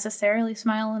doesn't necessarily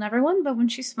smile on everyone, but when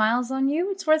she smiles on you,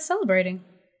 it's worth celebrating.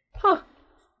 Huh.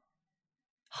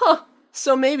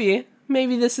 So maybe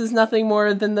this is nothing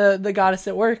more than the goddess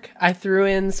at work. I threw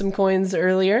in some coins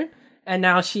earlier, and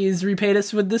now she's repaid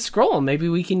us with this scroll. Maybe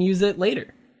we can use it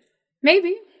later.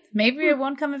 Maybe it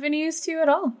won't come of any use to you at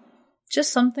all.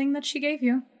 Just something that she gave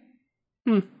you.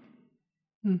 You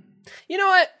know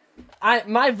what?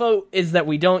 My vote is that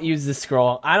we don't use this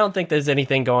scroll. I don't think there's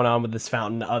anything going on with this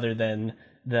fountain other than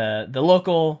the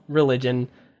local religion.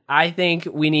 I think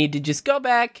we need to just go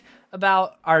back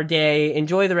about our day,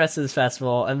 enjoy the rest of this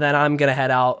festival, and then I'm gonna head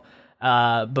out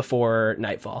before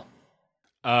nightfall.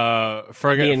 The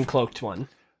uncloaked one.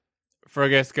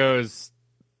 Fergus goes,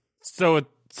 so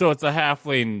it's a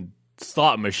halfling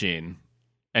slot machine,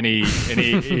 and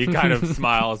he kind of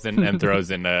smiles and throws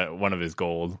in one of his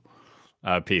gold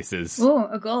pieces. Oh,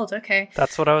 a gold, okay.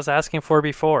 That's what I was asking for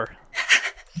before.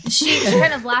 She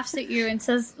kind of laughs at you and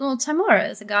says, well,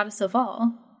 Timora is a goddess of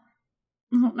all.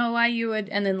 I don't know why you would,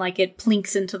 and then like it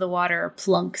plinks into the water, or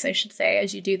plunks, I should say,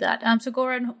 as you do that. So go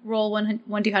ahead and roll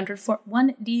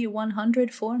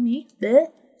 1d100 for me. Bleh.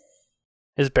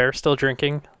 Is Bear still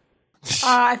drinking?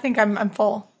 I think I'm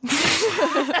full.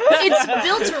 It's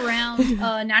built around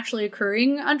a naturally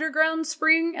occurring underground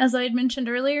spring, as I had mentioned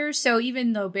earlier. So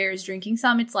even though Bear is drinking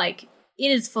some, it's like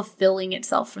it is fulfilling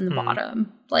itself from the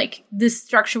bottom. Like this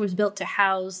structure was built to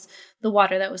house the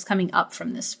water that was coming up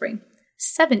from this spring.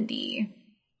 70.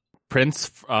 Prince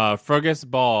Fergus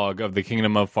Bog of the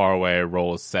Kingdom of Faraway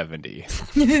rolls 70.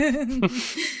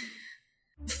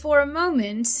 For a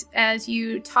moment, as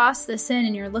you toss this in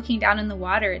and you're looking down in the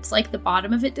water, it's like the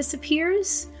bottom of it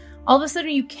disappears. All of a sudden,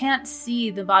 you can't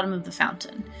see the bottom of the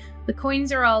fountain. The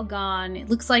coins are all gone. It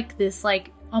looks like this,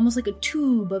 like almost like a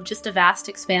tube of just a vast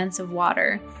expanse of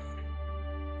water.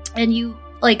 And you,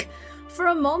 like, for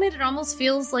a moment, it almost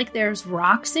feels like there's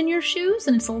rocks in your shoes,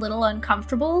 and it's a little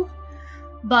uncomfortable.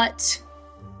 But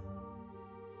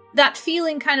that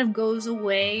feeling kind of goes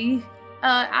away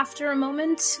after a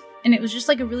moment. And it was just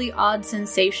like a really odd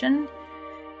sensation.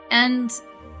 And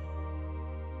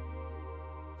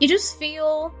you just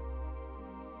feel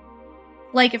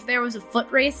like if there was a foot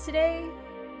race today,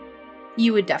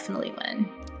 you would definitely win.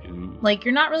 Ooh. Like,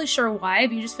 you're not really sure why,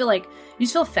 but you just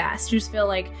feel fast. You just feel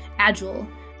like agile.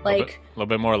 Like A little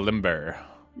bit more limber.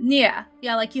 Yeah,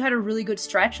 like you had a really good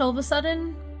stretch all of a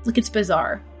sudden. Like, it's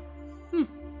bizarre.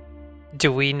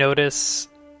 Do we notice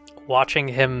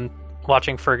watching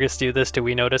Fergus do this, do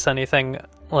we notice anything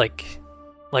like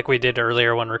we did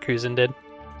earlier when Rakuzen did?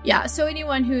 Yeah, so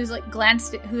anyone who's like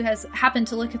who has happened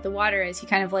to look at the water as he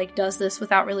kind of like does this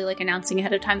without really like announcing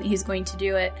ahead of time that he's going to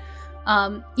do it,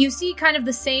 you see kind of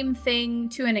the same thing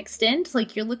to an extent.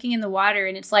 Like, you're looking in the water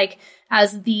and it's like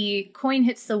as the coin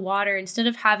hits the water, instead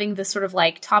of having this sort of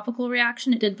like topical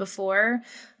reaction it did before,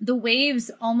 the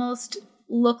waves almost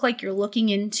look like you're looking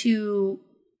into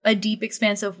a deep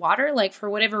expanse of water. Like, for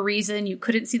whatever reason, you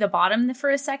couldn't see the bottom for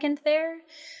a second there.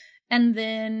 And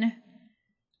then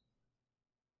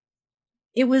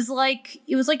it was like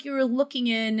you were looking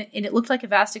in and it looked like a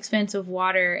vast expanse of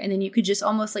water, and then you could just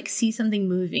almost like see something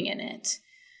moving in it.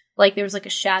 Like there was like a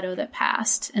shadow that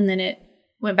passed and then it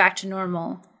went back to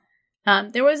normal.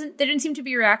 There didn't seem to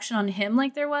be a reaction on him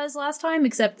like there was last time,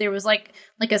 except there was like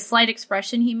a slight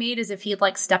expression he made as if he had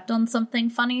like stepped on something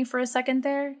funny for a second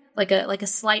there. Like a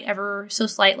slight, ever so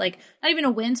slight, like not even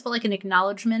a wince, but like an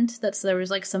acknowledgement that there was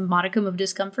like some modicum of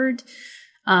discomfort.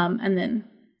 And then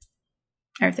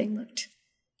everything looked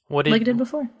like it did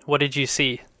before. What did you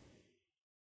see?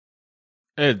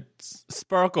 It's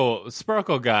Sparkle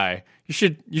guy. You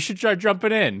should try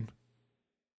jumping in.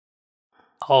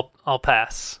 I'll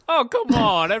pass. Oh, come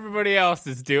on. Everybody else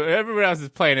is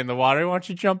playing in the water. Why don't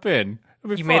you jump in?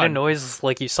 You made a noise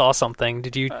like you saw something.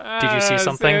 Did you see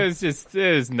something? It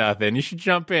was nothing. You should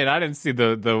jump in. I didn't see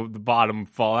the bottom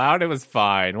fall out. It was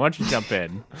fine. Why don't you jump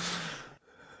in?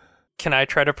 Can I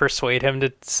try to persuade him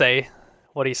to say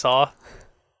what he saw?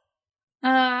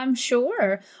 I'm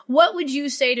sure. What would you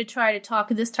say to try to talk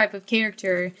this type of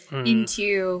character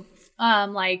into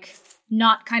like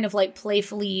not kind of like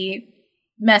playfully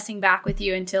messing back with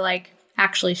you and to like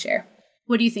actually share.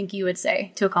 What do you think you would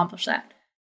say to accomplish that?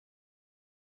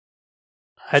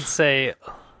 I'd say,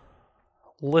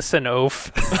 listen,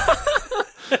 oaf.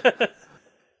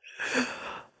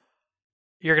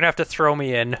 You're going to have to throw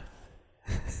me in.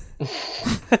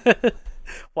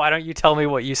 Why don't you tell me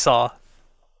what you saw?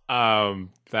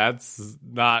 That's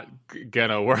not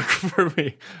gonna work for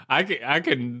me. I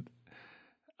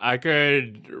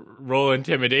could roll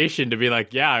intimidation to be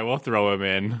like, yeah, I will throw him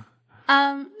in.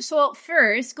 So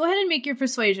first, go ahead and make your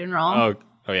persuasion roll.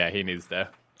 Oh yeah, he needs to.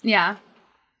 Yeah.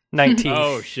 19.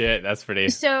 Oh shit, that's pretty.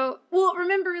 So, well,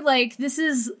 remember, like, this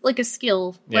is like a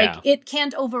skill. Yeah. Like, it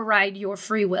can't override your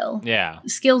free will. Yeah.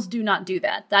 Skills do not do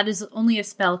that. That is only a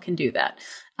spell can do that.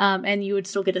 And you would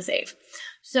still get a save.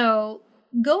 So,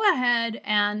 go ahead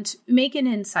and make an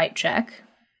insight check.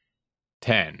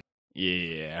 10.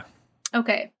 Yeah.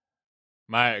 Okay.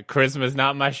 My charisma is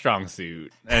not my strong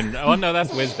suit. And, oh no,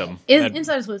 that's wisdom.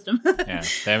 Insight is wisdom. Yeah,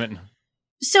 damn it.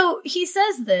 So he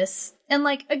says this, and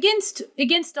like against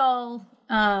all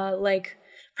like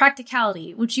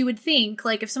practicality, which you would think,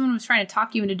 like if someone was trying to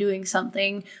talk you into doing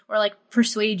something or like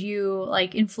persuade you,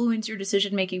 like influence your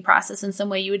decision making process in some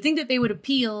way, you would think that they would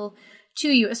appeal to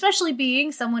you, especially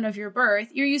being someone of your birth.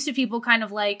 You're used to people kind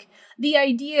of like the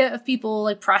idea of people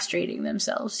like prostrating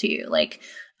themselves to you, like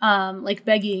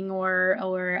begging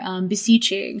or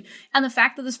beseeching, and the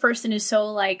fact that this person is so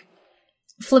like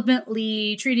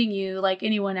flippantly treating you like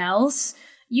anyone else,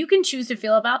 you can choose to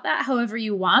feel about that however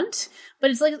you want,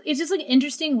 but it's just like an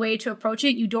interesting way to approach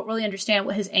it. You don't really understand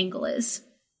what his angle is,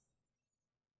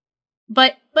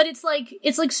 but it's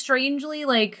like strangely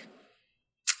like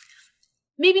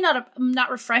maybe not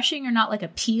refreshing or not like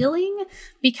appealing,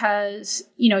 because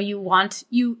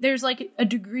there's like a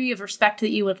degree of respect that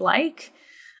you would like,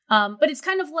 but it's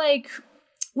kind of like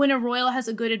when a royal has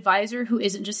a good advisor who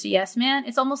isn't just a yes man.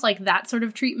 It's almost like that sort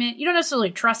of treatment. You don't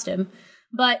necessarily trust him,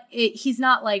 but he's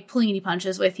not like pulling any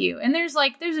punches with you. And there's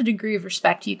a degree of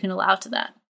respect you can allow to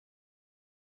that.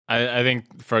 I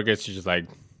think Fergus is just like,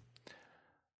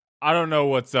 I don't know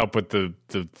what's up with the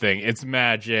thing. It's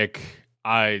magic.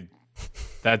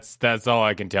 That's all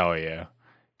I can tell you.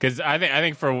 Because I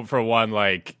think for one,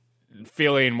 like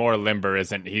feeling more limber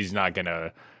he's not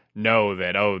gonna know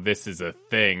that, oh, this is a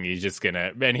thing. He's just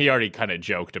gonna, and he already kind of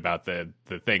joked about the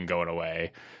thing going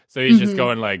away, so he's just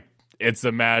going like, it's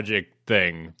a magic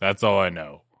thing, that's all I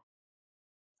know.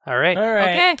 All right.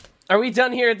 Okay. Are we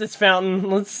done here at this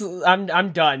fountain?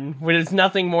 I'm done. There's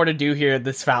nothing more to do here at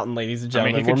this fountain, ladies and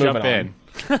gentlemen. I mean, he could jump in.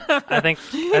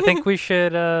 I think we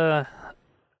should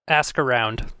ask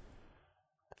around,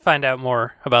 find out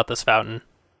more about this fountain.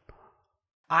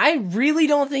 I really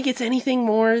don't think it's anything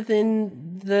more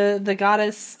than the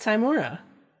goddess Timora.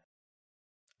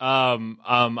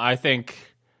 I think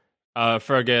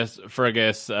Fergus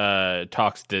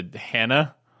talks to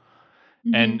Hannah,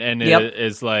 and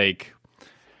is like,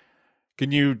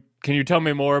 can you tell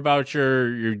me more about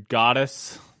your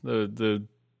goddess, the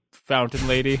fountain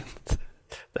lady,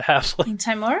 the halfling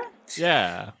Timora?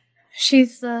 Yeah,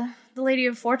 she's the lady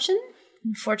of fortune.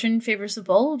 Fortune favors the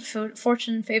bold.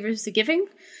 Fortune favors the giving.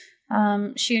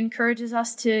 She encourages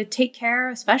us to take care,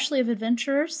 especially of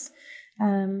adventurers.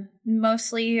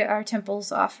 Mostly our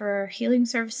temples offer healing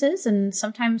services, and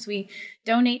sometimes we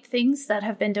donate things that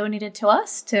have been donated to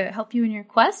us to help you in your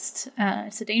quest.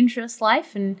 It's a dangerous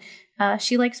life, and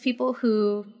she likes people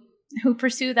who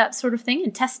pursue that sort of thing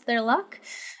and test their luck.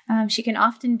 She can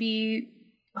often be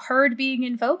heard being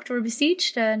invoked or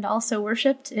beseeched, and also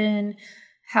worshipped in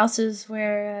houses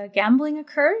where gambling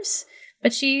occurs.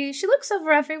 But she looks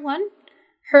over everyone.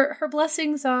 Her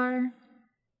blessings are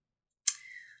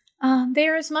they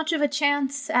are as much of a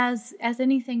chance as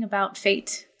anything about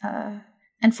fate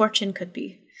and fortune could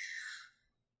be.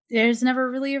 There's never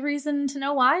really a reason to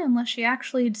know why, unless she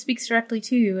actually speaks directly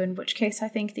to you, in which case I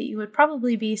think that you would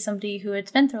probably be somebody who had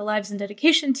spent their lives in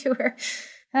dedication to her.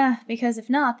 Because if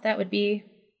not, that would be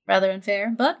rather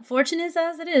unfair. But fortune is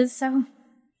as it is, so...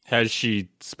 Has she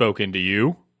spoken to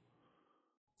you?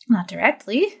 Not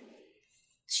directly.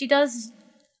 She does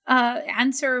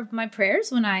answer my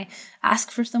prayers when I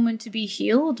ask for someone to be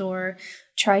healed or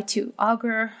try to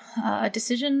augur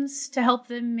decisions to help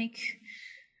them make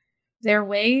their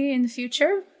way in the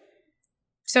future.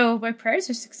 So my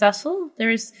prayers are successful.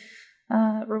 There's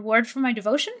reward for my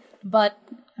devotion, but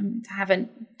I haven't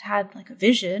had like a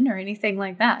vision or anything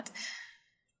like that.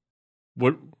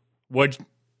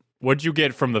 What'd you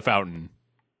get from the fountain?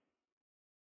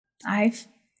 I've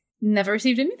never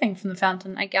received anything from the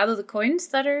fountain. I gather the coins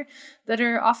that are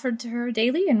offered to her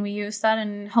daily, and we use that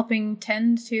in helping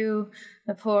tend to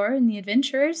the poor and the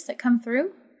adventurers that come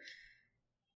through.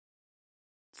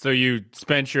 So you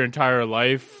spent your entire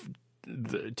life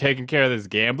taking care of this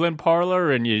gambling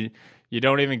parlor, and you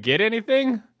don't even get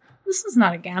anything? This is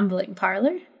not a gambling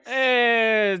parlor.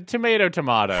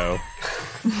 Tomato.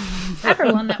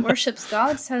 Everyone that worships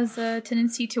gods has a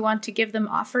tendency to want to give them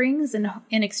offerings in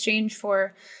exchange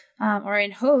for, or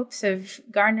in hopes of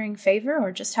garnering favor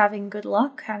or just having good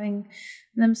luck, having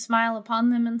them smile upon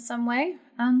them in some way.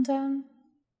 And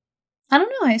I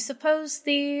don't know, I suppose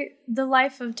the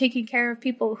life of taking care of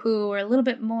people who are a little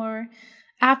bit more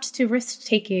apt to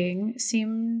risk-taking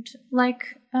seemed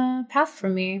like a path for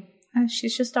me.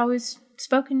 She's just always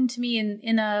spoken to me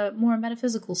in a more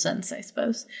metaphysical sense, I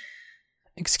suppose.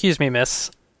 Excuse me, miss.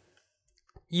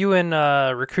 You and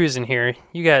Rakuzen here,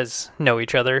 you guys know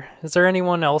each other. Is there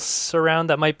anyone else around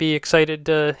that might be excited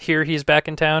to hear he's back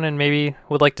in town and maybe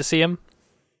would like to see him?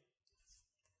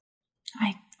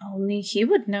 Only he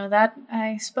would know that,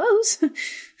 I suppose.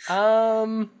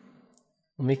 Let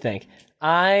me think.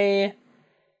 I'm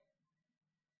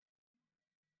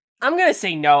gonna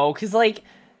say no, because, like,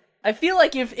 I feel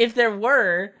like if there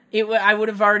were, I would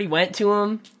have already went to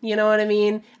him, you know what I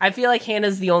mean? I feel like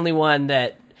Hannah's the only one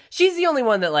that, she's the only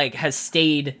one that, like, has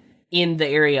stayed in the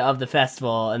area of the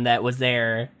festival and that was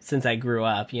there since I grew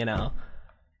up, you know?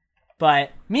 But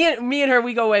me and her,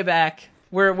 we go way back.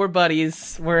 We're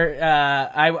buddies.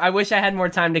 I wish I had more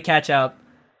time to catch up,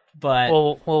 but...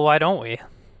 Well, why don't we?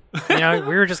 You know,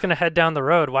 we were just gonna head down the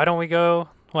road. Why don't we go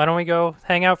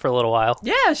hang out for a little while?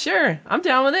 Yeah, sure. I'm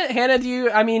down with it.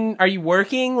 Hannah, are you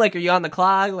working? Like, are you on the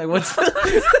clock? Like, what's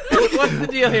the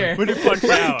deal here? When do you punch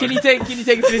out? Can you take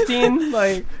 15?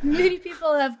 Like, many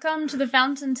people have come to the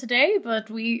fountain today, but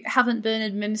we haven't been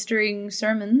administering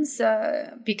sermons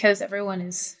because everyone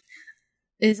is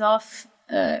off.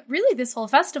 Really, this whole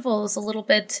festival is a little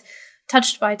bit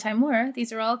touched by Timur.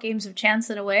 These are all games of chance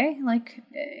in a way. Like,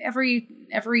 every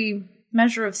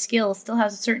measure of skill still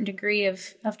has a certain degree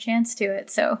of chance to it.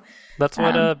 So that's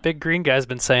what Big Green Guy's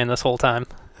been saying this whole time.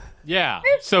 Yeah.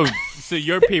 So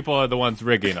your people are the ones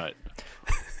rigging it.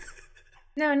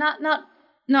 No,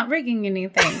 not rigging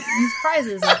anything. These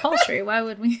prizes are paltry. Why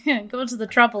would we go to the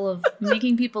trouble of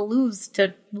making people lose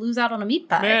out on a meat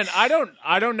pie? Man, I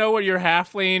don't know what your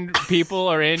halfling people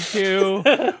are into,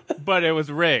 but it was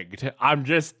rigged.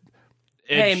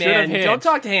 Hey man, don't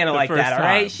talk to Hannah like that, all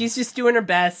right? She's just doing her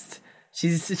best.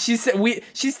 She's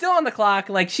still on the clock.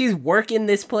 Like, she's working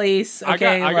this place.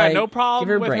 Okay, I got no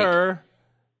problem with her.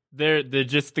 They're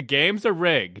just, the games are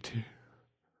rigged.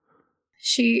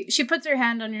 She puts her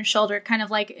hand on your shoulder, kind of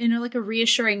like in like a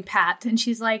reassuring pat, and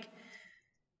she's like,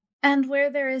 and where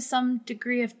there is some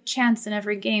degree of chance in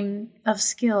every game of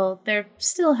skill, there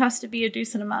still has to be a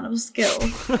decent amount of skill.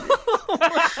 So,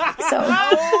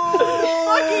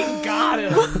 fucking got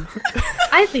him.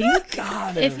 I think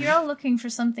if you're all looking for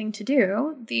something to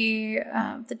do, the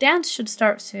dance should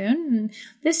start soon. And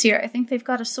this year, I think they've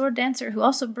got a sword dancer who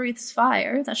also breathes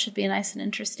fire. That should be nice and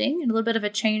interesting, and a little bit of a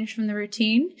change from the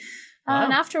routine. Wow.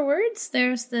 And afterwards,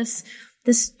 there's this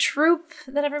troupe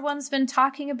that everyone's been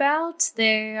talking about.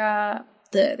 They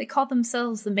call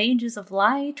themselves the Mages of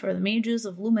Light or the Mages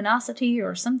of Luminosity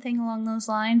or something along those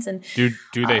lines. And do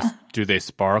they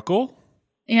sparkle?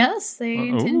 Yes, they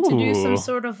intend to do some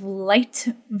sort of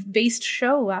light-based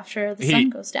show after the sun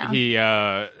goes down. He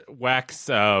whacks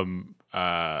the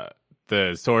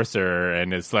sorcerer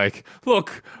and is like,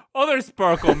 "Look, other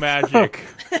sparkle magic."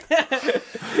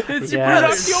 It's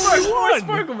more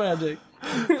sparkle magic.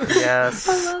 Yes,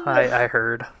 I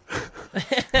heard.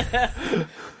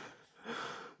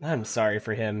 I'm sorry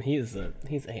for him. He's a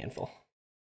handful.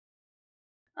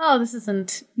 Oh, this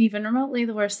isn't even remotely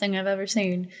the worst thing I've ever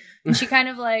seen. And she kind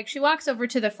of she walks over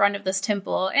to the front of this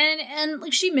temple, and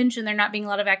like she mentioned there not being a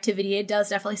lot of activity. It does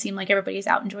definitely seem like everybody's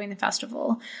out enjoying the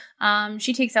festival.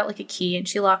 She takes out like a key and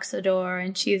she locks the door,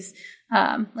 and she's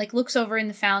looks over in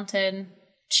the fountain.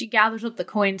 She gathers up the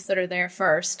coins that are there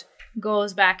first,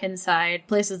 goes back inside,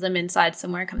 places them inside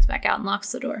somewhere, comes back out and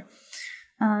locks the door.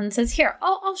 And says, "Here,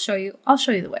 I'll show you. I'll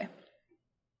show you the way."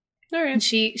 All right. And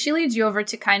she leads you over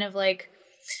to kind of like,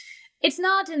 it's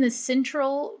not in the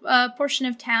central portion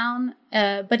of town,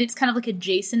 but it's kind of like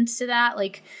adjacent to that.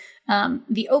 Like,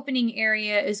 the opening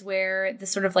area is where the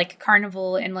sort of like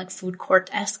carnival and like food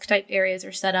court-esque type areas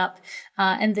are set up.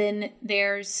 And then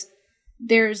there's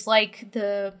like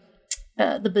the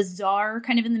bazaar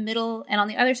kind of in the middle. And on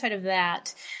the other side of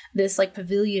that, this like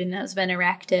pavilion has been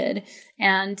erected,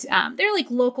 and they're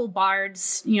like local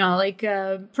bards, you know, like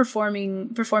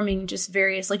performing just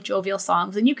various like jovial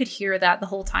songs, and you could hear that the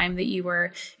whole time that you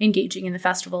were engaging in the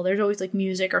festival. There's always like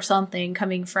music or something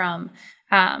coming from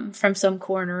some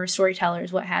corner,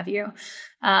 storytellers, what have you.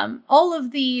 All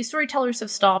of the storytellers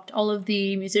have stopped. All of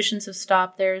the musicians have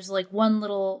stopped. There's like one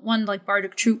like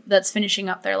bardic troupe that's finishing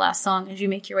up their last song as you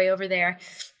make your way over there.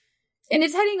 And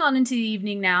it's heading on into the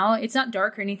evening now. It's not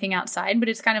dark or anything outside, but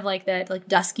it's kind of like that like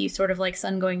dusky sort of like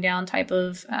sun going down type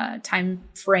of time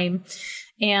frame.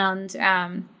 And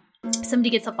somebody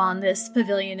gets up on this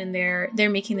pavilion and they're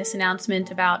making this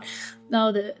announcement about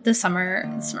the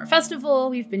summer festival.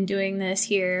 We've been doing this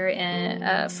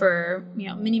here for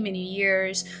many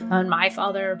years. My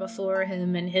father before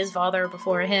him and his father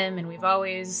before him, and we've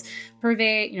always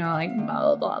like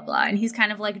blah blah blah. And he's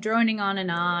kind of like droning on and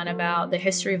on about the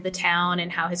history of the town and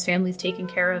how his family's taken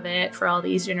care of it for all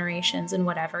these generations and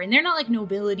whatever. And they're not like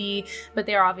nobility, but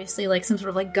they're obviously like some sort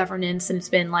of like governance, and it's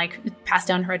been like passed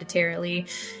down hereditarily.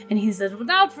 And he says,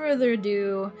 without further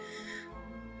ado,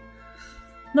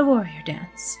 the warrior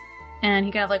dance. And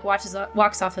he kind of like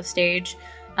walks off of stage,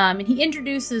 and he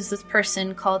introduces this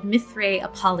person called Mithrae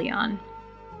Apollyon.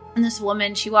 And this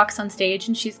woman, she walks on stage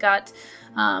and she's got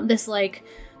this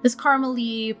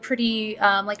caramely, pretty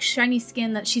like shiny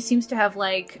skin that she seems to have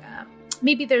like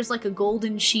maybe there's like a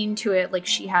golden sheen to it, like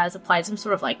she has applied some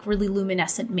sort of like really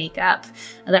luminescent makeup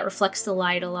that reflects the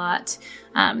light a lot.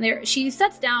 She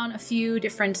sets down a few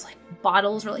different like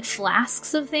bottles or like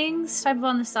flasks of things type of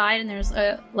on the side, and there's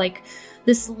like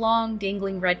this long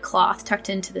dangling red cloth tucked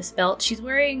into this belt. She's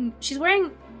wearing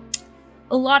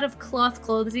a lot of cloth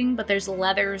clothing, but there's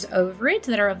leathers over it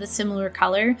that are of the similar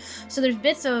color. So there's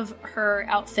bits of her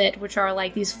outfit which are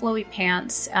like these flowy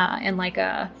pants and like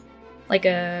a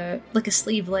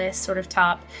sleeveless sort of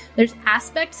top. There's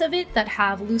aspects of it that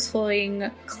have loose flowing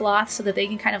cloth so that they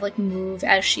can kind of like move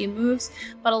as she moves,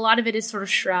 but a lot of it is sort of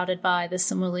shrouded by this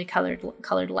similarly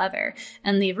colored leather.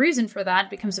 And the reason for that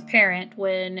becomes apparent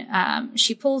when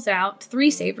she pulls out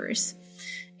 3 sabers.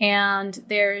 And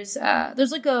there's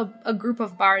like a group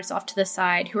of bards off to the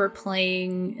side who are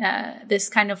playing this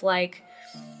kind of like,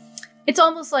 it's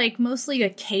almost like mostly a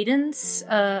cadence,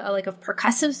 like of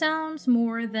percussive sounds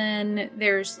more than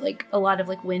there's like a lot of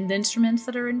like wind instruments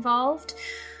that are involved.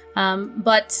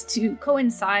 But to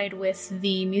coincide with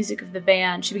the music of the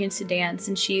band, she begins to dance,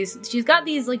 and she's got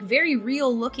these like very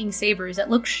real looking sabers that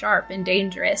look sharp and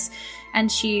dangerous,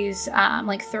 and she's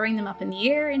like throwing them up in the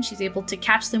air, and she's able to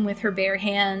catch them with her bare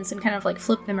hands and kind of like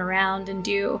flip them around and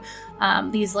do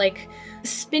these like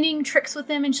spinning tricks with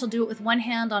them. And she'll do it with one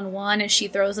hand on one as she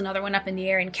throws another one up in the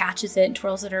air and catches it and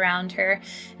twirls it around her.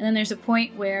 And then there's a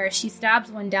point where she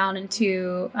stabs one down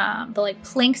into the like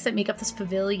planks that make up this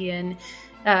pavilion,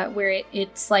 where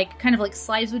it's like kind of like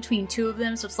slides between 2 of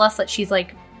them, so it's less like she's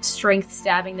like strength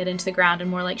stabbing that into the ground and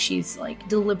more like she's like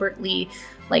deliberately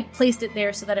like placed it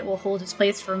there so that it will hold its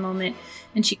place for a moment.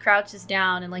 And she crouches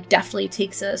down and like deftly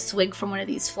takes a swig from one of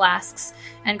these flasks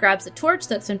and grabs a torch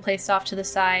that's been placed off to the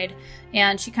side,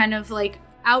 and she kind of like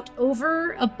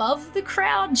above the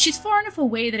crowd. She's far enough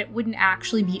away that it wouldn't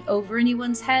actually be over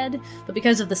anyone's head, but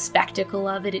because of the spectacle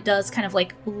of it, it does kind of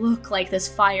like look like this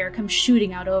fire comes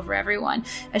shooting out over everyone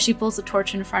as she pulls the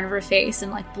torch in front of her face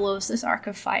and like blows this arc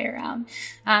of fire out.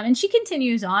 And she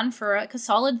continues on for like a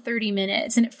solid 30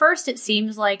 minutes. And at first it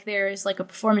seems like there's like a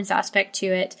performance aspect to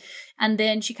it. And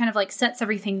then she kind of like sets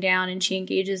everything down and she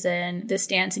engages in this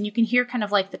dance. And you can hear kind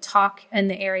of like the talk in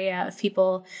the area of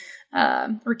people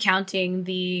recounting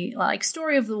the like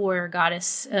story of the warrior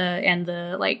goddess and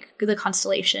the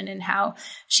constellation and how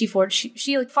she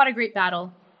like fought a great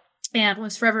battle and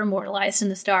was forever immortalized in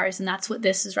the stars, and that's what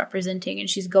this is representing. And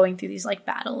she's going through these like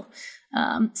battle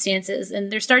stances, and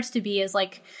there starts to be as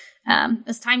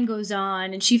time goes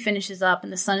on and she finishes up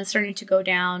and the sun is starting to go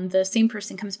down, the same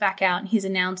person comes back out and he's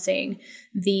announcing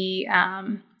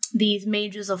these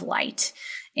mages of light.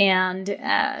 And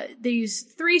these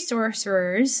 3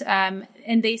 sorcerers, and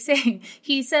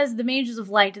he says the mages of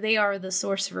light, they are the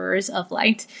sorcerers of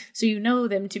light. So you know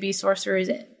them to be sorcerers,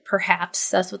 perhaps.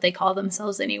 That's what they call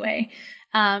themselves anyway.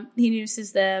 He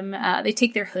introduces them, they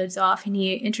take their hoods off, and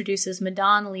he introduces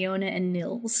Madon, Leona, and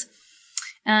Nils.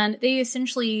 And they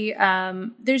essentially,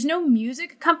 there's no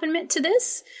music accompaniment to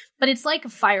this, but it's like a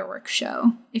fireworks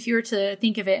show, if you were to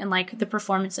think of it in like the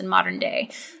performance in modern day.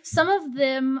 Some of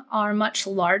them are much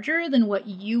larger than what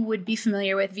you would be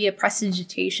familiar with via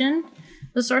prestidigitation,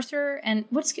 the sorcerer. And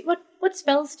what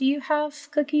spells do you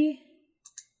have, Cookie?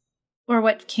 Or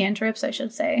what cantrips, I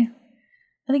should say.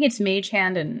 I think it's Mage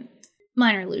Hand and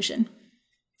Minor Illusion.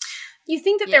 You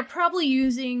think that they're probably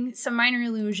using some minor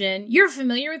illusion. You're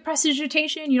familiar with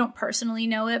prestidigitation. You don't personally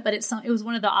know it, but it was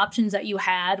one of the options that you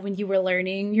had when you were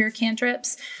learning your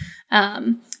cantrips.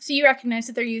 So you recognize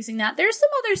that they're using that. There's some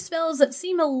other spells that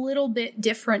seem a little bit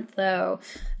different, though.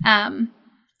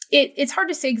 It's hard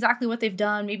to say exactly what they've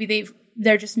done. Maybe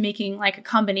they're just making like a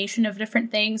combination of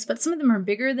different things, but some of them are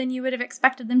bigger than you would have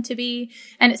expected them to be.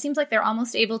 And it seems like they're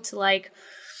almost able to like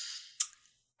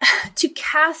to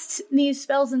cast these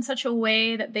spells in such a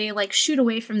way that they like shoot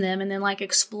away from them and then like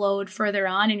explode further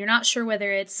on. And you're not sure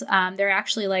whether it's they're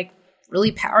actually like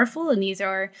really powerful and these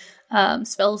are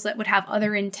spells that would have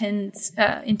other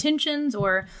intentions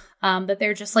or that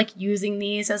they're just like using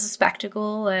these as a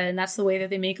spectacle and that's the way that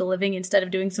they make a living instead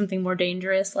of doing something more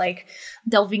dangerous like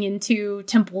delving into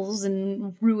temples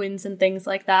and ruins and things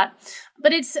like that.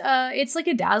 But it's like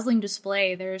a dazzling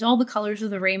display. There's all the colors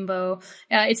of the rainbow.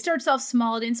 It starts off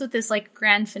small. It ends with this like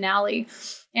grand finale.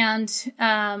 And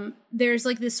there's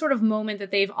like this sort of moment that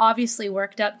they've obviously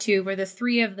worked up to where the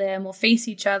three of them will face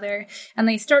each other and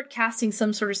they start casting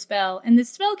some sort of spell. And the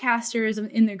spellcasters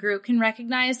in the group can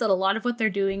recognize that a lot of what they're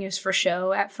doing is for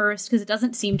show at first because it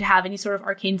doesn't seem to have any sort of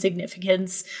arcane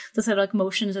significance, the sort of like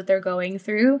motions that they're going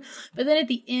through. But then at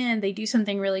the end, they do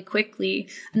something really quickly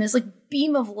and this like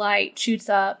beam of light shoots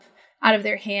up out of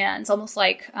their hands, almost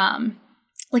like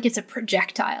it's a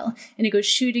projectile, and it goes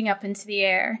shooting up into the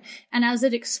air. And as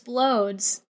it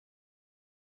explodes,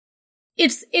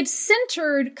 it's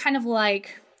centered kind of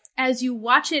like, as you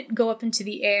watch it go up into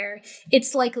the air,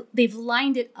 it's like they've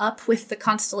lined it up with the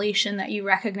constellation that you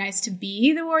recognize to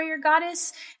be the warrior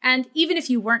goddess. And even if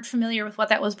you weren't familiar with what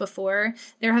that was before,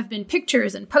 there have been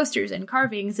pictures and posters and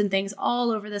carvings and things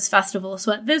all over this festival.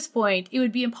 So at this point, it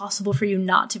would be impossible for you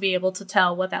not to be able to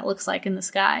tell what that looks like in the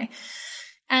sky.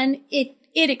 And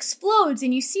it explodes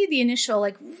and you see the initial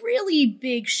like really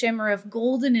big shimmer of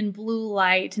golden and blue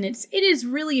light and it is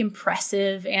really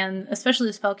impressive and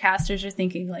especially the spellcasters are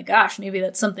thinking like gosh maybe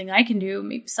that's something I can do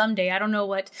maybe someday. I don't know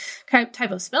what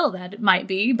type of spell that it might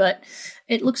be but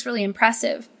it looks really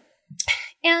impressive.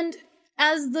 And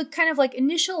as the kind of like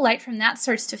initial light from that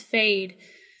starts to fade,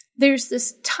 there's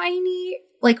this tiny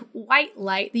like white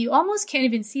light that you almost can't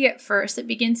even see at first that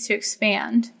begins to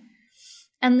expand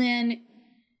and then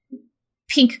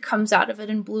pink comes out of it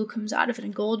and blue comes out of it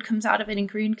and gold comes out of it and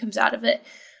green comes out of it.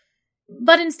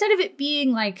 But instead of it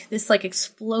being like this like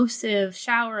explosive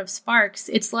shower of sparks,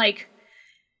 it's like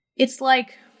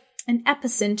an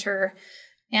epicenter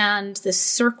and this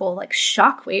circle like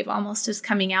shockwave almost is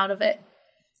coming out of it.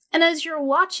 And as you're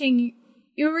watching,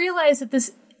 you realize that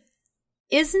this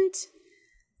isn't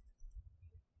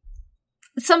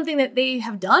something that they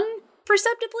have done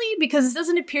perceptibly because it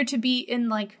doesn't appear to be in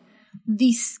like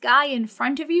the sky in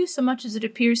front of you so much as it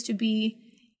appears to be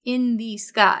in the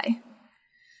sky.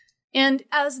 And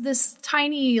as this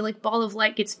tiny like ball of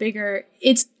light gets bigger,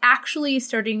 it's actually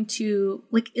starting to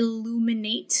like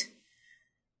illuminate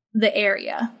the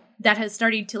area that has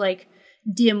started to like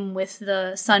dim with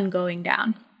the sun going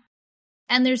down.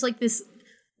 And there's like this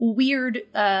weird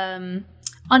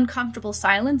uncomfortable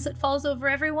silence that falls over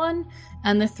everyone,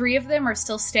 and the three of them are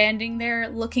still standing there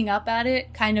looking up at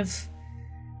it, kind of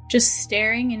just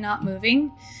staring and not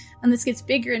moving. And this gets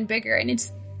bigger and bigger, and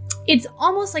it's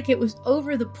almost like it was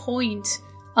over the point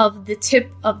of the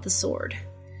tip of the sword,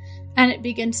 and it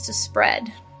begins to spread.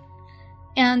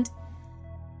 And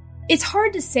it's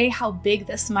hard to say how big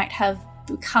this might have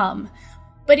become,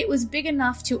 but it was big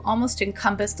enough to almost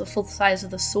encompass the full size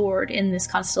of the sword in this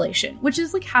constellation, which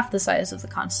is like half the size of the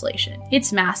constellation.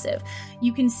 It's massive.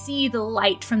 You can see the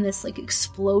light from this like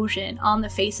explosion on the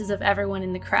faces of everyone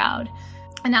in the crowd.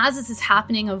 And as this is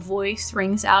happening, a voice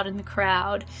rings out in the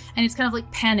crowd, and it's kind of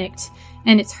like panicked,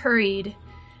 and it's hurried,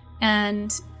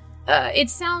 and it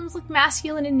sounds like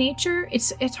masculine in nature.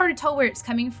 It's hard to tell where it's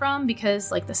coming from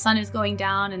because like the sun is going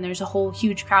down and there's a whole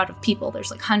huge crowd of people. There's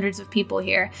like hundreds of people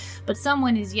here, but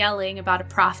someone is yelling about a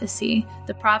prophecy.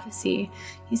 The prophecy.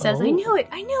 He says, I knew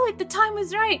it. The time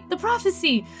was right. The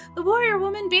prophecy. The warrior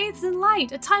woman bathes in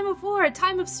light. A time of war, a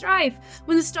time of strife.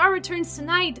 When the star returns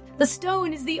tonight, the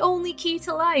stone is the only key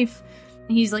to life.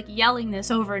 And he's like yelling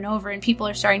this over and over, and people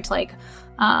are starting to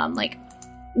like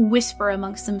whisper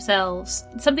amongst themselves.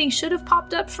 Something should have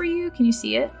popped up for you. Can you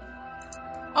see it?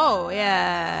 Oh,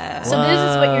 yeah. So this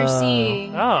is what you're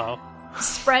seeing. Oh.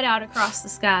 Spread out across the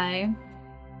sky,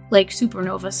 like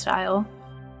supernova style.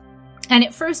 And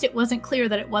at first it wasn't clear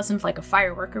that it wasn't like a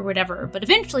firework or whatever, but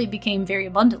eventually it became very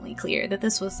abundantly clear that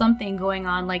this was something going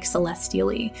on like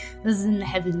celestially. This is in the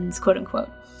heavens, quote unquote.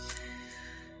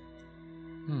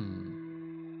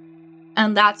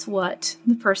 And that's what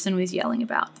the person was yelling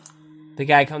about. The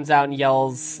guy comes out and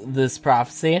yells this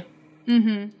prophecy.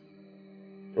 Mm-hmm.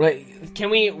 Wait,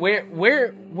 can we?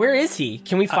 Where is he?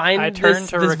 Can we find? I turn this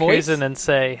to voice? Rakuzen and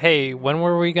say, "Hey, when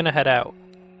were we gonna head out?"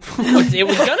 It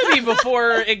was gonna be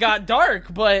before it got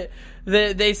dark, but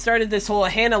they started this whole.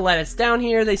 Hannah let us down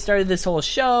here. They started this whole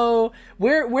show.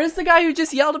 Where's the guy who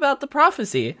just yelled about the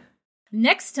prophecy?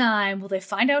 Next time, will they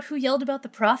find out who yelled about the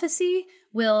prophecy?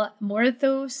 Will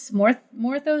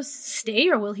Morthos stay,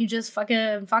 or will he just fuck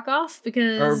off?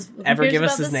 Because Or ever give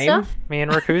us his name? Stuff? Me and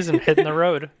Rakuzen hitting the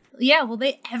road. Yeah, will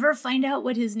they ever find out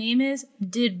what his name is?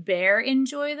 Did Bear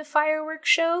enjoy the fireworks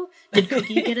show? Did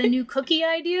Cookie get a new cookie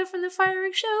idea from the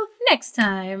fireworks show? Next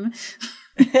time.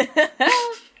 I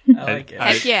like it.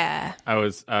 Heck yeah. I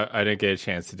didn't get a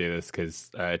chance to do this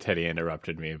because Teddy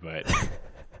interrupted me, but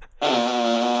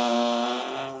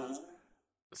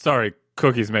sorry,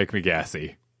 cookies make me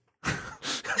gassy.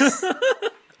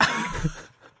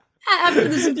 After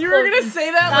this, You were gonna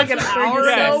say that like an hour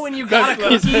ago when you got a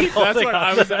cookie. That's what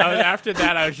I was. After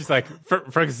that, I was just like,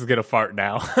 Fergus is gonna fart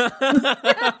now.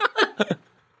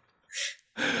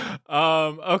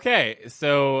 Okay,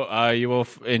 so you will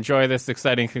enjoy this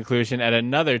exciting conclusion at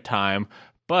another time,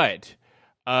 but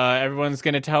everyone's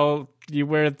gonna tell you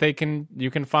where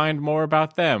you can find more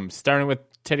about them, starting with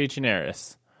Teddy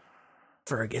Chinaris.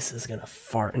 Fergus is gonna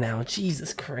fart now.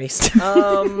 Jesus Christ.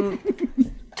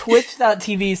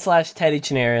 Twitch.tv/Teddy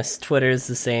Chinaris. Twitter is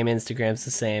the same. Instagram's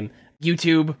the same.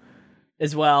 YouTube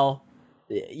as well.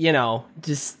 You know,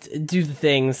 just do the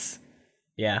things.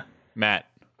 Yeah. Matt.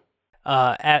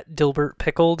 At Dilbert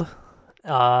Pickled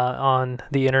on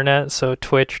the internet. So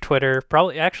Twitch, Twitter.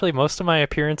 Probably, actually, most of my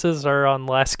appearances are on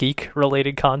Last Geek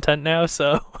related content now.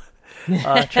 So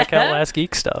check out Last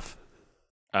Geek stuff.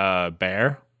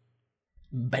 Bear.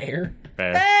 Bear.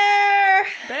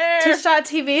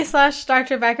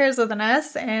 Twitch.tv/Dr. Beckers with an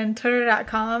S and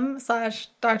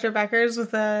Twitter.com/Dr. Beckers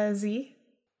with a Z.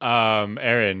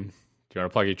 Aaron, do you want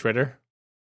to plug your Twitter?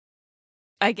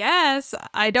 I guess.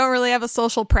 I don't really have a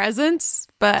social presence,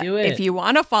 but Do it. if you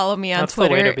want to follow me on That's the way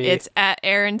Twitter, to be. it's at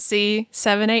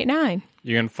AaronC789.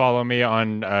 You can follow me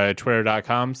on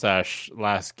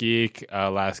twitter.com/lastgeek,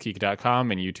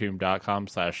 lastgeek.com, and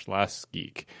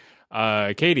youtube.com/lastgeek.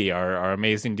 Katie, our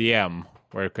amazing DM,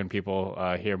 where can people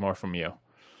hear more from you?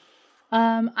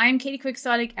 I'm Katie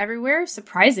Quixotic everywhere.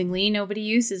 Surprisingly, nobody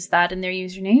uses that in their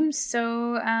usernames.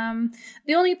 So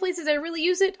the only places I really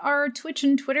use it are Twitch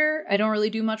and Twitter. I don't really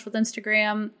do much with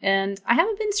Instagram, and I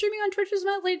haven't been streaming on Twitch as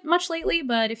much lately,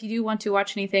 but if you do want to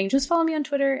watch anything, just follow me on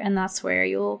Twitter, and that's where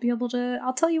you'll be able to,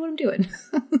 I'll tell you what I'm doing.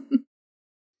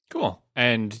 Cool.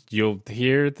 And you'll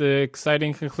hear the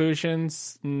exciting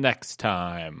conclusions next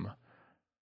time.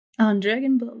 On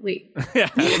Dragon Ball. Wait. Bye.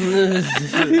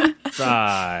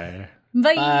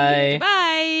 Bye. Bye.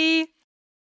 Bye.